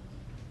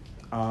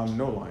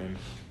 No line.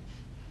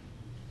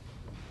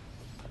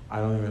 I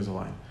don't think there's a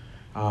line.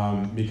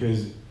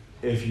 Because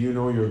if you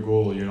know your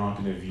goal, you're not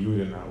going to view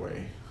it in that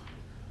way.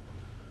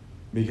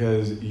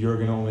 Because you're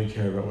going to only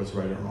care about what's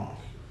right or wrong.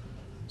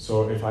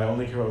 So if I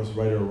only care about what's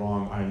right or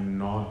wrong, I'm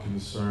not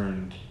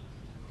concerned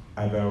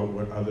about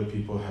what other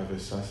people have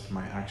assessed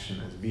my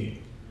action as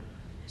being.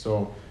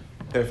 So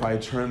if I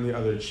turn the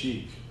other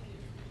cheek,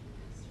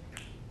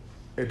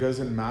 it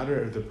doesn't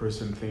matter if the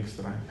person thinks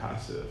that I'm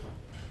passive,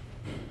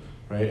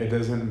 right? It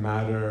doesn't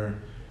matter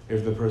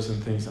if the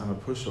person thinks I'm a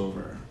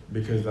pushover,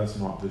 because that's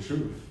not the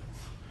truth.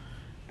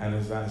 And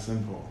it's that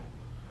simple.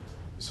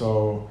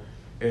 So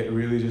it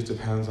really just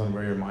depends on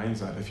where your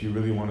mind's at. If you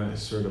really want to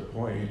assert a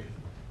point,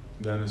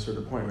 then assert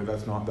a point, but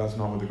that's not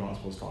what the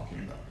gospel is talking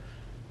about.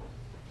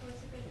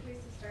 What's a good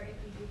place to start if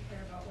you do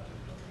care about what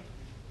people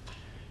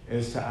think?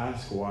 Is to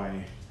ask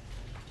why,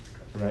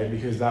 right?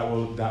 Because that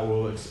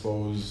will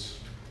expose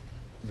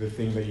the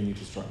thing that you need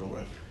to struggle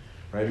with,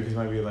 right? Because it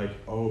might be like,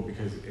 oh,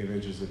 because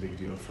image is a big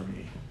deal for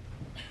me,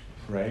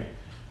 right?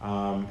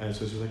 And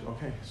so it's just like,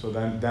 okay, so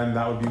then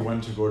that would be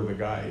when to go to the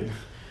guide,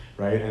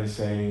 right? And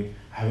say,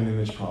 I have an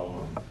image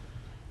problem,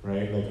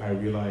 right? Like, I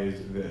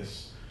realize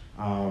this.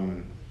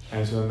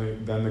 And so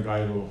then the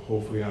guide will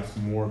hopefully ask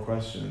more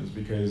questions,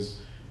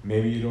 because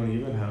maybe you don't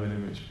even have an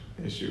image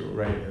issue,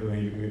 right?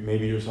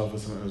 Maybe your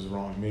self-assessment was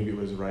wrong, maybe it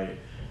was right.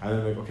 And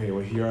then like, okay,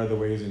 well, here are the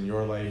ways in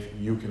your life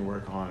you can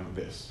work on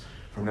this.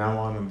 From now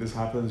on, when this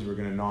happens, we're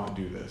gonna not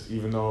do this,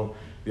 even though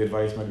the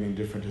advice might be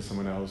different to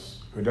someone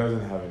else who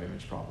doesn't have an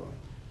image problem.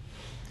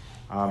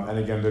 And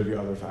again, there'd be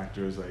other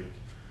factors like,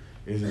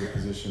 is it a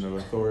position of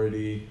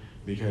authority?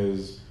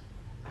 Because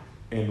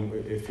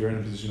if you're in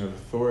a position of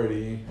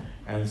authority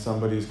and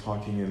somebody's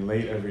clocking in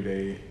late every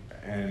day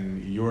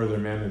and you're their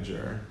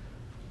manager,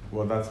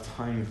 well, that's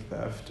time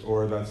theft,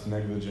 or that's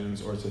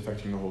negligence, or it's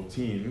affecting the whole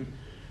team,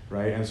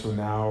 right? And so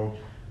now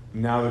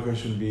the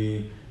question would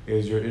be,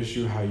 is your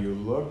issue how you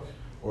look,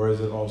 or is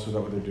it also that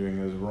what they're doing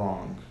is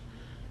wrong?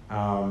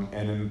 And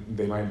then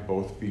they might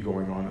both be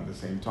going on at the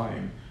same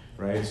time,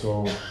 right?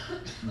 So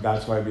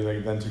that's why I'd be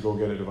like, then to go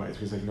get advice.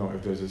 Because like, no,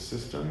 if there's a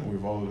system,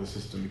 we follow the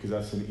system, because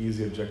that's an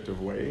easy,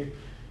 objective way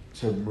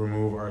to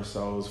remove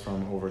ourselves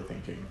from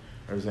overthinking.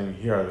 Or saying,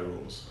 here are the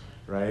rules,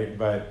 right?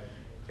 But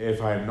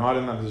if I'm not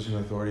in that position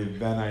of authority,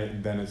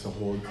 then it's a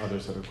whole other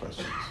set of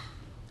questions.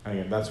 And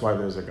again, that's why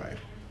there's a guide.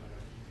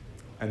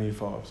 Any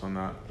follow-ups on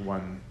that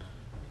one?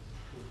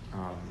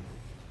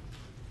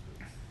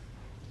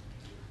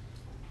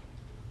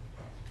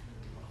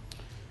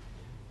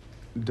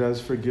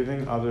 Does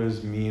forgiving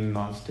others mean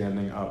not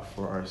standing up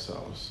for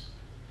ourselves?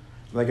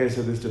 Like I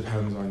said, this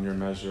depends on your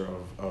measure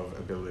of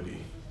ability.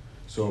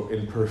 So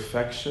in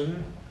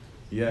perfection,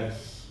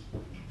 yes.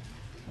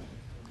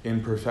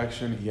 In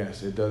perfection,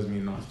 yes, it does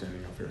mean not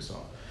standing up for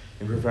yourself.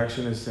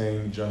 Imperfection is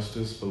saying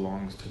justice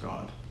belongs to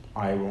God.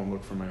 I won't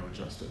look for my own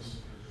justice.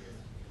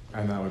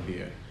 And that would be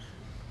it.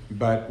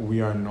 But we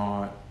are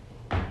not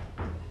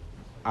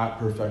at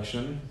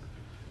perfection.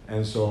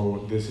 And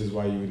so this is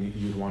why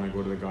you'd want to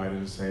go to the guide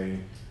and say,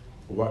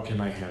 what can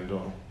I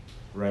handle,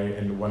 right?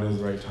 And when is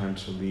the right time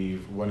to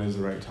leave? When is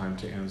the right time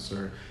to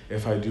answer?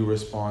 If I do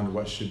respond,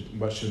 what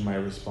should my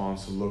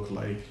response look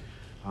like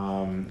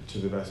to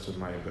the best of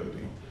my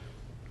ability?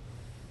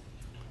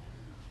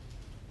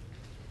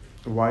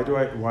 Why do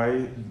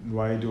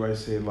I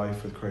say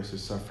life with Christ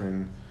is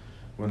suffering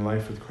when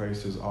life with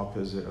Christ is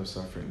opposite of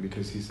suffering?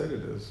 Because he said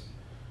it is.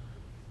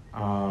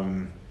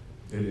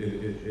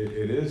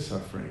 It is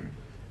suffering.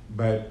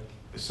 But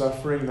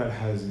suffering that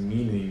has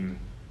meaning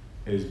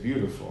is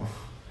beautiful,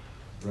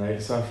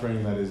 right?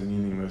 Suffering that is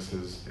meaningless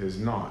is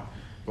not.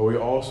 But we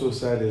also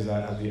said is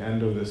that at the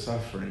end of the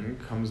suffering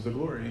comes the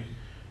glory,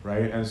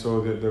 right? And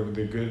so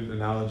the good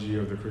analogy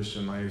of the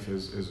Christian life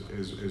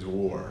is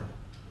war,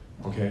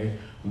 okay?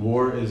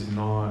 War is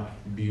not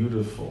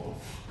beautiful,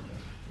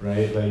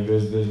 right? Like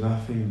there's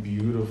nothing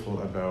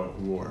beautiful about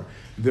war.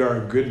 There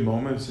are good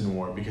moments in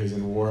war, because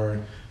in war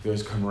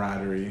there's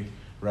camaraderie,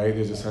 right?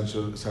 There's a sense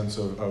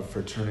of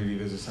fraternity,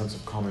 there's a sense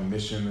of common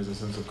mission, there's a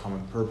sense of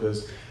common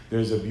purpose.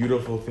 There's a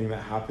beautiful thing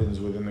that happens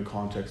within the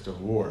context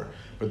of war.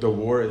 But the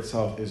war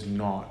itself is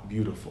not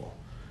beautiful,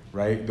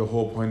 right? The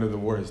whole point of the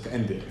war is to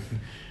end it,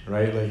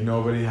 right? Like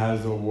nobody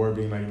has the war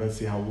being like, let's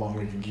see how long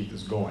we can keep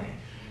this going,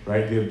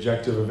 right? The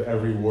objective of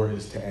every war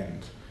is to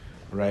end,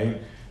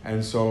 right?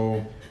 And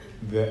so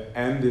the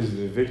end is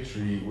the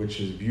victory,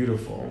 which is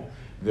beautiful.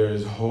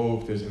 There's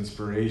hope, there's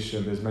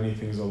inspiration, there's many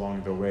things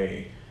along the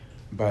way.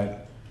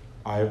 But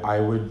I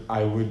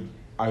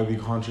would be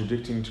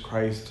contradicting to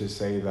Christ to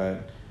say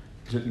that,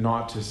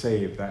 not to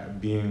say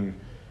that being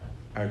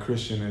a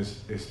Christian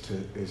is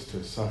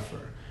to suffer.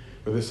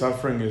 But the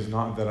suffering is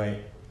not that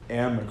I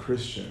am a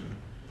Christian.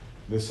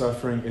 The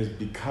suffering is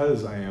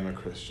because I am a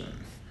Christian.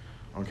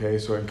 Okay,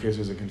 so in case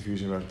there's a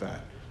confusion about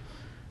that.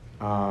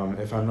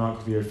 If I'm not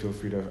clear, feel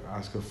free to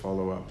ask a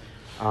follow-up.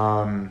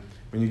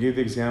 When you gave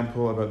the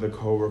example about the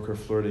coworker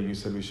flirting, you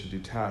said we should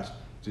detach.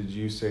 Did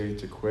you say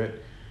to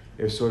quit?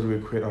 If so, do we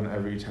quit on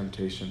every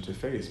temptation to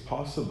face?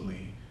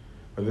 Possibly.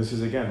 But this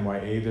is, again, why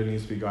A, there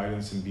needs to be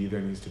guidance, and B,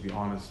 there needs to be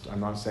honest. I'm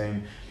not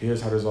saying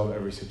here's how to resolve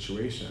every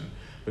situation.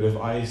 But if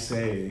I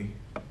say,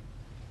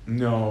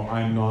 no,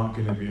 I'm not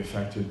going to be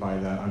affected by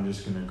that, I'm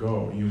just going to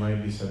go, you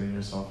might be setting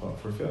yourself up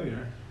for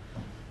failure,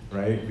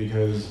 right?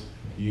 Because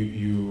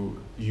you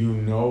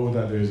know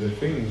that there's a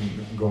thing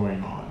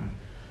going on,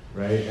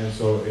 right? And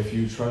so if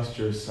you trust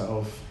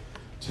yourself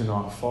to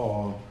not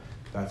fall,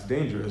 that's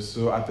dangerous.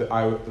 So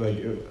I was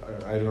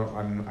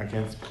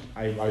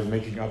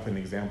making up an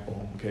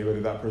example, okay? But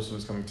if that person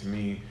was coming to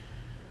me,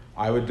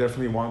 I would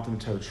definitely want them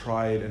to have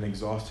tried and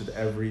exhausted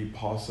every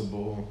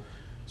possible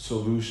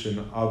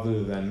solution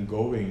other than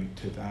going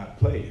to that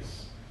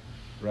place,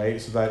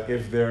 right? So that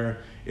if they're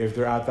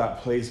at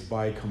that place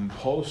by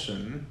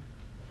compulsion,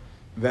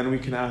 then we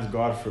can ask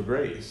God for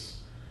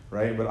grace,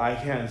 right? But I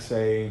can't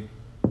say,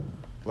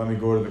 let me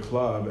go to the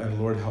club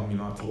and Lord help me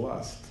not to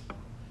lust,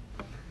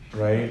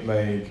 right?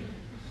 Like,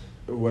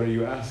 what are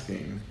you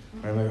asking?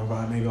 I'm like, oh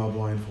God, maybe I'll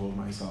blindfold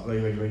myself.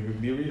 Like,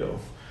 be real,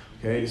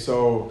 okay?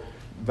 So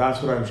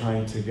that's what I'm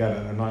trying to get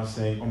at. I'm not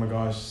saying, oh my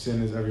gosh,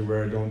 sin is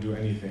everywhere, don't do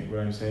anything. What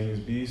I'm saying is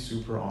be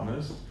super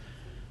honest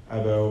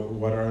about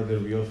what are the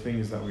real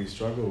things that we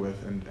struggle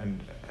with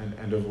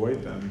and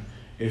avoid them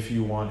if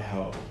you want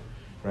help,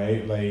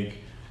 right? Like,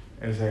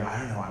 it's like, I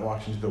don't know, I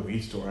walked into the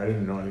weed store, I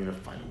didn't know I needed to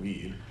find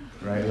weed,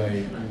 right?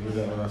 Like,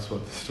 that's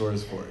what the store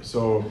is for.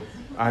 So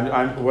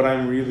what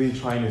I'm really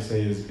trying to say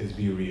is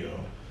be real,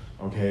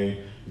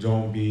 okay?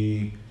 Don't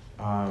be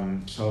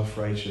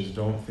self-righteous.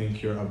 Don't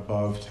think you're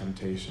above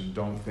temptation.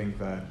 Don't think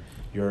that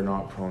you're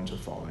not prone to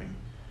falling.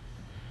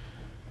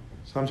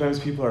 Sometimes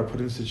people are put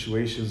in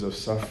situations of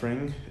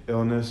suffering,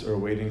 illness, or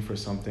waiting for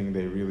something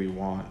they really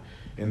want.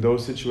 In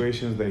those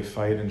situations, they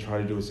fight and try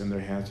to do what's in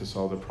their hands to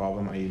solve the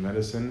problem, i.e.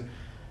 medicine.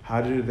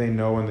 How do they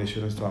know when they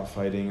shouldn't stop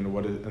fighting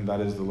and that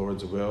is the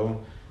Lord's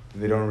will?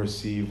 They don't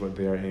receive what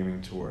they are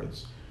aiming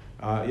towards.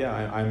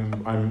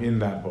 I'm in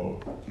that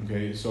boat.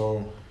 Okay,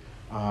 so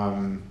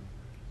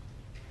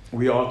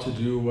we ought to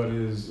do what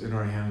is in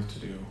our hands to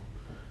do,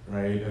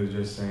 right? It's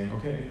just saying,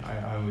 okay,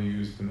 I will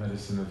use the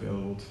medicine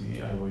available to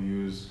me. I will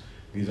use,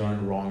 these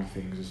aren't wrong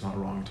things. It's not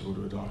wrong to go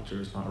to a doctor.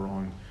 It's not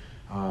wrong.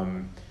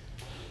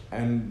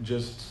 And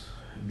just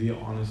be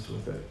honest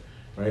with it,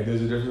 right?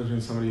 There's a difference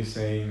between somebody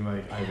saying,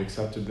 like, I've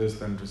accepted this,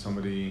 than to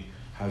somebody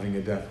having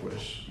a death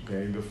wish,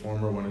 okay? The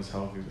former one is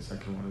healthy, the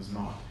second one is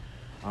not.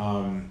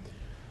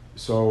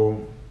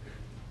 So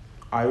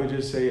I would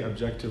just say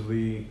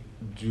objectively,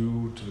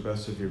 do to the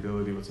best of your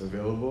ability what's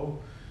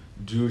available,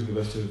 do to the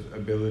best of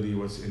ability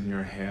what's in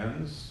your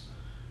hands,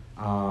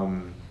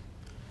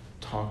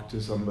 talk to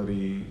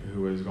somebody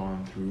who has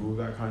gone through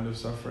that kind of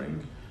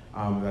suffering,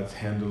 that's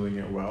handling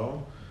it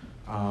well,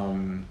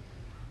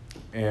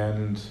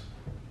 and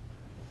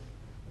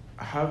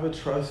have a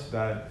trust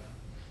that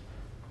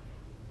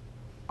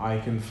I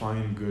can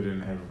find good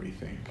in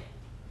everything.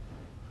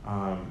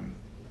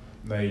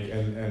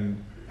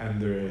 And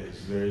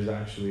there is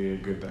actually a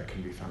good that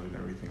can be found in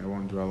everything. I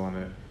won't dwell on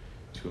it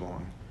too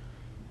long.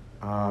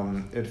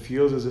 It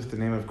feels as if the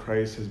name of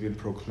Christ has been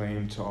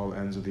proclaimed to all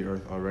ends of the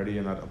earth already,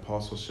 and that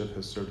apostleship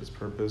has served its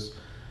purpose,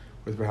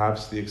 with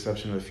perhaps the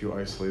exception of a few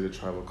isolated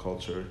tribal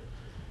cultures.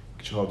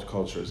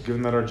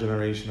 Given that our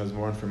generation has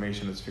more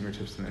information at its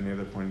fingertips than any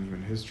other point in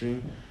human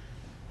history,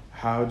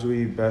 how do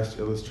we best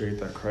illustrate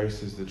that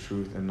Christ is the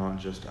truth and not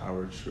just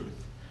our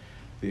truth,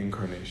 the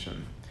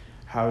incarnation?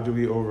 How do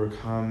we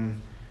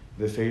overcome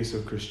the face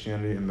of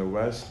Christianity in the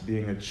West,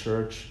 being a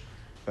church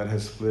that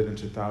has split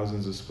into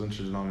thousands of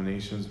splinter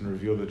denominations, and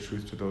reveal the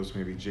truth to those who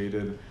may be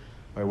jaded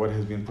by what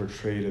has been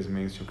portrayed as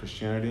mainstream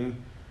Christianity?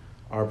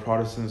 Are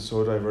Protestants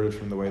so diverted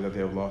from the way that they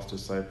have lost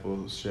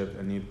discipleship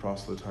and need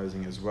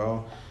proselytizing as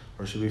well?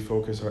 Or should we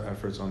focus our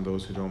efforts on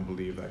those who don't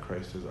believe that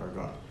Christ is our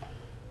God?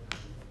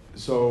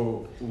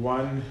 So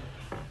one,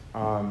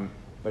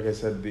 like I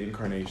said, the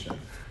incarnation.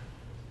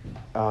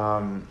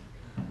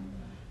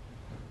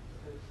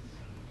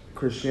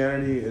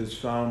 Christianity is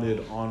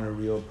founded on a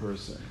real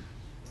person,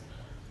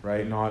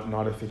 right?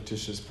 Not a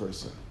fictitious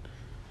person.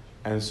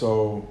 And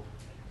so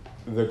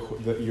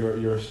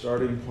your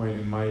starting point,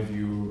 in my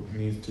view,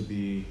 needs to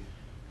be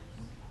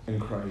in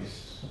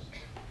Christ.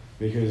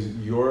 Because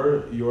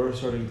your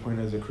starting point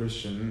as a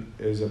Christian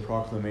is a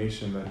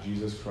proclamation that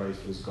Jesus Christ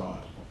is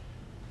God.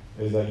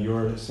 Is that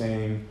you're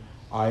saying,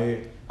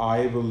 I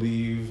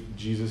believe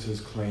Jesus'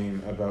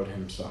 claim about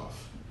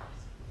himself.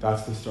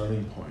 That's the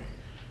starting point.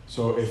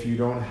 So if you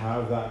don't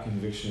have that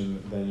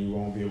conviction, then you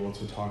won't be able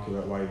to talk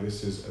about why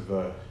this is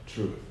the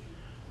truth.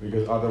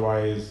 Because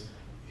otherwise,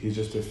 he's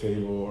just a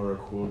fable or a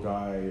cool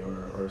guy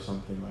or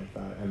something like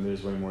that, and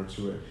there's way more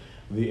to it.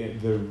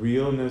 The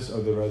realness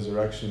of the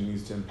resurrection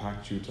needs to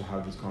impact you to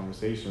have these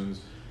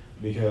conversations,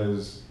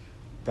 because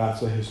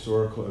that's a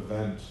historical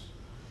event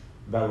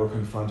that we're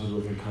confronted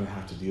with and kind of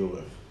have to deal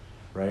with,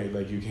 right?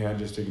 Like, you can't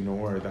just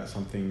ignore that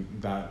something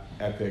that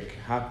epic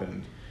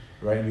happened,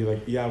 right? And be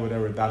like, yeah,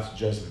 whatever, that's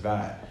just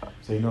that.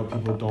 So,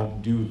 people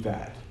don't do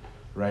that,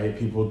 right?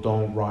 People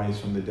don't rise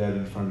from the dead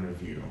in front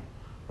of you,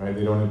 right?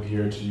 They don't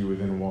appear to you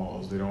within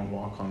walls. They don't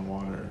walk on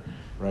water,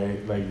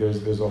 right? Like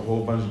there's a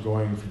whole bunch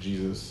going for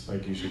Jesus.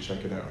 Like you should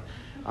check it out.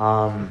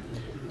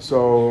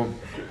 So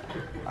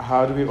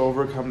how do we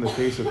overcome the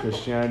face of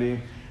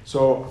Christianity?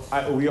 So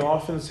we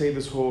often say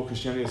this whole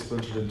Christianity is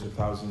splintered into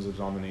thousands of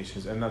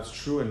denominations, and that's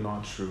true and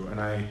not true.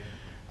 And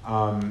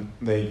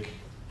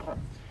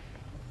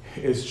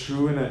it's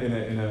true in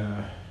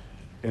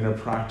a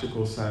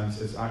practical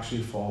sense. It's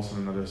actually false in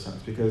another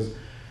sense, because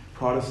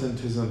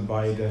Protestantism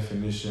by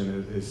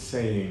definition is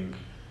saying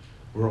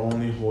we're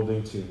only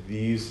holding to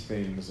these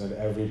things, and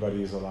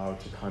everybody is allowed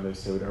to kind of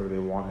say whatever they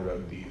want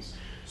about these.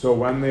 So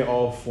when they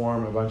all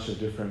form a bunch of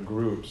different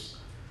groups,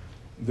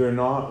 they're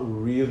not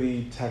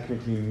really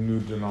technically new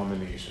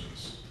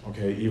denominations,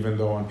 okay? Even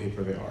though on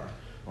paper they are,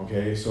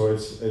 okay? So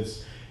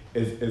it's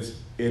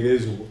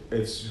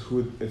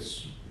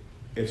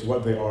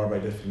what they are by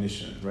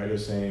definition, right? They're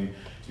saying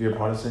to be a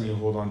Protestant, you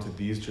hold on to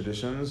these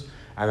traditions,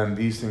 and then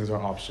these things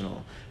are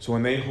optional. So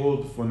when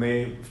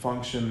they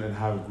function and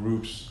have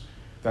groups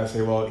that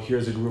say, well,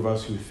 here's a group of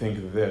us who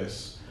think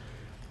this,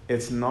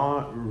 it's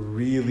not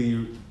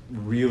really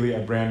a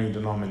brand new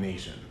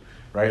denomination,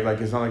 right? Like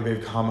it's not like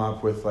they've come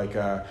up with like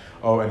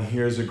and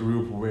here's a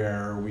group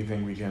where we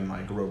think we can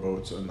like row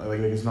boats, and like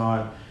it's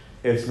not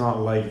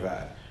like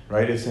that,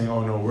 right? It's saying,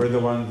 oh no, we're the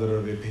ones that are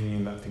of the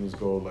opinion that things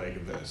go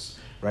like this,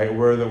 right?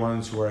 We're the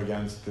ones who are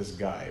against this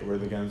guy.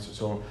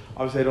 So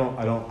obviously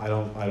I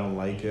don't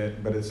like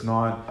it, but it's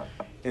not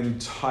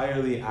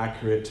entirely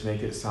accurate to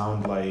make it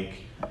sound like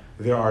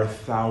there are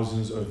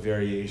thousands of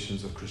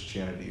variations of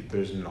Christianity.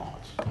 There's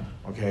not,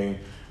 okay?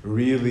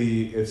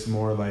 Really, it's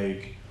more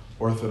like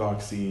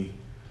Orthodoxy,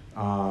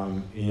 we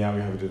have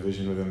a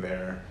division within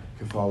there,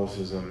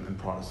 Catholicism and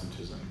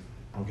Protestantism,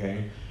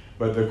 okay?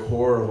 But the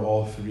core of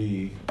all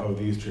three of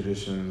these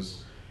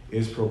traditions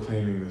is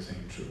proclaiming the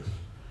same truth,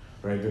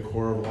 right? The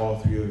core of all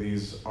three of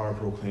these are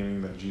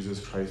proclaiming that Jesus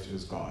Christ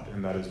is God,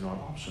 and that is not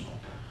optional.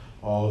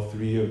 All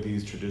three of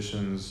these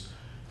traditions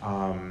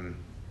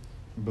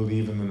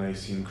believe in the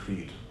Nicene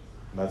Creed.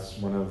 That's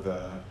one of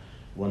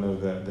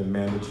the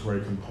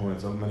mandatory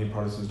components. Many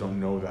Protestants don't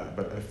know that,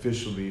 but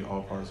officially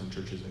all Protestant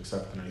churches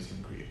accept the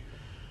Nicene Creed.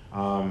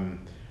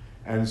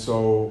 And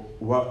so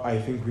what I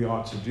think we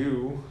ought to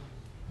do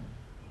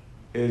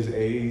is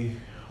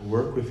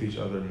work with each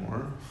other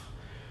more,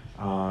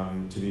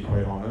 to be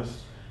quite honest,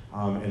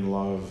 in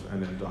love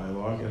and in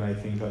dialogue. And I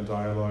think that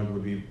dialogue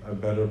would be a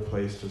better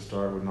place to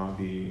start, would not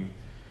be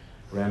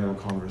random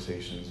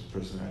conversations.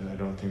 Personally, I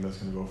don't think that's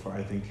going to go far.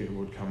 I think it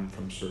would come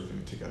from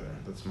serving together.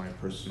 That's my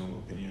personal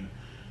opinion,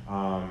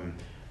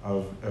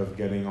 of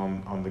getting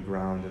on the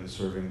ground and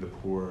serving the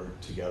poor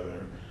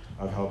together,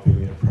 of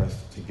helping the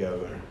oppressed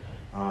together.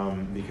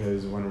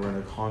 Because when we're in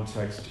a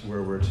context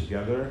where we're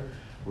together,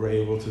 we're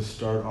able to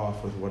start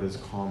off with what is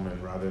common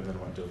rather than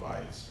what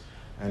divides.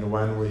 And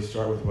when we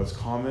start with what's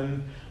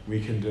common,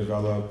 we can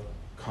develop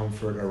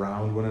comfort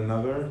around one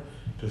another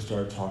to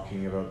start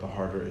talking about the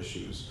harder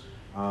issues.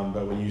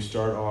 But when you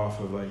start off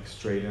of like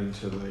straight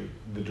into like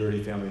the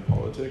dirty family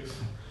politics,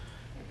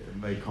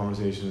 like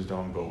conversations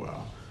don't go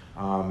well.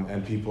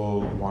 And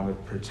people want to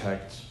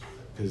protect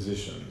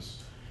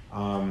positions.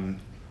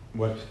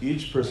 What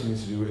each person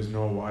needs to do is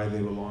know why they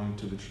belong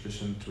to the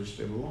tradition to which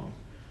they belong,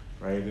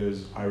 right?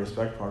 I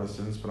respect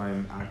Protestants, but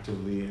I'm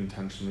actively,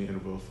 intentionally,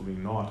 and willfully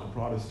not a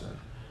Protestant.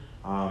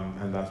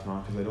 And that's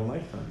not because I don't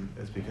like them.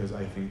 It's because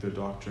I think their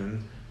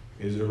doctrine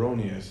is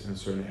erroneous in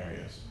certain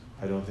areas.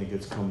 I don't think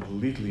it's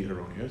completely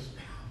erroneous,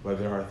 but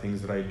there are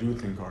things that I do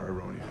think are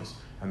erroneous,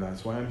 and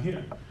that's why I'm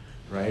here,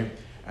 right?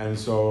 And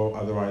so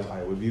otherwise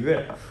I would be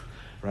there,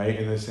 right?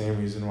 And the same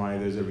reason why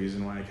there's a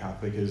reason why a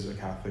Catholic is a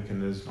Catholic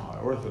and is not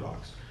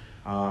Orthodox.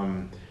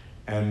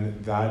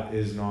 And that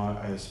is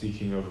not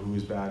speaking of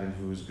who's bad and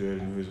who's good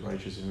and who's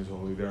righteous and who's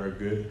holy. There are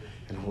good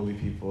and holy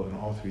people in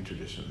all three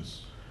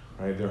traditions,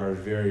 right? There are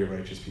very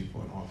righteous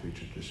people in all three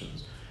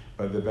traditions.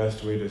 But the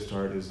best way to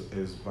start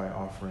is by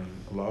offering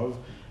love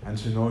and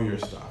to know your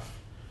stuff,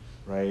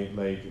 right?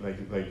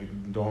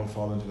 Like don't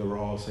fall into we're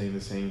all saying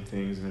the same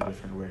things in a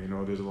different way. You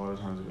know, there's a lot of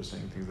times that we're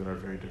saying things that are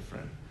very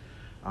different.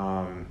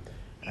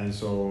 And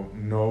so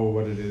know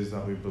what it is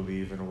that we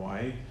believe and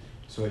why,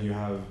 so that you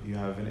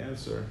have an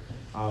answer.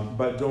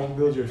 But don't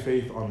build your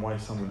faith on why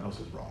someone else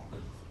is wrong,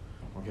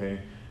 okay?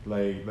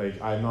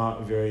 Like I'm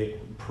not very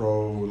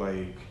pro,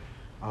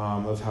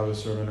 let's have a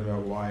sermon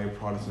about why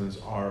Protestants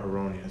are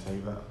erroneous.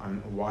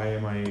 Why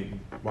am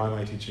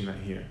I teaching that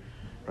here,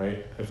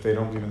 right? If they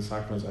don't believe in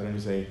sacraments, I don't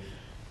say,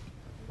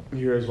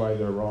 here's why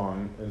they're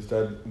wrong.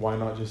 Instead, why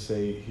not just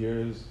say,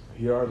 here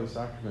are the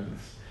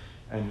sacraments,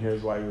 and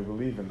here's why we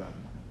believe in them.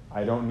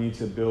 I don't need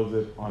to build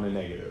it on a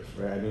negative,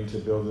 right? I need to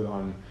build it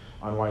on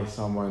why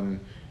someone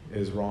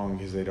is wrong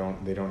because they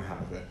don't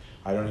have it.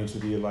 I don't need to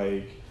be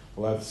like,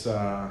 let's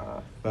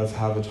have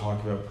a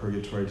talk about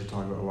purgatory to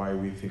talk about why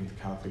we think the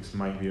Catholics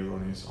might be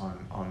erroneous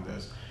on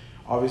this.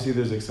 Obviously,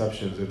 there's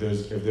exceptions. If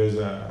there's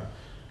a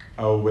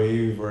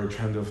wave or a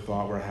trend of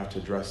thought where I have to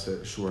address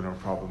it, sure, no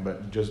problem.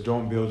 But just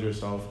don't build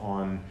yourself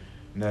on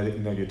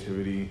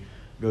negativity.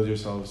 build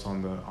yourselves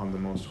on the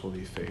most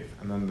holy faith.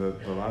 And then the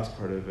last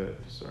part of it,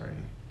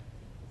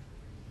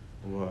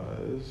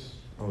 was,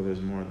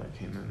 there's more that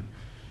came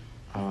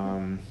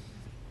in.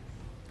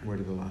 Where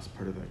did the last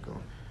part of that go?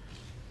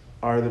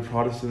 Are the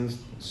Protestants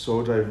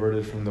so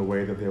diverted from the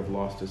way that they have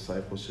lost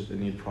discipleship and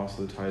need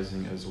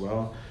proselytizing as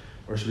well?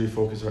 Or should we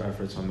focus our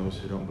efforts on those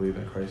who don't believe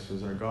that Christ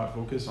is our God?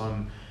 Focus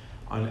on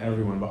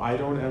everyone. But I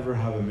don't ever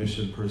have a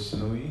mission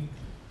personally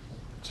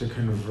to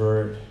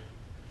convert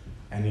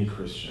any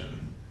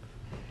Christian,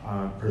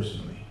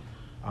 personally.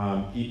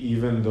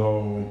 Even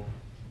though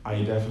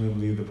I definitely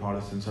believe the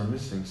Protestants are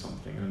missing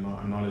something, and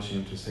I'm not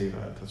ashamed to say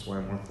that. That's why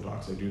I'm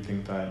Orthodox. I do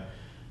think that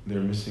they're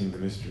missing the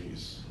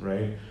mysteries,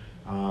 right?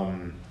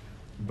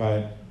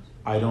 But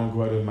I don't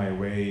go out of my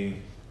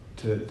way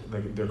to,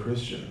 like, they're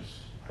Christians.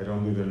 I don't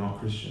believe they're not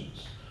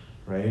Christians,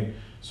 right?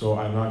 So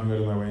I'm not going to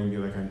go out of my way and be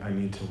like, I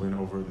need to win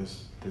over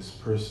this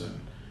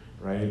person,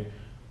 right?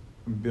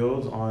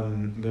 Build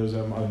on, there's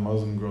a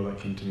Muslim girl that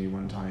came to me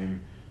one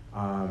time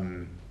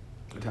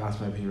to ask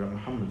my opinion about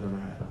Muhammad,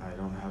 and I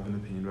don't have an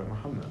opinion about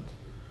Muhammad.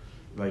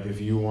 Like, if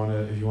you want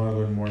to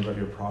learn more about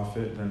your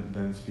prophet,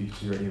 then speak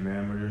to your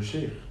imam or your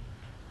sheikh.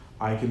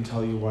 I can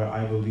tell you why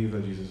I believe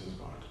that Jesus is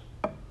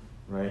God,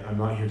 right? I'm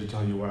not here to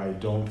tell you why I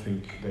don't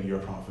think that your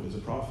prophet is a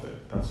prophet.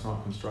 That's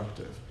not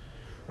constructive,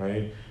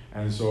 right?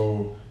 And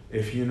so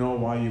if you know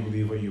why you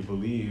believe what you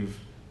believe,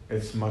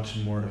 it's much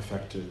more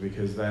effective,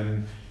 because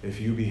then if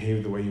you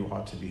behave the way you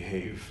ought to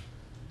behave,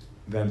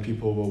 then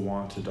people will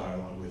want to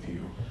dialogue with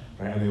you,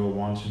 right? And they will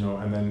want to know,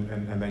 and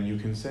then you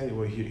can say,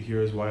 well,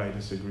 here's why I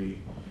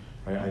disagree,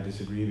 right? I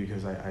disagree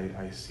because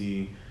I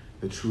see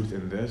the truth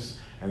in this,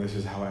 and this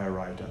is how I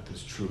arrived at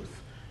this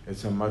truth.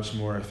 It's a much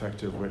more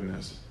effective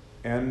witness.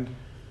 And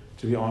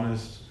to be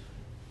honest,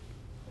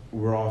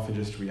 we're often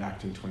just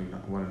reacting to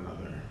one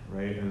another,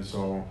 right? And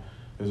so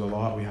there's a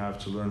lot we have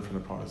to learn from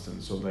the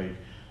Protestants. So, like,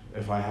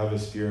 if I have a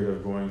spirit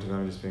of going to them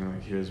and just being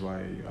like, here's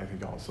why I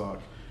think y'all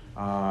suck,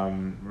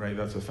 right?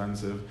 That's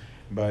offensive.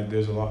 But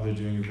there's a lot they're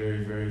doing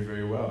very, very,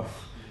 very well,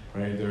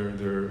 right?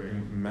 They're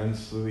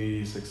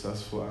immensely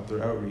successful at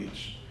their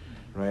outreach,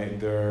 right?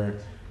 They're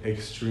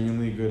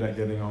extremely good at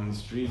getting on the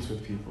streets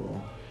with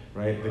people,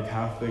 right? The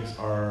Catholics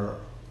are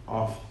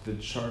off the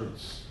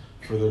charts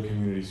for their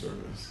community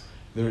service.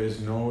 There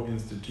is no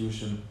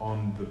institution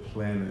on the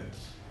planet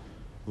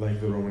like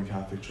the Roman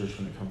Catholic Church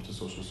when it comes to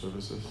social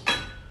services.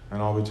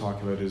 And all we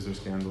talk about is their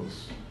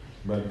scandals.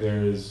 But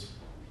there is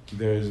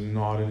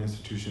not an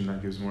institution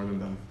that gives more than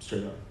them,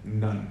 straight up,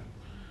 none.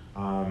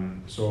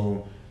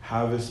 So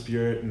have a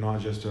spirit not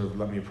just of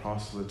let me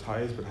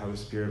proselytize, but have a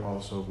spirit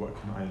also of what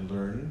can I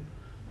learn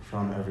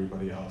from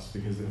everybody else.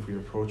 Because if we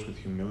approach with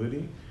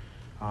humility,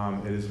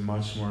 it is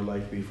much more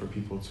likely for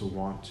people to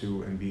want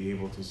to and be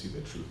able to see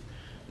the truth.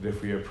 But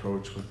if we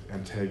approach with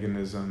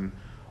antagonism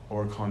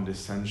or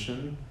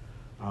condescension,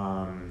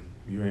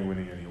 you ain't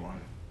winning anyone,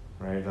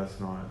 right? That's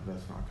not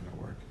gonna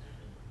work.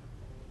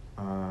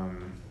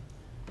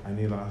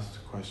 Any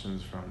last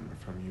questions from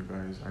you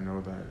guys? I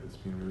know that it's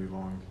been really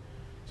long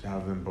to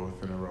have them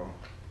both in a row.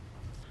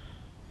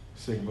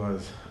 Sick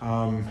buzz.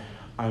 I'm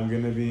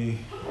gonna be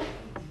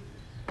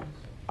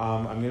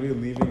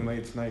leaving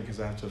late tonight because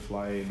I have to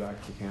fly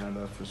back to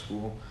Canada for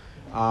school.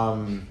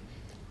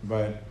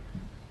 But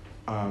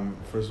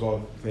first of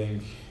all,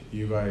 thank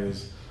you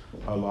guys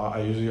a lot.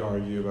 I usually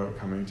argue about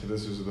coming to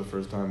this. This is the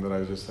first time that I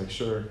was just like,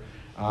 sure,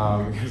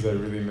 because I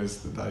really miss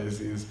the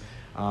diocese.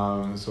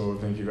 So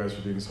thank you guys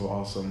for being so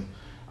awesome.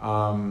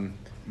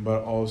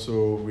 But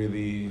also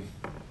really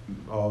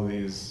all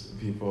these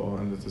people,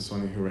 and this is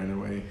Sonny who ran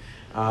away,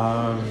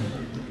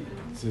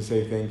 to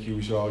say thank you.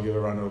 We should all give a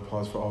round of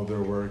applause for all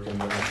their work and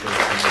their efforts.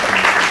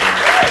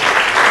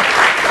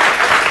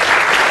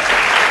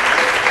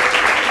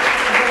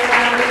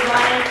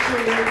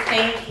 To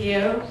thank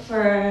you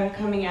for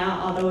coming out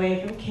all the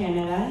way from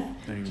Canada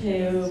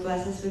to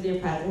bless us with your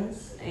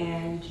presence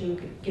and to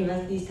give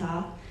us these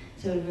talks.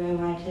 So we really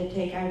wanted to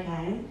take our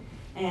time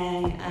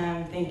and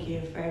thank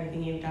you for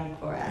everything you've done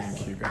for us.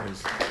 Thank you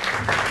guys.